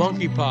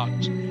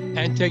monkeypox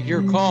and take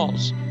your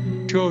calls.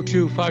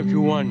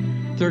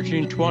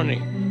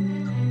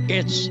 202-521-1320.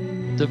 It's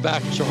the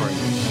backstory.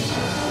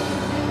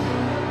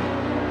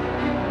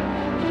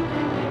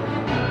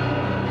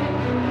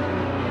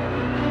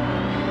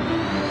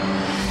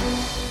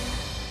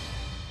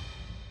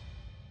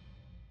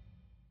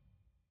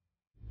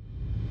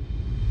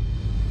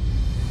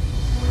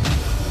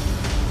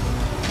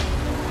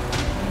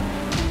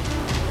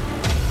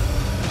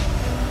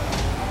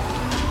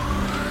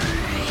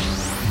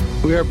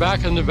 We are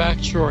back on the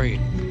backstory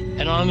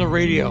and on the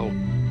radio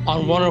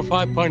on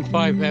 105.5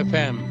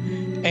 FM,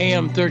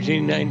 AM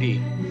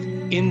 1390,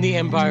 in the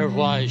Empire of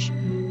Lies,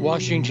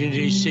 Washington,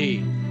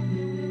 D.C.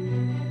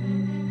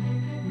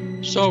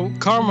 So,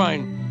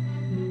 Carmine,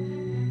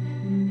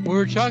 we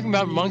were talking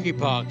about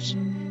monkeypox,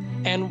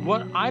 and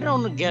what I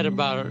don't get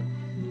about it,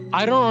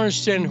 I don't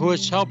understand who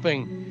it's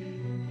helping.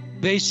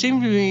 They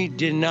seem to be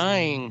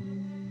denying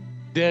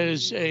that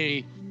it's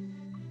a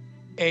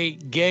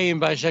gay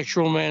and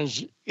bisexual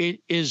man's,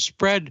 it is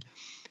spread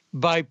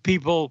by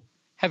people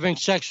having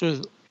sex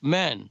with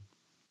men.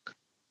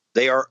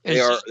 They are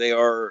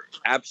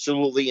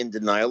absolutely in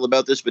denial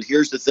about this, but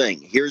here's the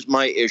thing. Here's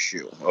my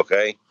issue,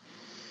 okay?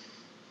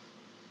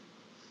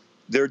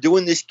 They're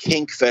doing this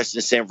kink fest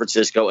in San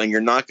Francisco, and you're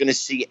not going to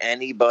see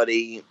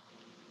anybody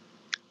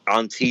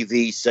on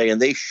TV saying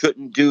they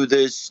shouldn't do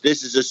this.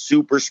 This is a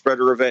super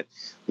spreader event.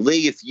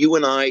 Lee, if you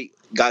and I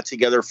got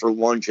together for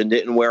lunch and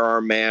didn't wear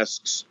our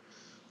masks,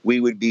 we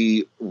would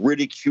be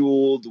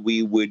ridiculed.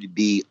 We would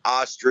be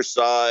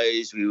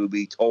ostracized. We would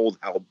be told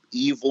how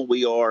evil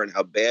we are and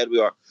how bad we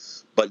are.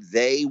 But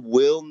they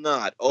will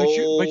not. But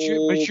you're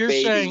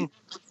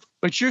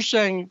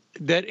saying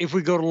that if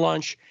we go to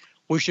lunch,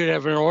 we should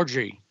have an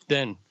orgy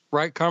then,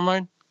 right,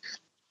 Carmine?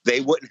 They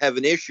wouldn't have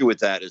an issue with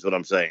that, is what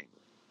I'm saying.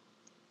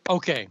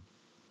 Okay.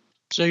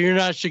 So you're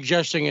not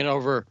suggesting it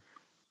over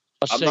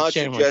a steak sandwich?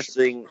 I'm not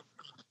suggesting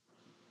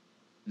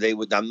they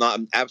would.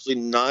 I'm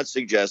absolutely not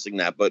suggesting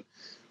that, but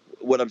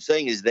what I'm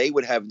saying is they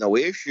would have no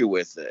issue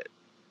with it.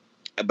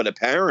 But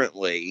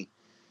apparently,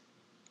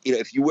 you know,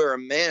 if you wear a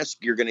mask,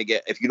 you're going to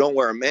get, if you don't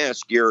wear a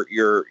mask, you're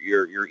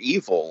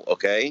evil.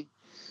 Okay.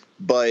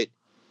 But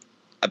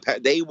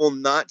they will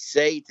not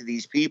say to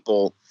these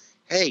people,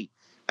 hey,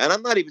 and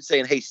I'm not even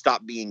saying, hey,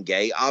 stop being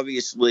gay.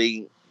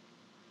 Obviously,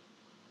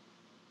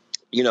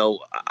 you know,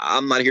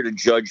 I'm not here to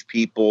judge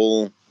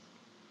people,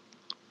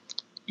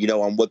 you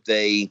know, on what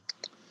they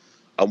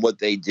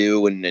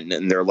do, and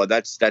they're like,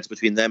 that's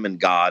between them and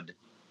God.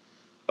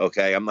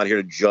 Okay, I'm not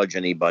here to judge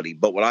anybody,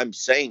 but what I'm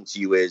saying to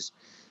you is,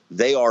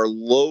 they are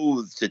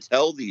loath to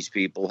tell these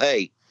people,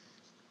 hey,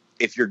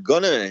 if you're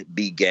gonna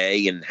be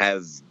gay and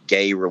have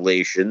gay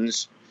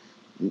relations,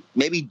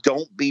 maybe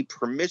don't be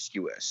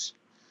promiscuous.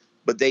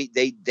 But they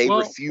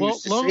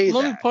refuse to say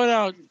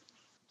that.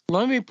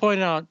 Let me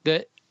point out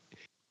that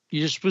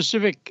you're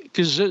specific,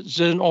 because it's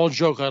an old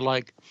joke I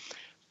like.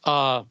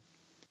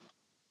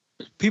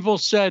 People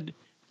said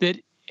that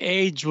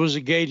AIDS was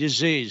a gay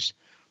disease,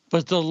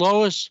 but the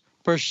lowest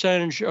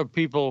percentage of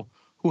people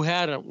who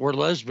had it were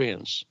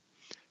lesbians.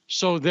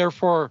 So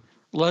therefore,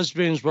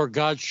 lesbians were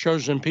God's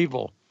chosen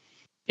people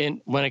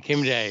when it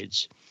came to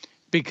AIDS,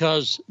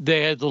 because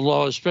they had the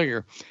lowest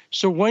figure.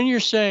 So when you're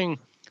saying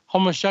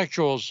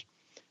homosexuals,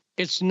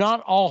 it's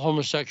not all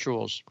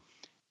homosexuals.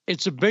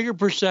 It's a bigger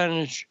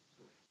percentage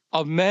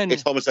of men.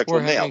 It's homosexual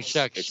males. Having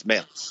sex. It's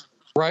males.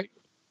 Right.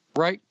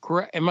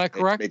 Correct. Am I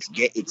correct? It's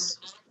gay.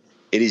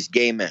 It is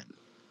gay men.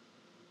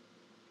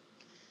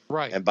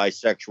 Right. And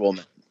bisexual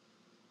men.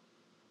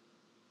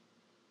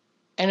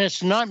 And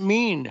it's not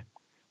mean.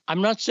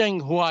 I'm not saying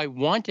who I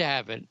want to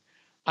have it.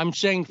 I'm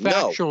saying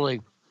factually.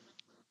 No.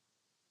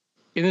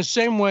 In the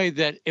same way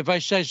that if I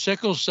say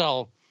sickle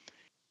cell,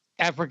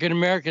 African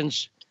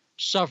Americans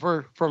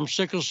suffer from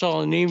sickle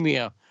cell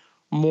anemia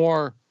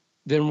more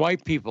than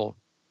white people.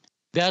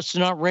 That's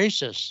not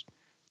racist.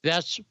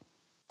 That's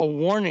a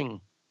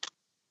warning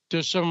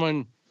to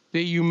someone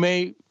that you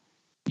may,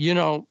 you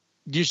know,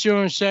 do you see what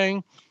I'm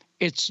saying?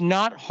 It's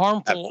not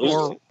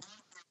harmful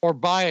or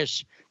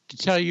biased to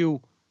tell you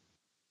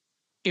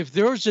if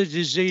there was a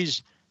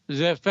disease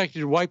that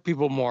affected white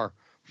people more.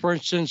 For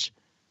instance,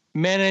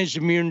 managed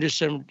immune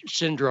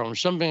syndrome,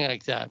 something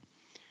like that.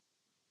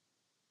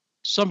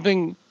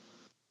 Something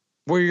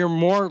where you're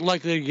more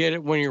likely to get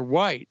it when you're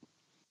white.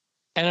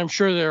 And I'm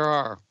sure there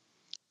are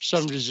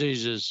some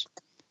diseases.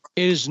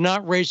 It is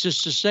not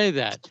racist to say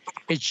that.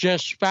 It's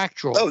just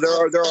factual. No, there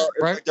are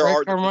right,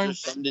 there's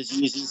some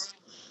diseases.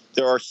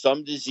 There are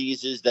some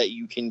diseases that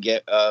you can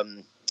get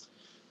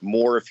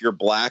more if you're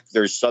black.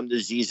 There's some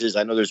diseases.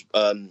 I know there's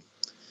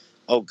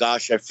oh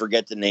gosh, I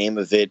forget the name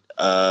of it.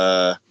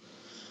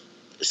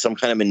 Some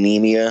kind of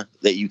anemia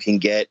that you can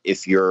get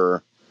if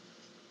you're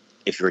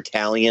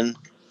Italian.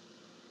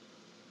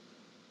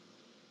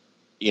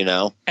 You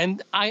know?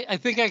 And I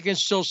think I can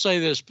still say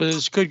this, but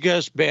this could get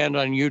us banned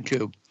on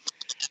YouTube.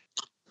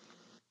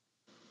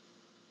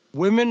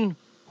 Women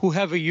who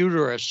have a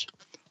uterus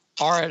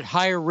are at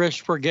higher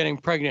risk for getting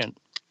pregnant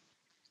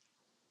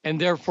and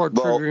therefore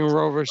triggering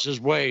Roe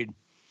versus Wade.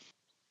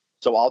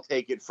 So I'll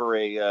take it for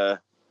a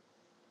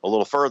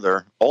little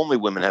further. Only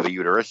women have a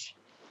uterus.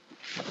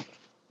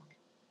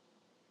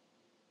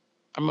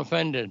 I'm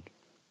offended.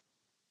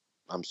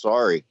 I'm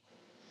sorry.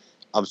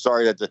 I'm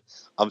sorry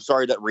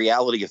that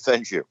reality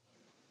offends you.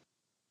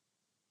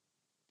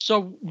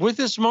 So with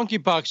this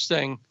monkeypox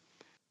thing,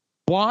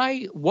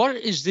 what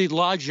is the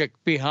logic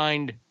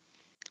behind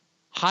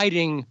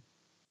hiding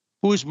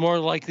who's more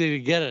likely to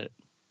get it?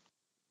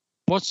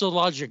 What's the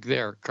logic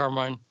there,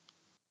 Carmine?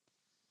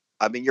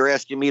 I mean, you're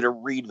asking me to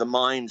read the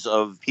minds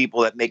of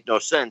people that make no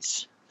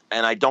sense,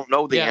 and I don't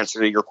know the answer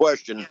to your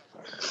question.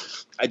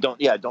 I don't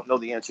know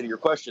the answer to your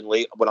question,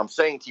 Lee. What I'm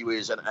saying to you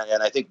is, and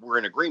I think we're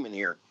in agreement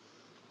here,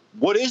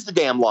 what is the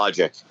damn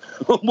logic?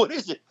 What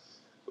is it?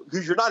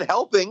 Because you're not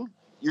helping.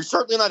 You're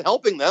certainly not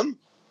helping them.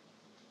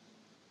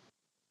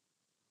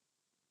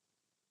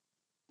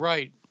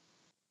 Right.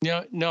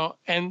 No.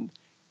 And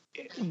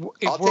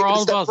if we're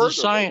all about the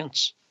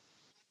science,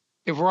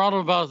 if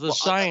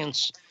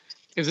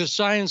the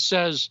science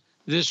says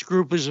this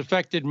group is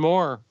affected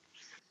more,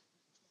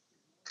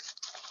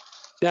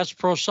 that's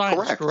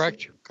pro-science,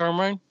 correct,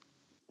 Carmine?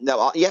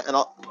 No,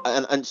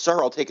 and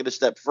sir, I'll take it a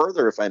step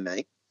further if I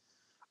may.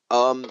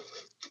 Not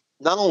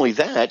only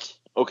that,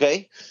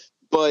 okay,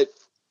 but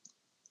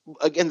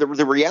again, the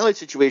reality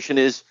situation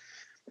is,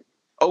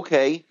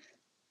 okay,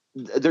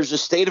 there's a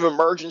state of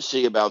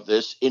emergency about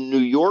this in New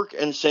York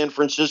and San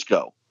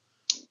Francisco.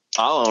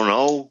 I don't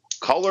know.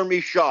 Color me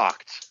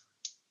shocked.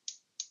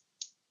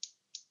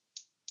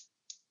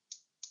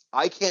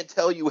 I can't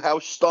tell you how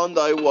stunned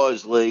I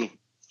was, Lee,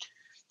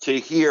 to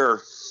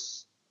hear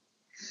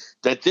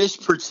that this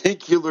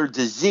particular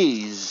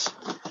disease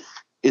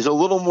is a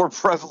little more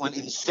prevalent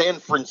in San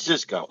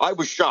Francisco. I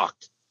was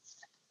shocked.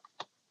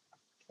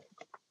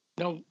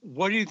 Now,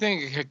 what do you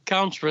think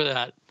accounts for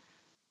that?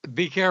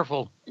 Be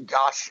careful.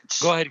 Gosh.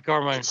 Go ahead,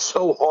 Carmine. It's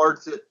so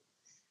hard to.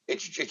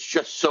 It's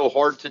just so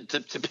hard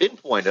to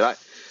pinpoint it. I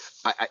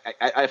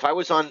if I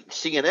was on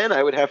CNN,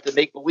 I would have to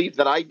make believe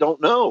that I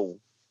don't know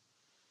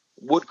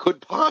what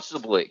could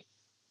possibly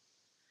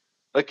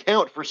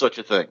account for such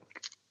a thing.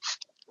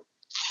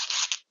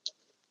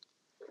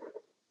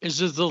 Is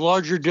it the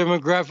larger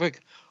demographic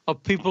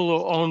of people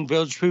who own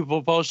Village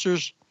People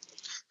posters?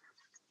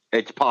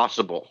 It's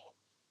possible.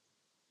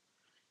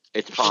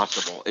 It's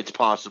possible. It's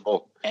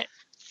possible.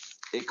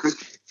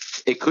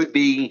 It could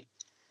be.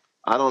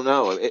 I don't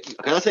know.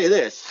 Can I say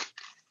this?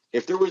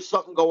 If there was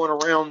something going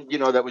around,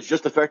 that was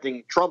just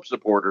affecting Trump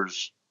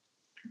supporters,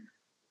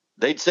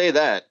 they'd say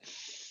that.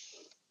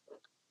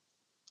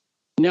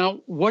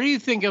 Now, what do you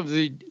think of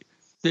the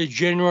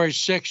January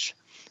 6th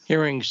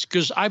hearings?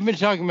 Because I've been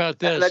talking about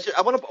this. I just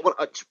want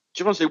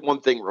to say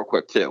one thing real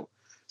quick, too.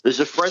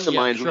 There's a friend of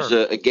mine who's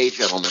a gay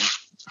gentleman.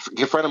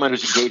 A friend of mine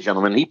who's a gay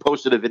gentleman. He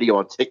posted a video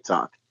on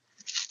TikTok,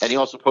 and he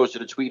also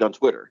posted a tweet on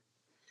Twitter.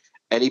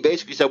 And he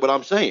basically said what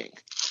I'm saying.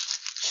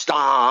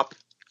 Stop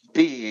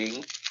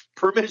being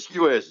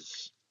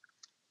promiscuous.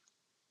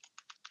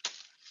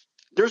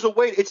 There's a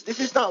way. This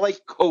is not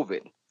like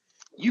COVID.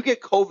 You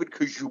get COVID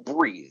because you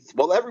breathe.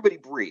 Well, everybody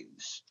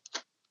breathes.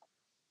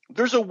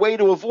 There's a way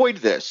to avoid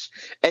this.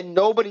 And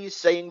nobody is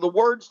saying the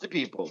words to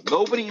people.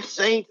 Nobody is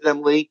saying to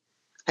them, Lee,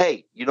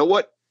 hey, you know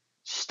what?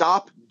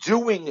 Stop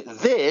doing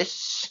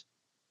this,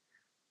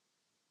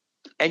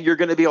 and you're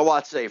going to be a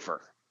lot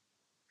safer.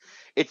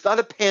 It's not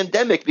a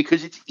pandemic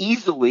because it's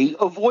easily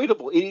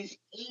avoidable. It is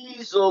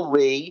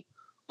easily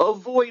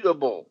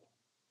avoidable.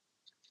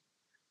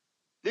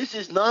 This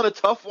is not a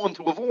tough one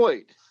to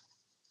avoid.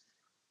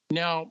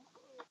 Now,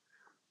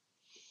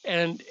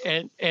 and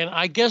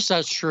I guess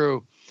that's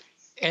true.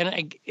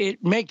 And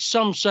it makes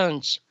some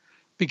sense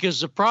because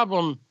the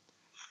problem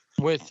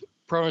with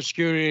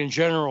promiscuity in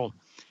general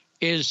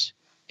is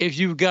if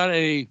you've got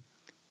any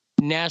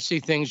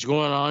nasty things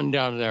going on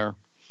down there,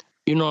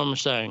 you know what I'm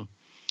saying?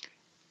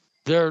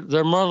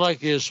 They're more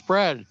likely to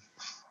spread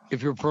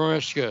if you're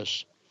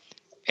promiscuous.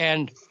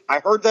 And I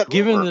heard that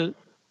given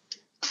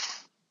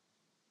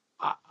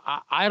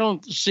I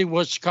don't see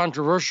what's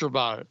controversial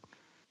about it.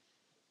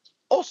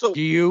 Also,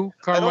 do you,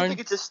 Carmine? I don't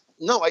think it's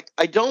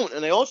I don't,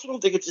 and I also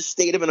don't think it's a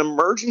state of an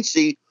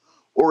emergency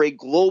or a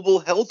global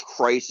health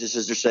crisis,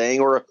 as they're saying,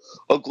 or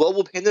a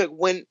global pandemic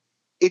when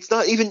it's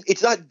not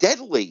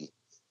deadly.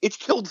 It's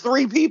killed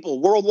 3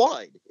 people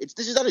worldwide.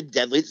 This is not a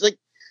deadly. It's like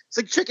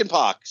chicken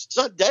pox. It's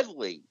not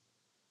deadly.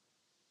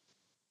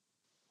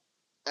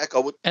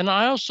 Echo. And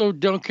I also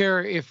don't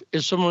care if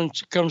someone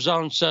comes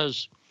out and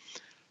says,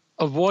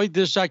 avoid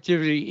this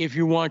activity if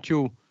you want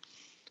to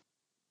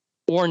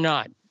or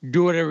not.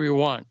 Do whatever you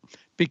want.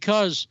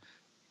 Because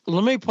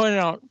let me point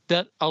out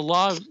that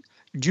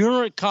do you know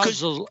what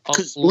causes a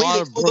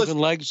lot of broken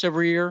legs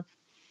every year?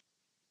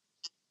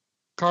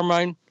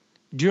 Carmine,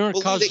 do you know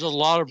what causes a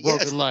lot of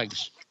broken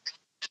legs?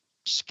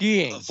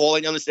 Skiing.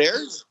 Falling down the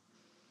stairs?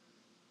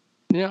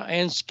 Yeah,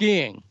 and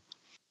skiing.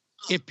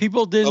 If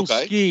people didn't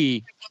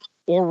ski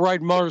or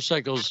ride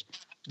motorcycles,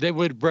 they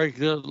would break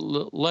their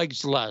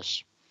legs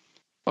less.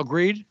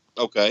 Agreed?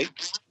 Okay.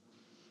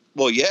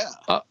 Well,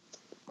 yeah.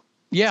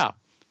 Yeah.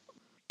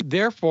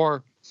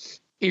 Therefore,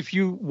 if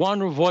you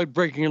want to avoid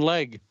breaking your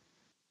leg,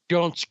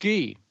 don't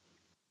ski.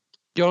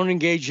 Don't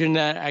engage in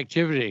that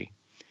activity.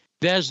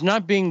 That is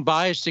not being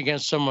biased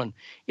against someone.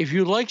 If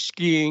you like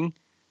skiing,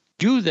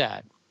 do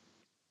that.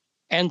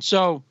 And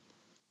so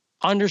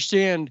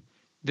understand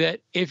that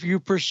if you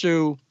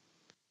pursue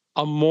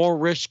a more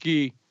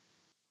risky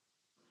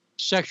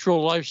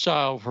sexual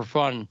lifestyle for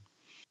fun,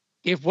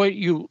 if what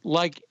you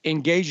like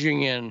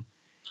engaging in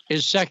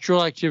is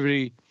sexual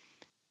activity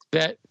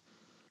that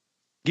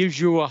gives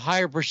you a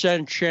higher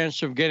percentage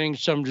chance of getting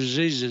some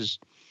diseases,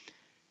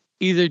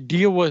 either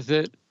deal with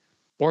it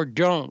or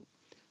don't.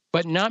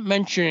 But not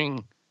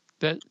mentioning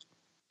that.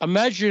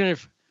 Imagine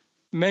if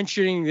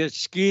mentioning that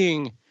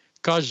skiing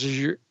causes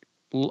your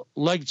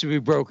leg to be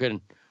broken.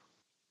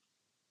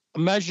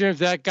 Imagine if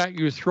that got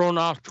you thrown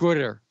off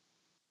Twitter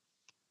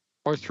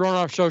or thrown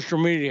off social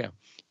media.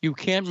 You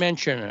can't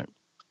mention it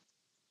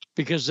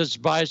because it's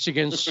biased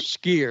against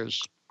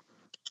skiers.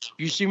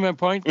 You see my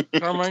point,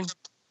 Carmine?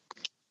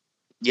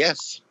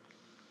 Yes.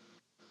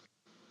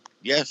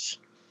 Yes.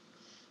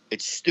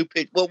 It's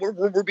stupid. Well,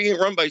 we're being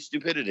run by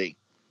stupidity.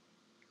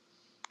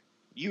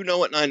 You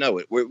know it and I know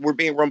it. We're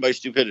being run by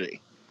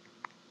stupidity.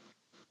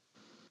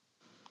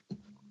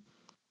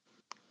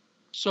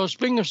 So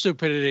speaking of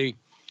stupidity,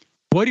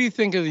 what do you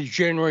think of the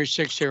January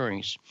 6th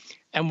hearings?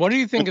 And what do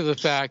you think of the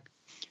fact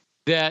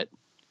that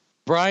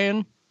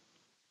Brian,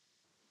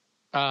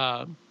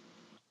 I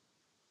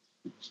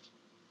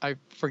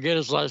forget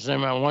his last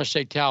name, I want to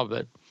say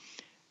Talbot,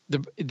 the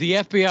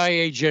FBI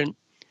agent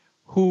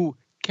who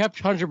kept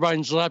Hunter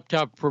Biden's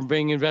laptop from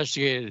being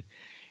investigated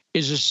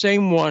is the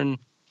same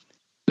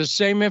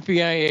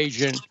FBI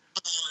agent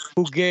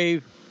who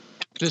gave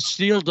the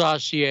Steele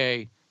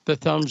dossier the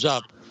thumbs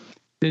up.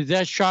 Did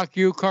that shock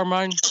you,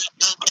 Carmine?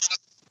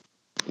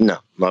 No,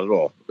 not at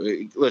all.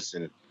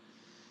 Listen,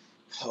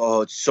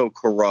 it's so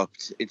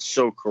corrupt. It's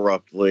so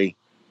corrupt, Lee.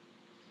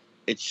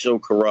 It's so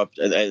corrupt.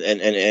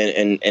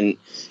 And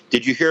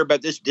did you hear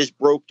about this? This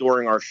broke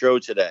during our show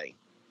today.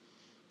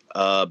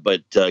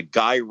 But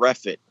Guy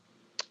Reffitt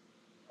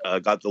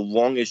got the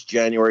longest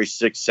January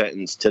 6th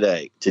sentence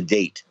to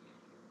date.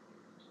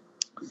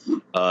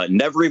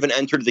 Never even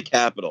entered the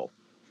Capitol.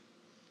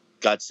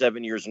 Got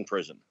 7 years in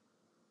prison.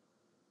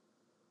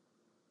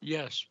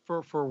 Yes.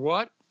 For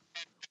what?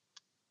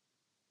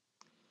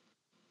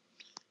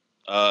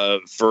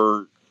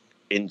 For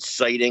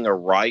inciting a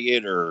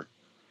riot, or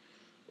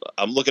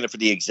I'm looking for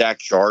the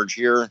exact charge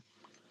here.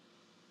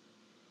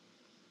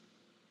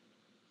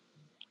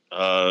 He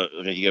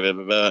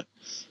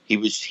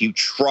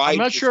tried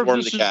to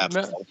storm the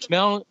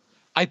Capitol.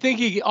 I think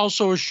he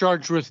also was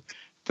charged with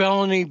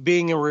felony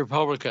being a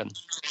Republican.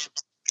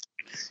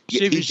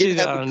 See if you see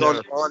that on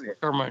there.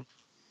 Carmine.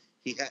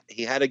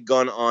 He had a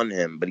gun on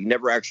him, but he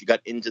never actually got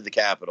into the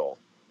Capitol.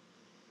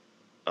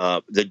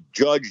 The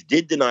judge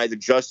did deny the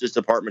Justice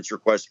Department's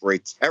request for a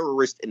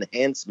terrorist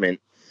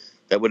enhancement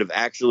that would have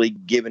actually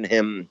given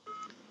him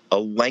a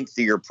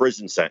lengthier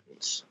prison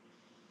sentence.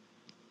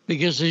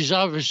 Because he's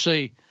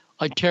obviously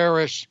a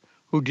terrorist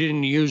who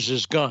didn't use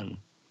his gun.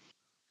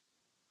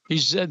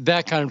 He's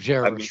that kind of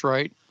terrorist,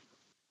 right?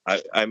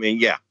 I mean,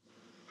 yeah.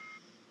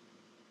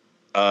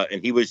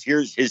 And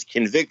here's his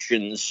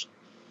convictions.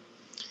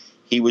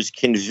 He was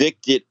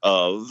convicted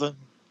of, I'm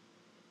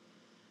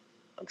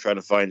trying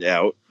to find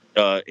out,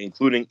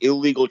 including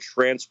illegal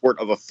transport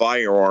of a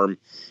firearm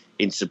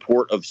in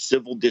support of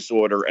civil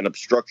disorder and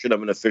obstruction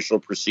of an official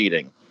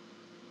proceeding.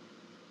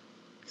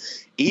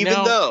 Even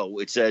though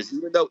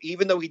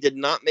he did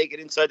not make it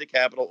inside the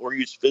Capitol or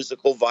use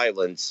physical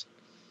violence,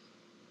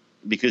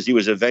 because he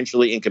was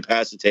eventually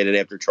incapacitated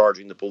after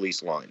charging the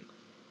police line.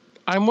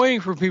 I'm waiting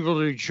for people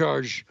to be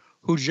charged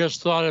who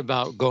just thought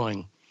about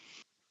going.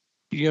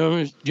 You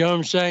know what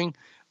I'm saying?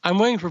 I'm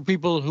waiting for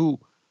people who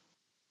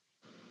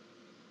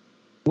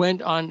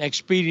went on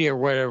Expedia or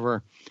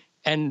whatever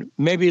and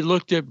maybe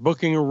looked at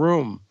booking a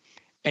room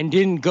and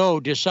didn't go,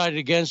 decided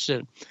against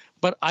it.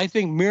 But I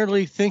think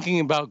merely thinking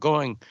about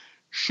going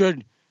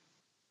should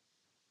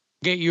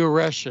get you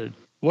arrested.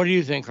 What do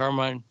you think,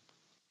 Carmine?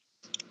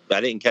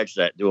 I didn't catch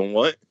that. Doing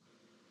what?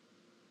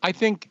 I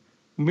think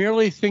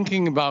merely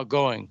thinking about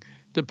going,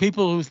 the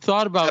people who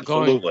thought about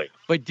going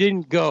but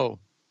didn't go,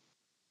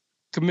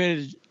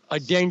 committed a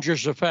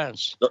dangerous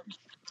offense.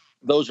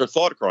 Those are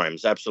thought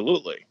crimes,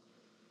 absolutely.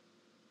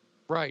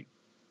 Right.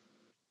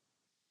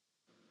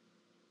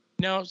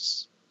 Now,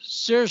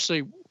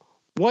 seriously,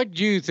 what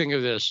do you think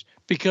of this?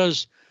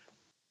 Because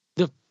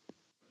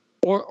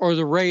or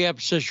the Ray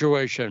Epps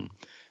situation,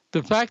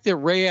 the fact that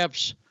Ray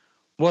Epps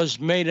was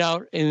made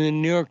out in the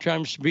New York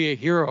Times to be a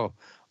hero,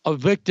 a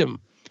victim,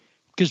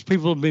 because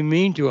people have been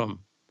mean to him.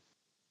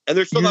 And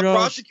they're still not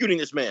prosecuting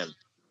this man.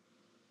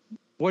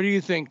 What do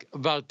you think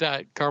about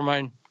that,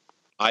 Carmine?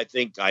 I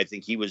think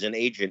he was an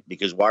agent,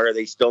 because why are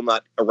they still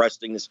not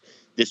arresting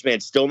this man?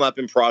 Still not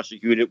been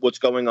prosecuted. What's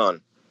going on?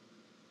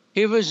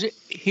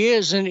 He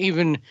hasn't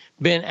even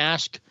been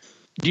asked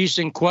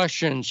decent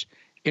questions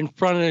in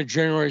front of the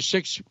January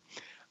 6th.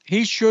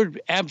 He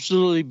should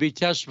absolutely be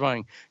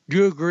testifying. Do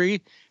you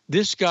agree?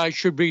 This guy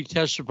should be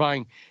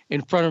testifying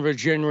in front of a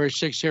January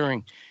 6th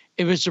hearing.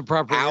 If it's a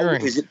proper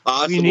hearing. How is it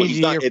possible? We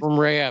need to hear from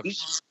Ray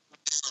Epps.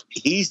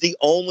 He's the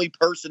only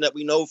person that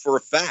we know for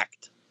a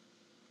fact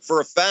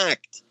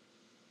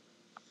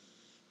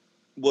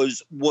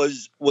was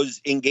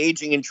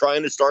engaging in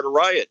trying to start a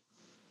riot.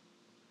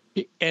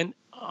 And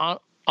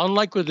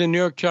unlike with the New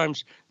York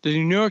Times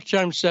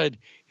said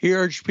he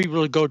urged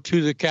people to go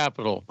to the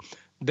Capitol.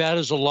 That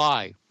is a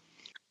lie.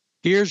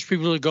 He urged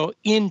people to go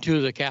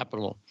into the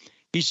Capitol.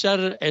 He said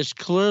it as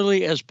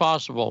clearly as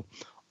possible.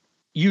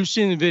 You've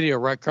seen the video,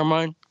 right,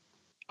 Carmine?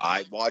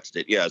 I watched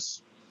it,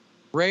 yes.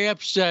 Ray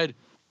Epps said,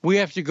 we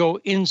have to go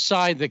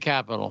inside the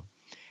Capitol.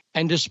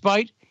 And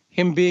despite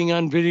him being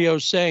on video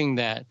saying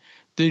that,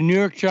 the New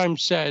York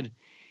Times said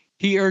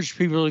he urged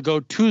people to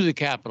go to the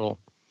Capitol.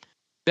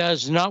 That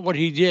is not what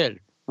he did.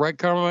 Right,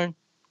 Carmine?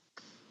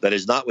 That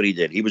is not what he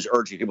did. He was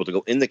urging people to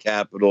go in the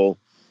Capitol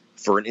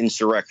for an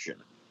insurrection.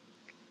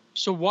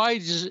 So why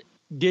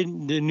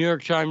didn't the New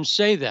York Times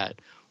say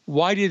that?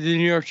 Why did the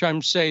New York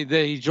Times say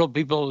that he told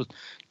people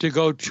to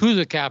go to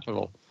the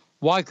Capitol?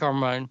 Why,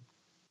 Carmine?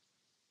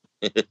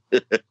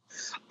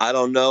 I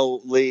don't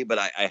know, Lee, but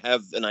I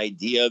have an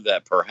idea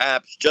that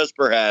perhaps, just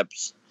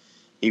perhaps,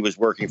 he was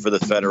working for the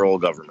federal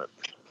government.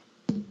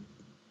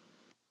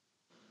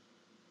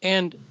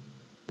 And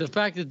the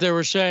fact that they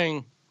were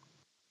saying,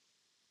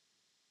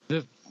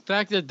 the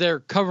fact that they're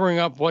covering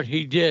up what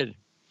he did,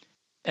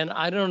 and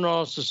I don't know how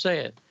else to say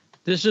it.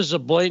 This is a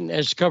blatant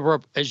as cover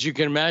up as you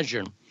can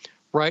imagine,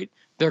 right?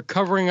 They're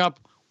covering up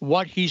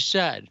what he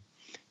said.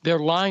 They're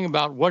lying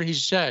about what he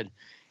said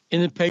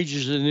in the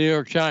pages of the New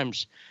York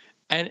Times.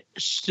 And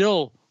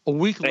still, a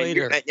week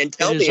later, and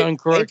tell it is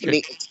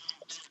uncorrected.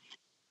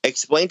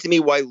 Explain to me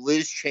why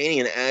Liz Cheney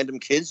and Adam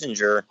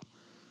Kinzinger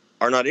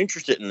are not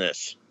interested in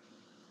this.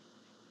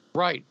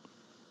 Right.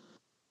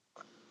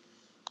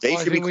 They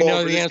should be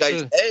calling for this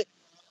guy's head.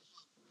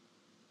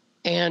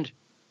 And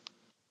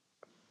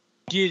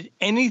did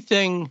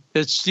anything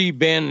that Steve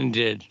Bannon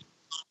did?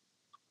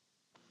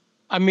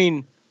 I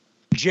mean,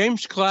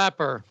 James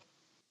Clapper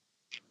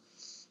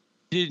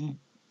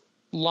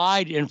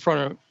lied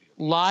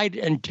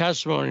in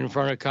testimony in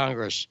front of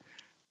Congress,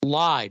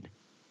 lied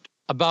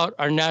about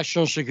our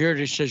national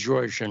security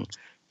situation.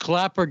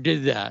 Clapper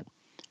did that.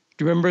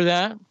 Do you remember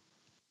that?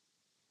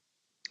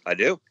 I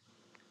do.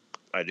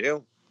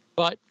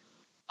 But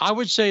I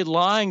would say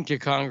lying to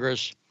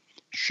Congress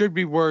should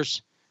be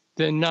worse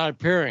than not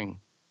appearing.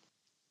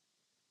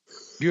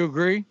 Do you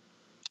agree?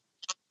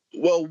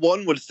 Well,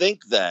 one would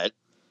think that.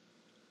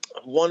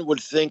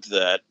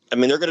 I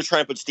mean, they're going to try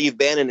and put Steve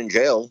Bannon in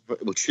jail,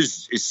 which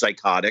is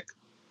psychotic.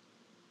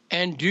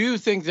 And do you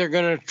think they're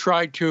going to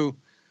try to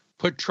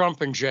put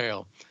Trump in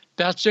jail?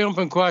 That's the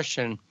open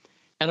question.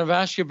 And I've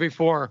asked you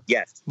before.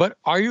 Yes. But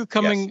are you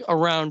coming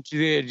around to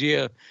the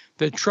idea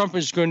that Trump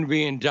is going to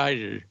be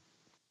indicted?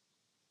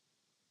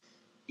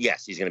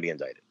 Yes, he's going to be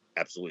indicted.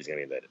 Absolutely, he's going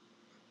to be indicted.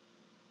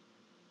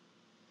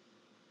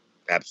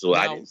 Absolutely.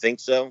 Now, I didn't think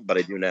so, but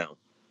I do now.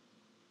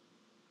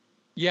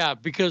 Yeah,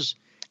 because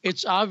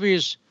it's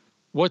obvious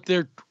what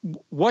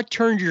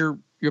turned your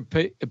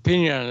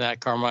opinion on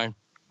that, Carmine?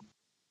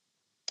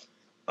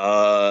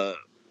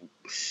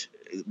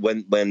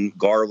 When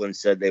Garland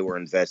said they were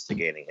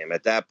investigating him,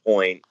 at that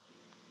point,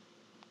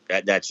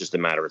 that's just a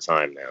matter of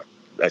time now.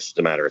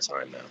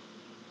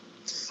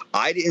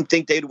 I didn't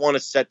think they'd want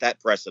to set that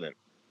precedent.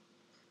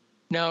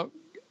 Now,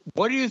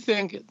 what do you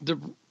think the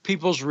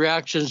people's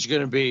reaction is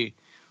going to be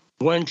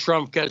when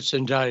Trump gets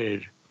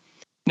indicted?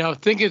 Now,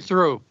 think it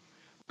through,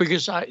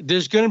 because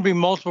there's going to be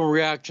multiple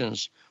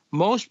reactions.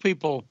 Most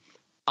people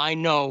I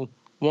know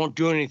won't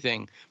do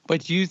anything,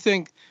 but do you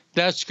think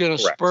that's going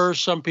to spur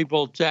some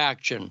people to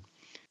action?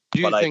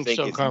 Do you think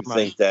so,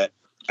 Carmine?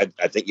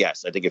 I think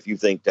yes. I think if you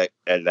think that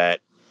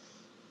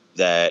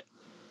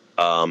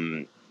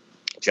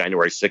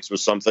January 6th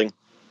was something,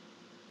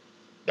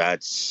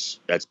 that's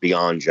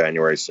beyond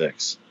January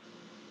 6th.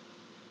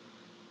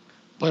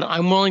 But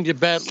I'm willing to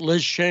bet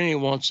Liz Cheney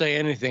won't say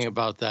anything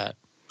about that,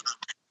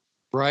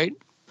 right?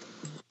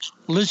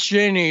 Liz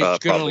Cheney is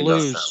going to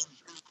lose,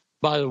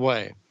 by the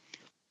way.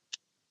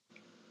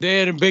 They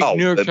had a big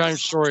New York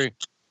Times story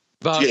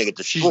about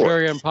she's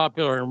very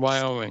unpopular in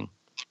Wyoming.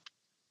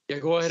 Yeah,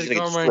 go ahead,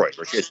 Carmine.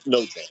 She has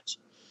no chance.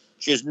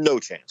 She has no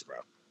chance, bro.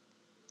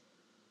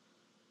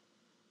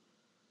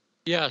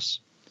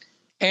 Yes,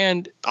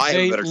 and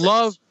they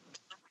love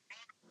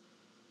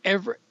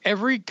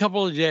every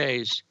couple of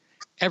days.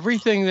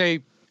 Everything they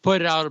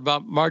put out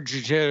about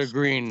Marjorie Taylor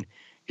Greene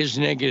is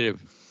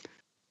negative.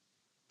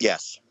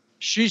 Yes,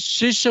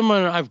 she's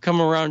someone I've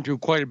come around to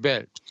quite a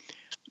bit.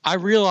 I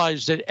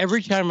realize that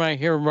every time I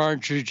hear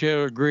Marjorie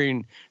Taylor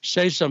Greene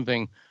say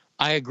something,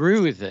 I agree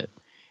with it.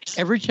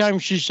 Every time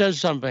she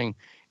says something,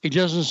 it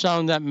doesn't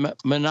sound that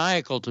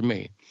maniacal to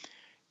me.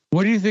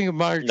 What do you think of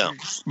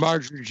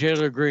Marjorie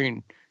Taylor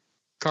Greene,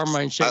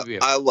 Carmine Sabia?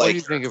 I like what do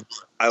you think of?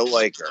 I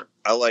like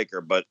her,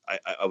 but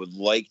I would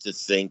like to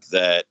think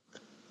that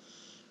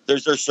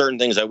there's certain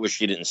things I wish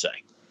she didn't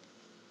say.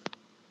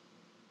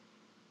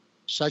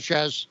 Such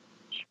as?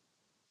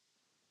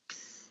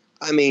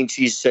 I mean,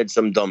 she's said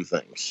some dumb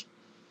things.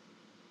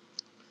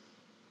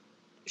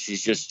 She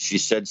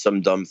said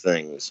some dumb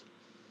things.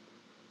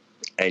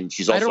 And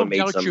she's also made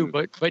some... I don't doubt you,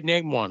 but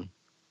name one.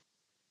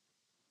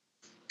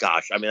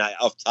 Gosh, I mean,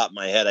 off the top of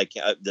my head, I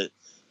can't...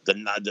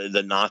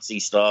 The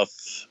Nazi stuff,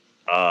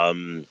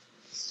 about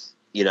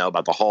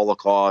the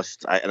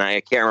Holocaust.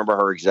 I can't remember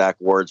her exact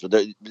words, but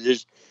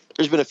there's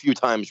been a few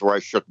times where I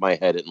shook my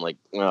head and like,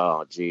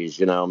 oh, geez,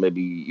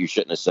 maybe you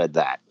shouldn't have said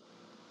that.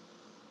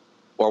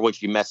 Or when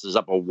she messes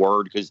up a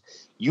word, because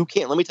you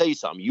can't. Let me tell you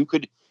something. You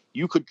could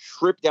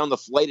trip down the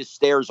flight of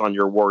stairs on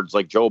your words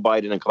like Joe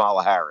Biden and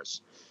Kamala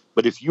Harris,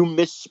 but if you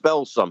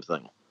misspell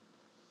something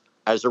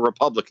as a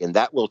Republican,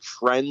 that will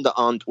trend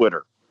on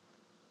Twitter.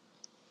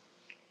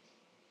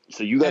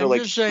 So you got to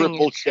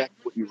triple check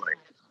what you write.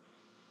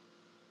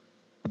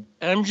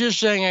 And I'm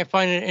just saying, I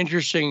find it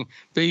interesting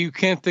that you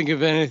can't think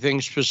of anything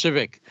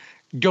specific.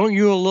 Don't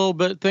you a little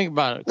bit think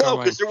about it? No,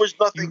 because there was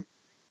nothing.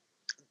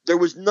 There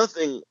was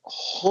nothing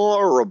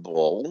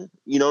horrible,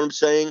 you know what I'm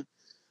saying?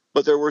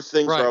 But there were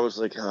things where I was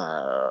like,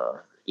 and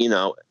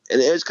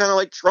it's kind of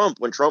like Trump.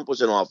 When Trump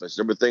was in office,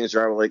 there were things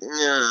where I was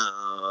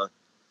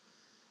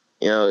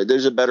like,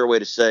 there's a better way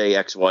to say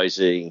X, Y,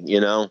 Z,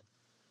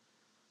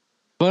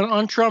 But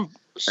on Trump,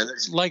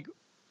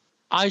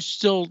 I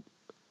still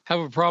have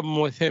a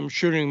problem with him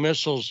shooting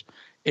missiles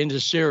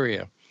into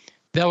Syria.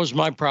 That was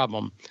my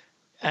problem.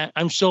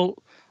 I'm still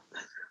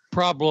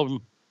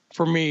problem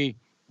for me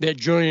that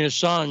Julian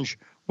Assange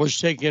was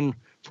taken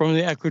from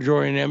the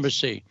Ecuadorian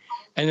embassy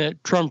and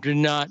that Trump did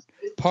not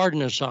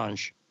pardon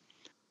Assange.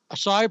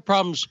 So I have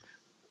problems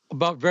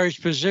about very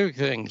specific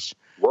things.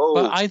 Whoa,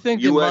 but I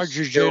think that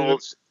Marjorie Taylor...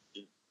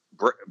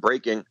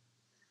 Breaking.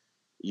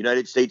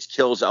 United States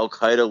kills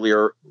Al-Qaeda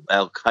leader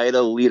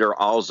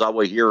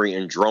al-Zawahiri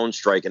in drone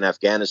strike in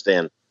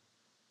Afghanistan.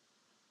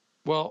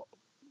 Well,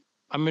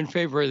 I'm in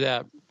favor of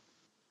that.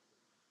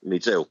 Me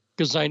too.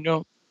 Because I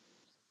know...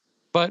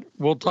 But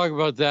we'll talk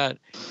about that.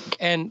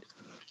 And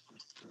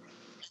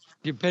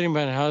depending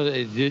on how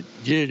they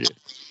did it,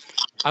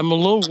 I'm a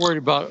little worried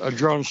about a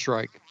drone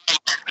strike.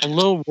 A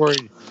little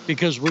worried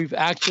because we've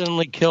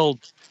accidentally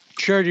killed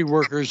charity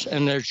workers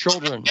and their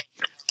children.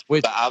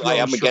 I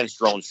am against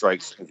drone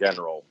strikes in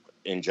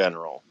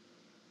general.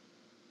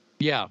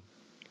 Yeah.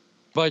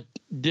 But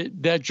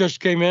that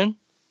just came in?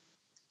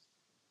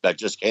 That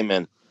just came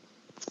in.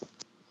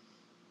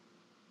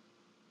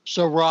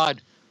 So,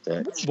 Rod,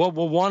 what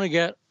we'll want to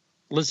get...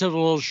 Let's have a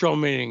little show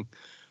meeting.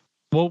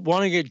 We'll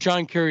want to get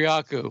John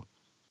Kiriakou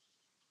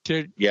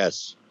to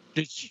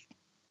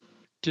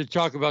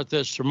talk about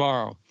this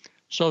tomorrow.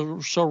 So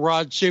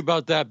Rod, see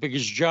about that,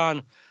 because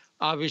John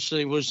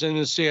obviously was in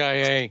the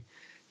CIA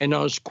and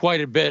knows quite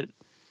a bit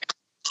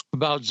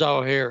about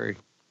Zawahiri.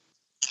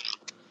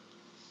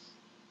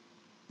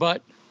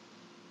 But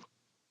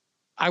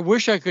I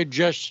wish I could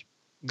just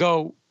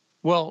go,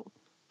 well,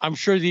 I'm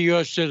sure the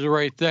U.S. did the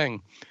right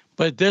thing.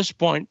 But at this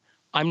point,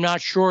 I'm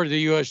not sure the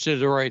U.S. did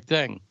the right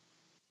thing.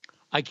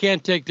 I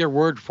can't take their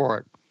word for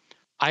it.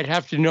 I'd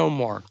have to know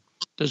more.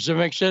 Does that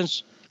make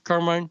sense,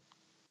 Carmine?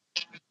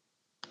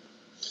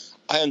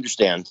 I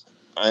understand.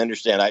 I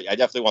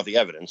definitely want the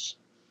evidence.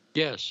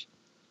 Yes.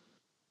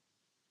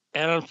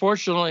 And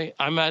unfortunately,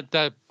 I'm at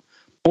that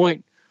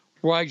point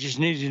where I just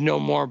need to know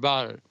more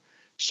about it.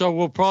 So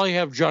we'll probably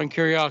have John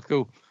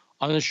Kiriakou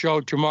on the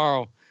show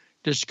tomorrow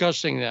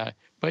discussing that.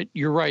 But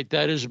you're right,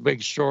 that is a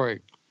big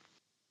story.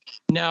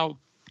 Now,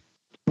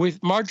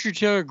 with Marjorie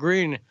Taylor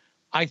Greene,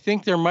 I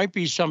think there might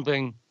be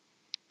something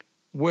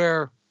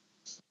where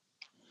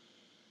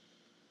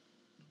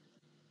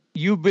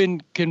you've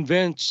been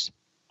convinced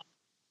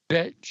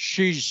that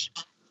she's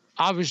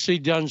obviously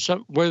done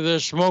something. Where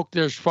there's smoke,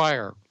 there's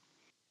fire.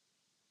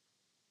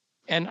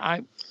 And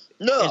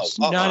it's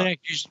not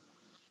actually.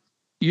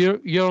 You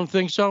don't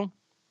think so?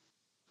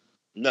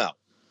 No.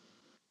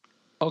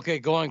 Okay,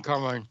 go on,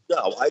 Carmine.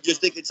 No, I just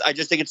think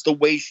it's the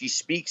way she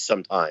speaks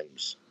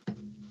sometimes.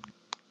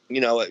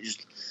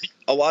 Just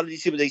a lot of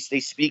these people, they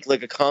speak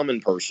like a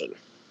common person.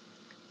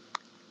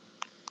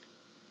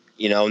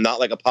 Not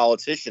like a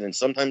politician. And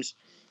sometimes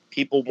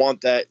People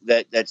want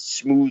that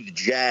smooth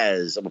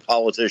jazz of a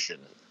politician.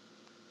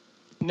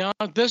 Now,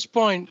 at this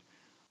point,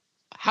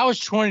 how is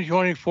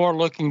 2024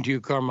 looking to you,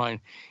 Carmine?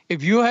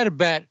 If you had to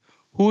bet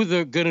who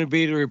they're going to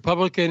be the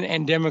Republican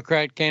and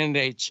Democrat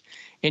candidates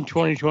in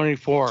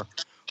 2024,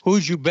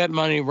 who'd you bet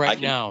money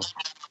now?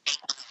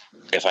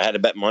 If I had to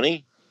bet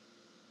money,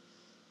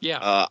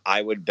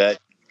 I would bet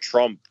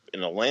Trump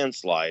in a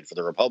landslide for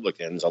the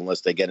Republicans,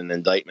 unless they get an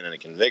indictment and a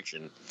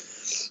conviction,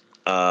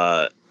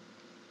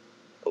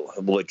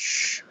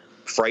 which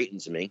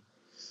frightens me.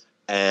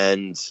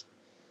 And,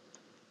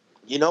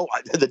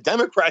 the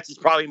Democrats is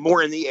probably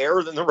more in the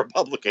air than the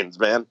Republicans,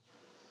 man.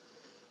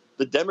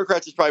 The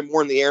Democrats is probably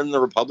more in the air than the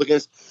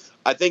Republicans.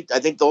 I think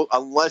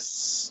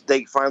unless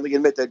they finally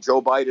admit that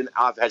Joe Biden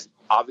has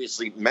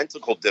obviously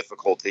mental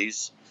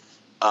difficulties,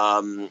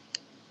 then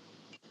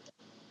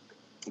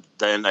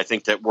I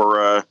think that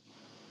we're,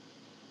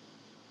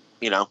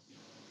 I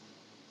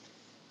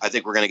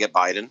think we're going to get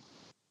Biden.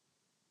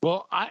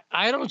 Well,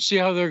 I don't see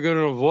how they're going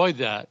to avoid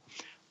that.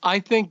 I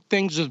think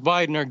things with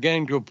Biden are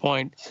getting to a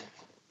point.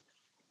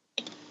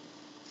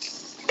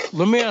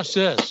 Let me ask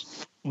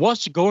this.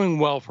 What's going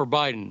well for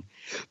Biden?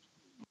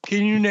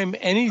 Can you name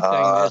anything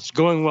that's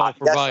going well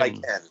for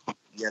Biden?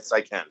 Yes,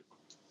 I can.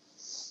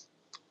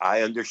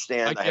 I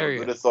understand. I have a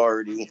good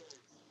authority.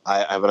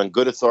 I have a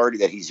good authority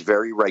that he's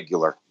very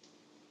regular.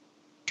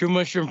 Too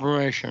much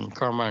information,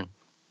 Carmine.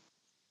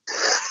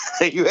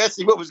 You asked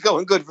me what was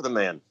going good for the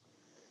man.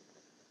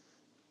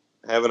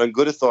 Having a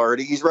good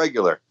authority, he's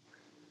regular.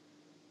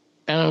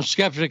 And I'm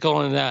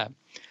skeptical in that.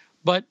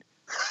 But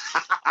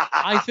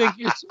I think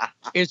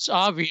it's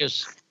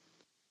obvious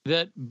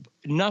that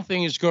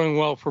nothing is going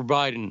well for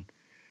Biden.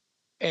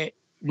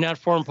 Not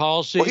foreign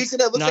policy. Well, looks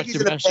like he's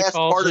going to pass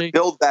part of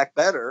Build Back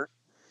Better.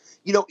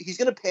 He's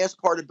going to pass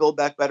part of Build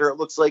Back Better, it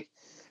looks like.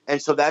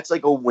 And so that's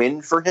like a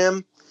win for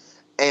him.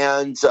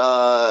 And,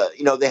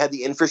 they had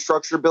the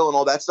infrastructure bill and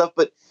all that stuff.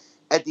 But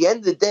at the end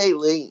of the day,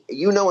 Lee,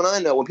 and I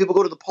know, when people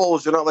go to the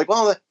polls, they're not like,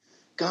 well,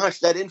 gosh,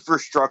 that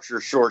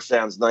infrastructure sure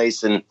sounds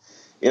nice. And,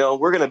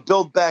 we're going to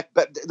build back.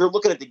 They're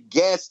looking at the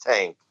gas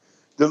tank.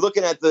 They're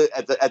looking at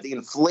the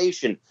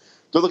inflation.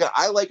 They're looking.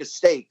 I like a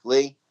steak,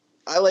 Lee.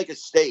 I like a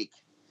steak.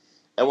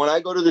 And when I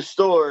go to the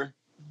store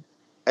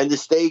and the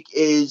steak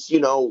is,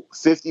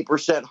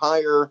 50%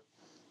 higher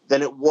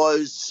than it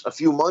was a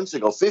few months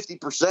ago,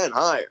 50%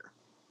 higher,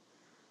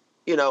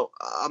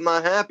 I'm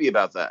not happy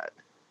about that.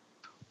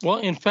 Well,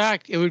 in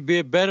fact, it would be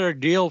a better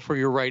deal for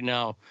you right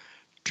now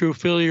to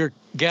fill your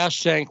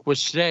gas tank with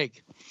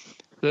steak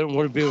than it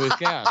would be with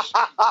gas.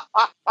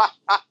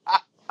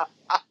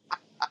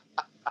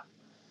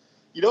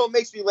 What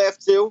makes me laugh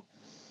too?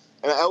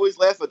 And I always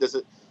laugh at this.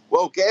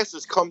 Well, gas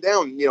has come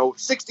down,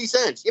 60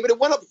 cents. Yeah, but it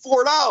went up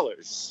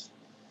 $4.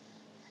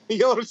 You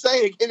know what I'm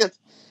saying? Again,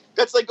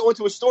 that's like going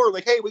to a store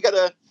like, hey, we got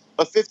a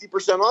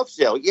 50% off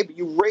sale. Yeah, but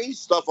you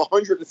raised stuff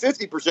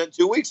 150%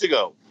 2 weeks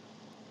ago.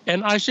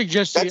 And I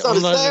suggest the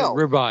unleaded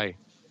ribeye.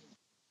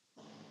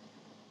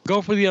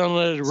 Go for the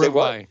unleaded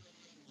ribeye.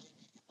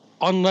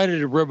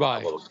 Unleaded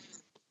ribeye.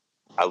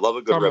 I love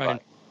a good ribeye.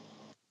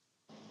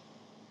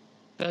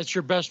 That's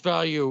your best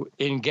value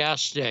in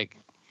gas steak.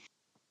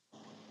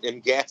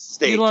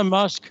 Elon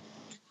Musk,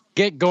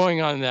 get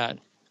going on that.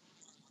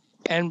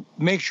 And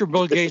make sure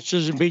Bill Gates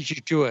doesn't beat you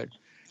to it.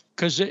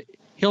 Because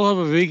he'll have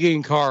a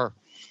vegan car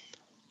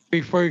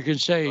before you can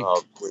say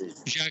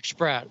Jack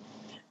Sprat.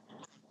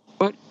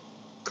 But,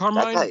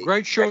 Carmine,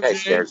 great show today. That guy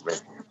scares me.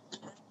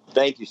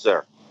 Thank you,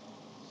 sir.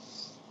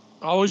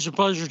 Always a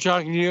pleasure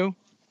talking to you.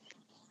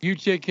 You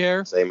take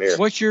care. Same here.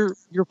 What's your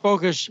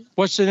focus?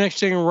 What's the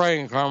next thing in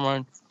writing,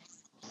 Carmine?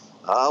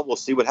 We'll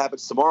see what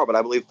happens tomorrow, but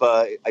I believe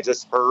I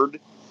just heard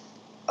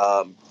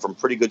from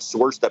pretty good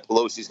source that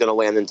Pelosi's going to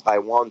land in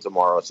Taiwan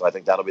tomorrow, so I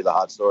think that'll be the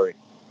hot story.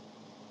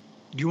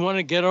 Do you want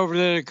to get over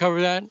there to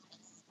cover that?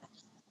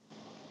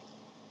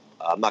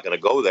 I'm not going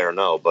to go there,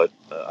 no, but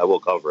I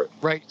will cover it.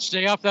 Right.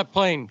 Stay off that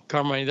plane,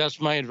 Carmine.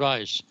 That's my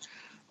advice.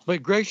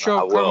 But great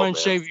show, Carmine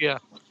Sabia,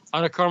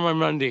 on a Carmine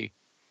Monday.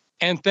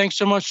 And thanks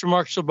so much to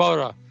Mark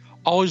Sleboda.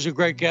 Always a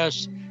great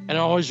guest and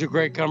always a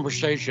great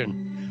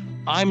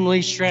conversation. I'm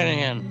Lee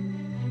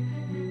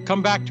Stranahan.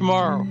 Come back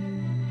tomorrow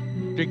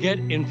to get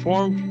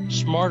informed,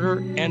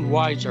 smarter, and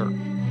wiser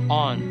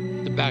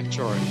on The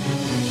Backstory.